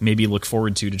something to maybe look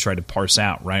forward to try to parse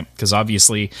out, right? Because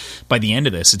obviously, by the end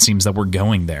of this, it seems that we're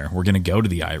going there. We're going to go to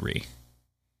the Eyrie.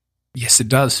 Yes, it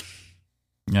does.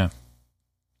 Yeah.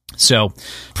 So,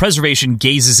 Preservation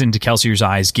gazes into Kelsier's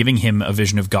eyes, giving him a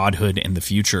vision of godhood and the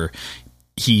future.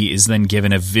 He is then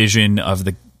given a vision of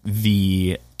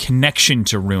the connection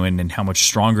to Ruin and how much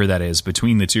stronger that is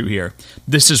between the two here.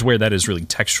 This is where that is really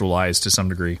textualized to some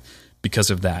degree because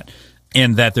of that.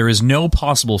 And that there is no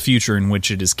possible future in which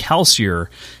it is Kelsier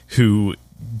who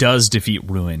does defeat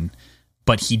Ruin,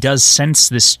 but he does sense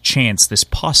this chance, this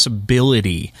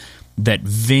possibility that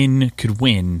Vin could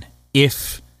win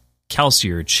if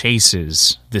Kelsier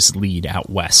chases this lead out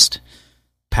west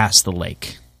past the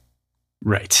lake.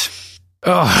 Right.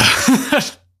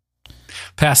 Oh.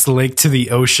 Past the lake to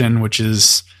the ocean, which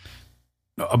is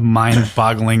a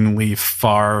mind-bogglingly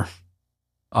far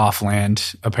off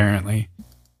land, apparently.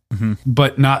 Mm-hmm.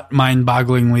 But not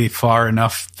mind-bogglingly far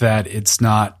enough that it's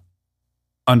not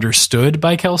understood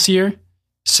by Kelsier.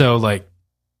 So, like,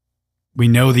 we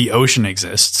know the ocean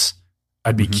exists.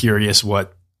 I'd be curious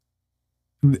what...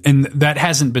 And that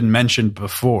hasn't been mentioned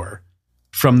before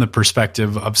from the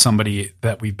perspective of somebody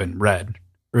that we've been read,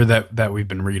 or that we've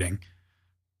been reading.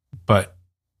 But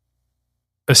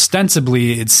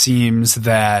ostensibly, it seems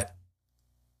that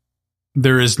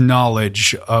there is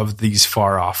knowledge of these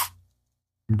far-off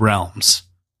realms.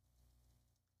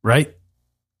 Right?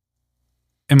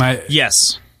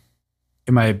 Yes.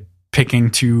 Am I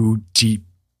picking too deep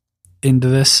into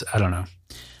this? I don't know.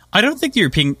 I don't think you're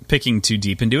picking too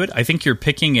deep into it. I think you're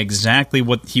picking exactly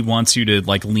what he wants you to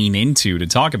like lean into to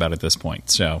talk about at this point.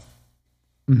 So,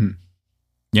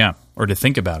 yeah, or to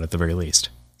think about at the very least.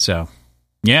 So,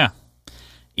 yeah,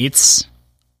 it's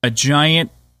a giant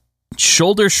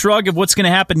shoulder shrug of what's going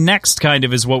to happen next. Kind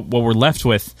of is what we're left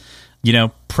with. You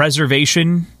know,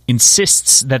 Preservation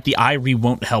insists that the Eyrie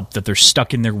won't help, that they're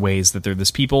stuck in their ways, that they're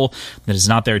this people that is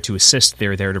not there to assist.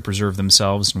 They're there to preserve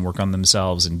themselves and work on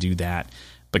themselves and do that.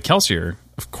 But Kelsier,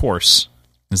 of course,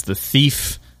 as the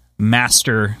thief,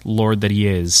 master, lord that he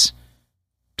is,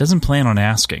 doesn't plan on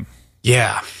asking.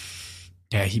 Yeah.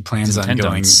 Yeah, he plans on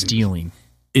going stealing.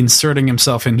 Inserting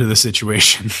himself into the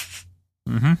situation.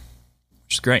 Which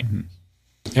is great.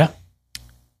 Yeah.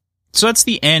 So that's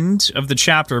the end of the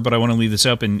chapter, but I want to leave this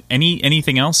open.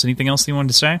 Anything else? Anything else that you wanted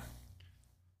to say?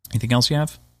 Anything else you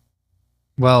have?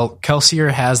 Well, Kelsier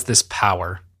has this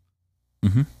power.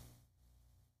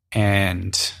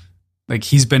 And like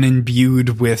he's been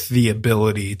imbued with the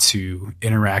ability to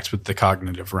interact with the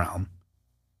cognitive realm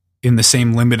in the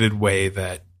same limited way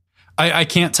that I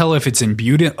can't tell if it's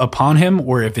imbued upon him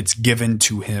or if it's given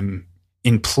to him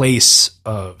in place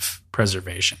of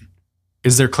Preservation.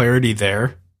 Is there clarity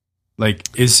there? Like,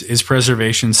 is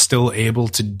Preservation still able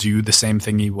to do the same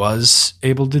thing he was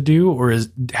able to do, or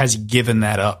has he given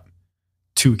that up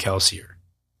to Kelsier?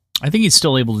 I think he's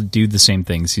still able to do the same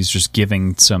things. He's just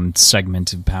giving some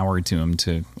segment of power to him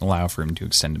to allow for him to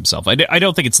extend himself. I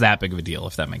don't think it's that big of a deal,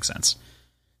 if that makes sense.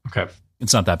 Okay.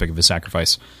 It's not that big of a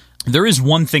sacrifice. There is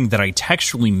one thing that I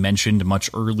textually mentioned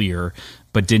much earlier,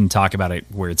 but didn't talk about it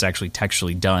where it's actually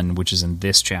textually done, which is in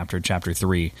this chapter, chapter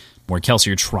 3, where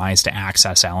Kelsier tries to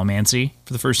access Allomancy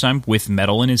for the first time with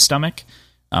metal in his stomach,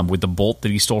 with the bolt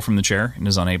that he stole from the chair and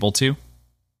is unable to.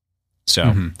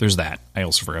 So there's that. I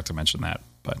also forgot to mention that.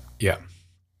 But yeah.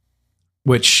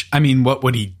 Which, I mean, what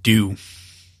would he do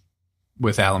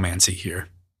with Allomancy here?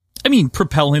 I mean,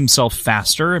 propel himself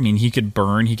faster. I mean, he could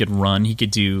burn, he could run, he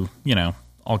could do,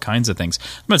 all kinds of things.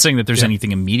 I'm not saying that there's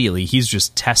anything immediately. He's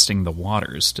just testing the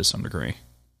waters to some degree.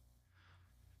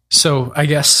 So I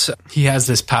guess he has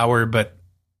this power, but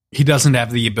he doesn't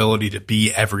have the ability to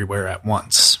be everywhere at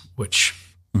once, which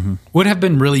would have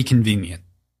been really convenient,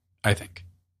 I think.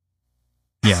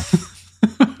 Yeah.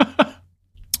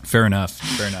 Fair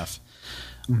enough.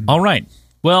 All right.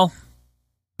 Well,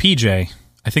 PJ,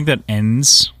 I think that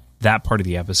ends that part of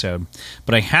the episode.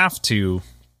 But I have to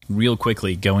real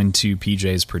quickly go into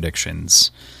PJ's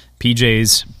predictions.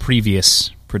 PJ's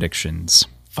previous predictions.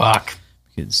 Fuck.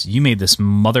 Because you made this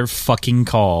motherfucking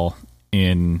call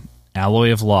in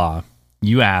Alloy of Law.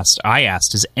 I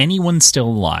asked, is anyone still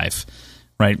alive?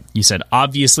 Right? You said,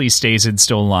 obviously Stazid's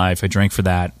still alive. I drank for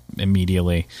that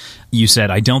immediately. You said,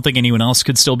 I don't think anyone else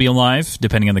could still be alive.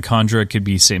 Depending on the Conjure, it could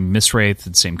be same Mistwraith,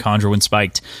 the same Conjure when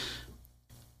spiked.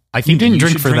 I think you didn't you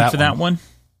drink should for drink that for that one.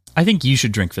 I think you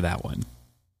should drink for that one.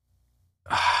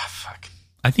 Fuck.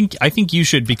 I think you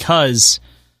should, because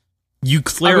you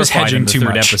clarified in the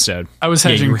third episode. I was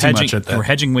hedging too much at that. You were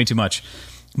hedging way too much.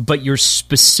 But your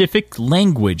specific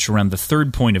language around the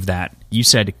third point of that, you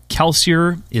said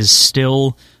Kelsier is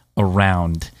still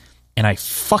around. And I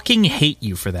fucking hate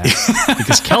you for that.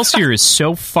 Because Kelsier is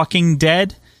so fucking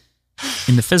dead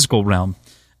in the physical realm.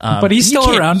 But he's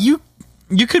still around. You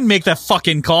couldn't make that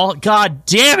fucking call. God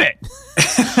damn it.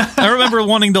 I remember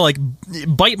wanting to, like,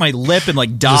 bite my lip and,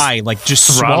 like, die.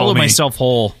 Just swallow myself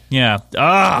whole. Yeah.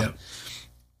 Yep.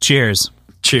 Cheers.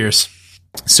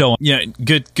 So, yeah,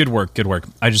 good work.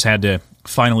 I just had to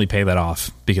finally pay that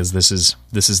off, because this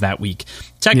is that week.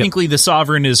 Technically, the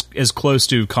Sovereign is as close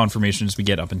to confirmation as we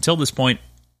get up until this point,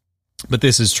 but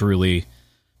this is truly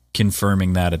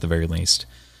confirming that at the very least.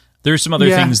 There's some other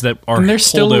things that are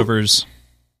holdovers.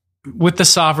 With the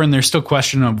Sovereign, there's still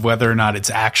question of whether or not it's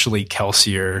actually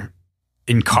Kelsier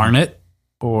incarnate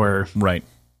or... Right.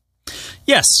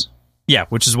 Yes. Yeah,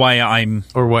 which is why I'm...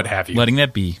 Or what have you. Letting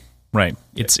that be. Right.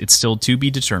 It's still to be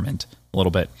determined a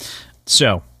little bit.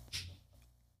 So,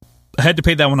 I had to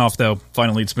pay that one off, though.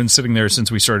 Finally, it's been sitting there since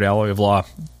we started Alloy of Law,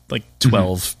 like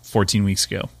 12, 14 weeks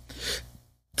ago.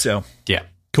 So, yeah.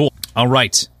 Cool. All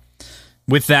right.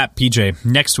 With that, PJ,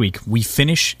 next week, we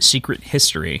finish Secret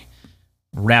History,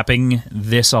 wrapping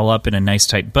this all up in a nice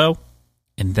tight bow.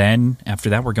 And then, after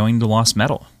that, we're going to Lost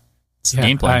Metal. It's the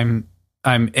gameplay.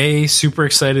 I'm super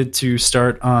excited to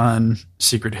start on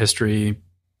Secret History.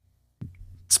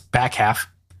 It's back half.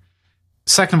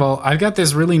 Second of all, I've got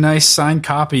this really nice signed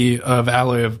copy of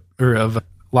of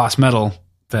Lost Metal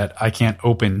that I can't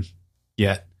open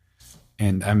yet,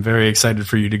 and I'm very excited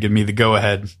for you to give me the go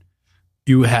ahead.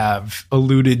 You have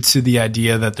alluded to the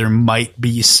idea that there might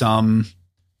be some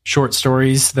short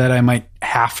stories that I might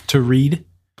have to read.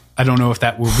 I don't know if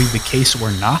that will be the case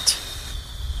or not,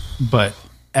 but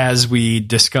as we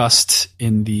discussed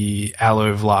in the Alloy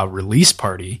of Law release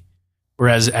party, or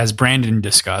as Brandon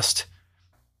discussed,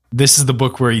 this is the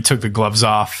book where he took the gloves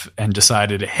off and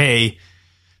decided, hey,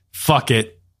 fuck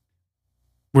it.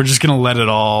 We're just going to let it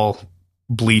all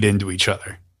bleed into each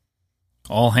other.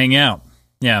 All hang out.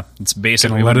 Yeah, it's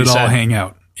basically let what it he all said. hang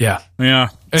out. Yeah. Yeah.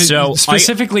 So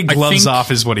specifically, gloves off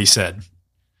is what he said.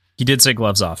 He did say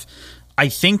gloves off. I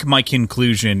think my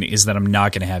conclusion is that I'm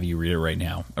not going to have you read it right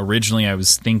now. Originally, I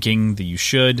was thinking that you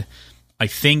should. I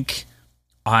think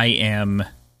I am...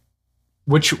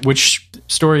 Which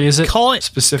story is it? Call it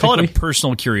specifically? a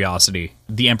personal curiosity.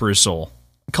 The Emperor's Soul.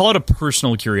 Call it a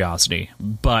personal curiosity,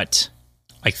 but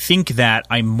I think that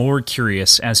I'm more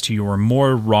curious as to your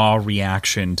more raw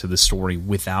reaction to the story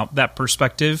without that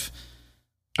perspective.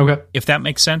 Okay. If that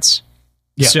makes sense.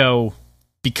 Yeah. So,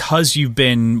 because you've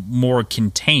been more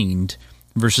contained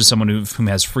versus someone who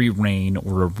has free reign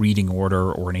or a reading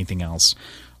order or anything else,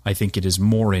 I think it is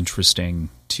more interesting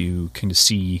to kind of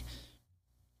see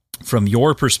from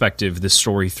your perspective this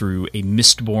story through a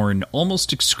Mistborn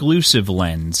almost exclusive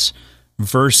lens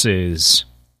versus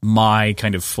my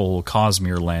kind of full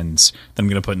Cosmere lens that I'm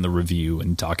going to put in the review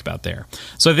and talk about there.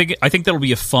 So I think that'll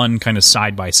be a fun kind of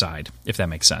side by side, if that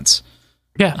makes sense.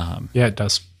 Yeah. Yeah, it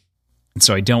does. And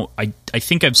so I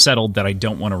think I've settled that I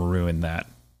don't want to ruin that.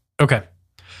 Okay.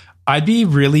 I'd be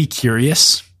really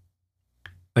curious,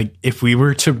 like, if we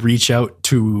were to reach out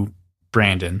to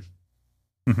Brandon,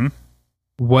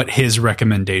 what his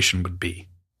recommendation would be.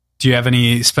 Do you have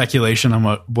any speculation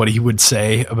on what he would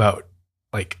say about,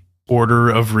 like, order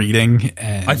of reading?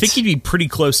 And I think he'd be pretty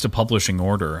close to publishing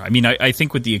order. I mean, I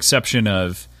think with the exception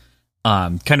of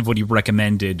kind of what he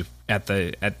recommended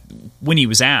when he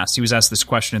was asked this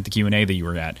question at the Q&A that you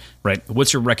were at, right?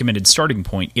 What's your recommended starting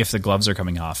point if the gloves are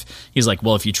coming off? He's like,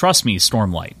 well, if you trust me,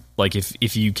 Stormlight. Like,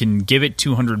 if you can give it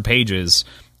 200 pages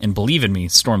and believe in me,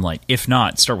 Stormlight. If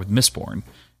not, start with Mistborn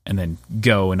and then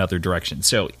go another direction.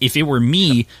 So if it were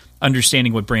me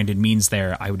understanding what Brandon means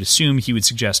there, I would assume he would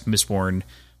suggest Mistborn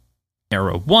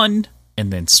Era 1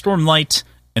 and then Stormlight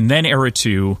and then Era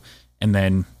 2 and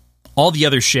then all the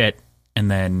other shit and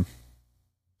then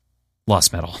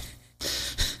Lost Metal.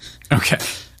 Okay.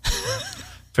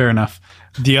 Fair enough.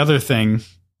 The other thing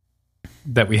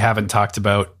that we haven't talked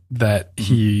about that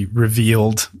he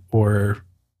revealed or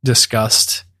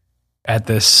discussed at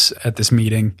this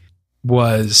meeting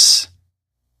was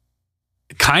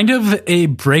kind of a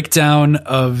breakdown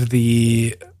of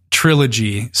the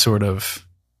trilogy sort of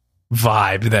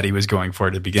vibe that he was going for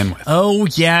to begin with. Oh,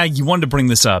 yeah, you wanted to bring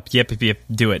this up. Yep,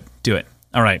 do it.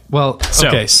 All right. Well,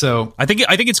 okay, so I think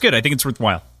it's good. I think it's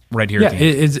worthwhile right here. Yeah,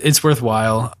 it's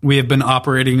worthwhile. We have been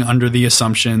operating under the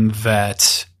assumption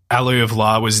that Alloy of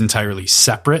Law was entirely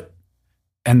separate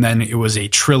and then it was a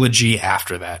trilogy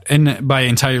after that. And by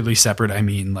entirely separate, I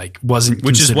mean like wasn't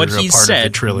which is what considered he a part of the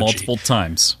said trilogy. multiple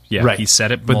times. Yeah, Right. he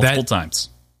said it But multiple times.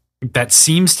 That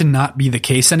seems to not be the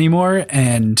case anymore.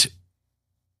 And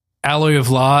Alloy of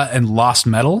Law and Lost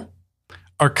Metal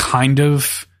are kind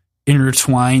of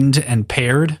intertwined and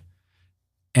paired.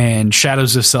 And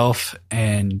Shadows of Self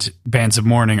and Bands of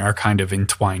Mourning are kind of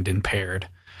entwined and paired.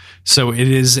 So it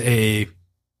is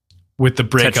with the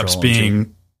breakups Tetralogy.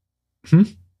 being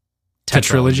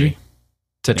Tetralogy.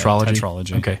 Yeah,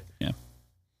 tetralogy. Okay. Yeah.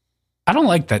 I don't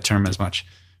like that term as much,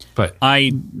 but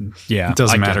it it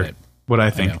doesn't matter what I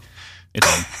think.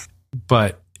 It's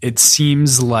But it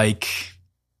seems like,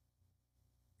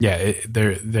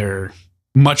 they're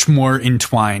much more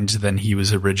entwined than he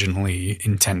was originally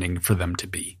intending for them to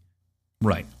be.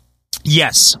 right.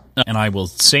 Yes, and I will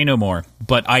say no more.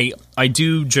 But I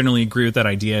do generally agree with that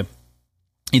idea.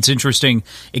 It's interesting.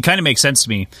 It kind of makes sense to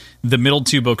me. The middle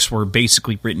two books were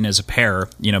basically written as a pair.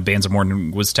 You know, Bands of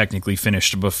Mourning was technically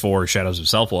finished before Shadows of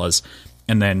Self was.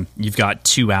 And then you've got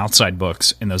two outside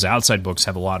books, and those outside books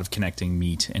have a lot of connecting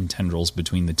meat and tendrils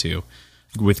between the two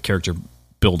with character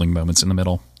building moments in the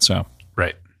middle. So,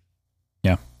 Right.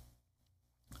 yeah.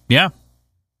 Yeah.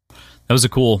 That was a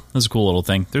cool little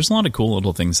thing. There's a lot of cool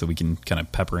little things that we can kind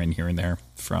of pepper in here and there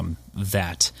from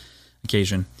that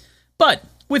occasion. But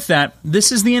with that, this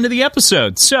is the end of the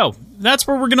episode. So that's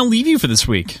where we're going to leave you for this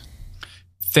week.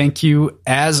 Thank you,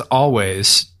 as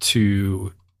always,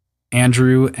 to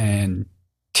Andrew and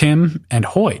Tim and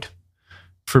Hoyt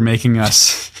for making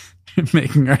us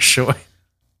making our show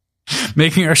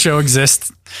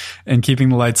exist and keeping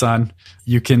the lights on.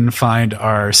 You can find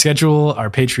our schedule, our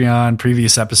Patreon,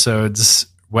 previous episodes,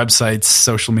 websites,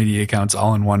 social media accounts,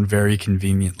 all in one very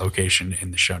convenient location in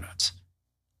the show notes.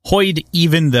 Hoyd,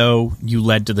 even though you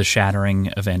led to the shattering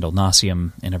of Andal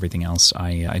Nasium and everything else,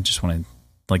 I just want to,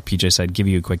 like PJ said, give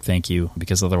you a quick thank you,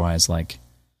 because otherwise, what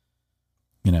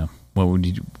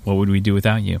would we do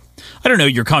without you? I don't know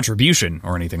your contribution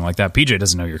or anything like that. PJ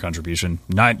doesn't know your contribution.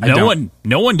 No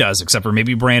one does, except for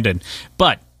maybe Brandon.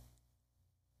 But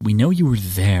we know you were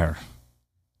there.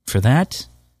 For that,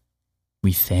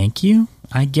 we thank you,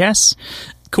 I guess.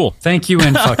 Cool. Thank you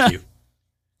and fuck you.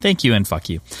 Thank you and fuck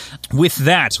you. With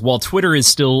that, while Twitter is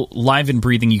still live and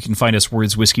breathing, you can find us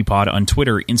Words Whiskey Pod on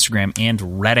Twitter, Instagram, and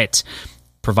Reddit,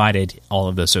 provided all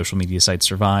of those social media sites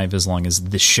survive as long as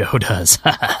this show does.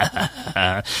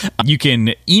 You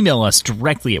can email us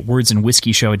directly at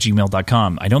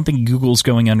wordsandwhiskeyshow@gmail.com. I don't think Google's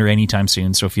going under anytime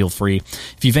soon, so feel free.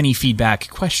 If you have any feedback,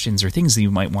 questions, or things that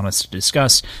you might want us to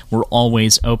discuss, we're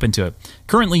always open to it.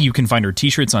 Currently, you can find our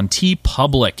t-shirts on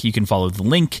TeePublic. You can follow the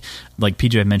link, like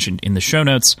PJ mentioned, in the show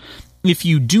notes. If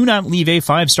you do not leave a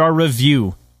 5-star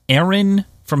review, Aaron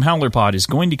from HowlerPod is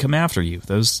going to come after you.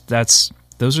 Those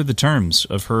are the terms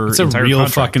of her entire contract. It's a real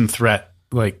fucking threat.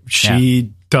 Like,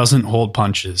 she doesn't hold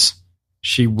punches.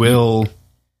 She will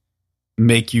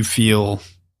make you feel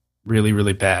really,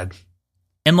 really bad.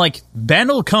 And, Ben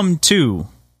will come too.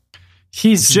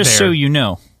 He's just there. So you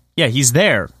know. Yeah, he's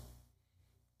there.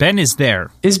 Ben is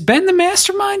there. Is Ben the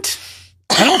mastermind?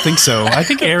 I don't think so. I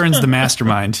think Aaron's the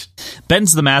mastermind.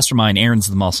 Ben's the mastermind. Aaron's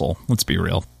the muscle. Let's be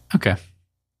real. Okay.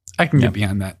 I can get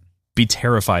behind that. Be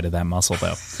terrified of that muscle,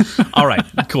 though. All right,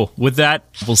 cool. With that,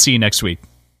 we'll see you next week.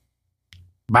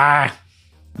 Bye.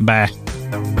 Bye.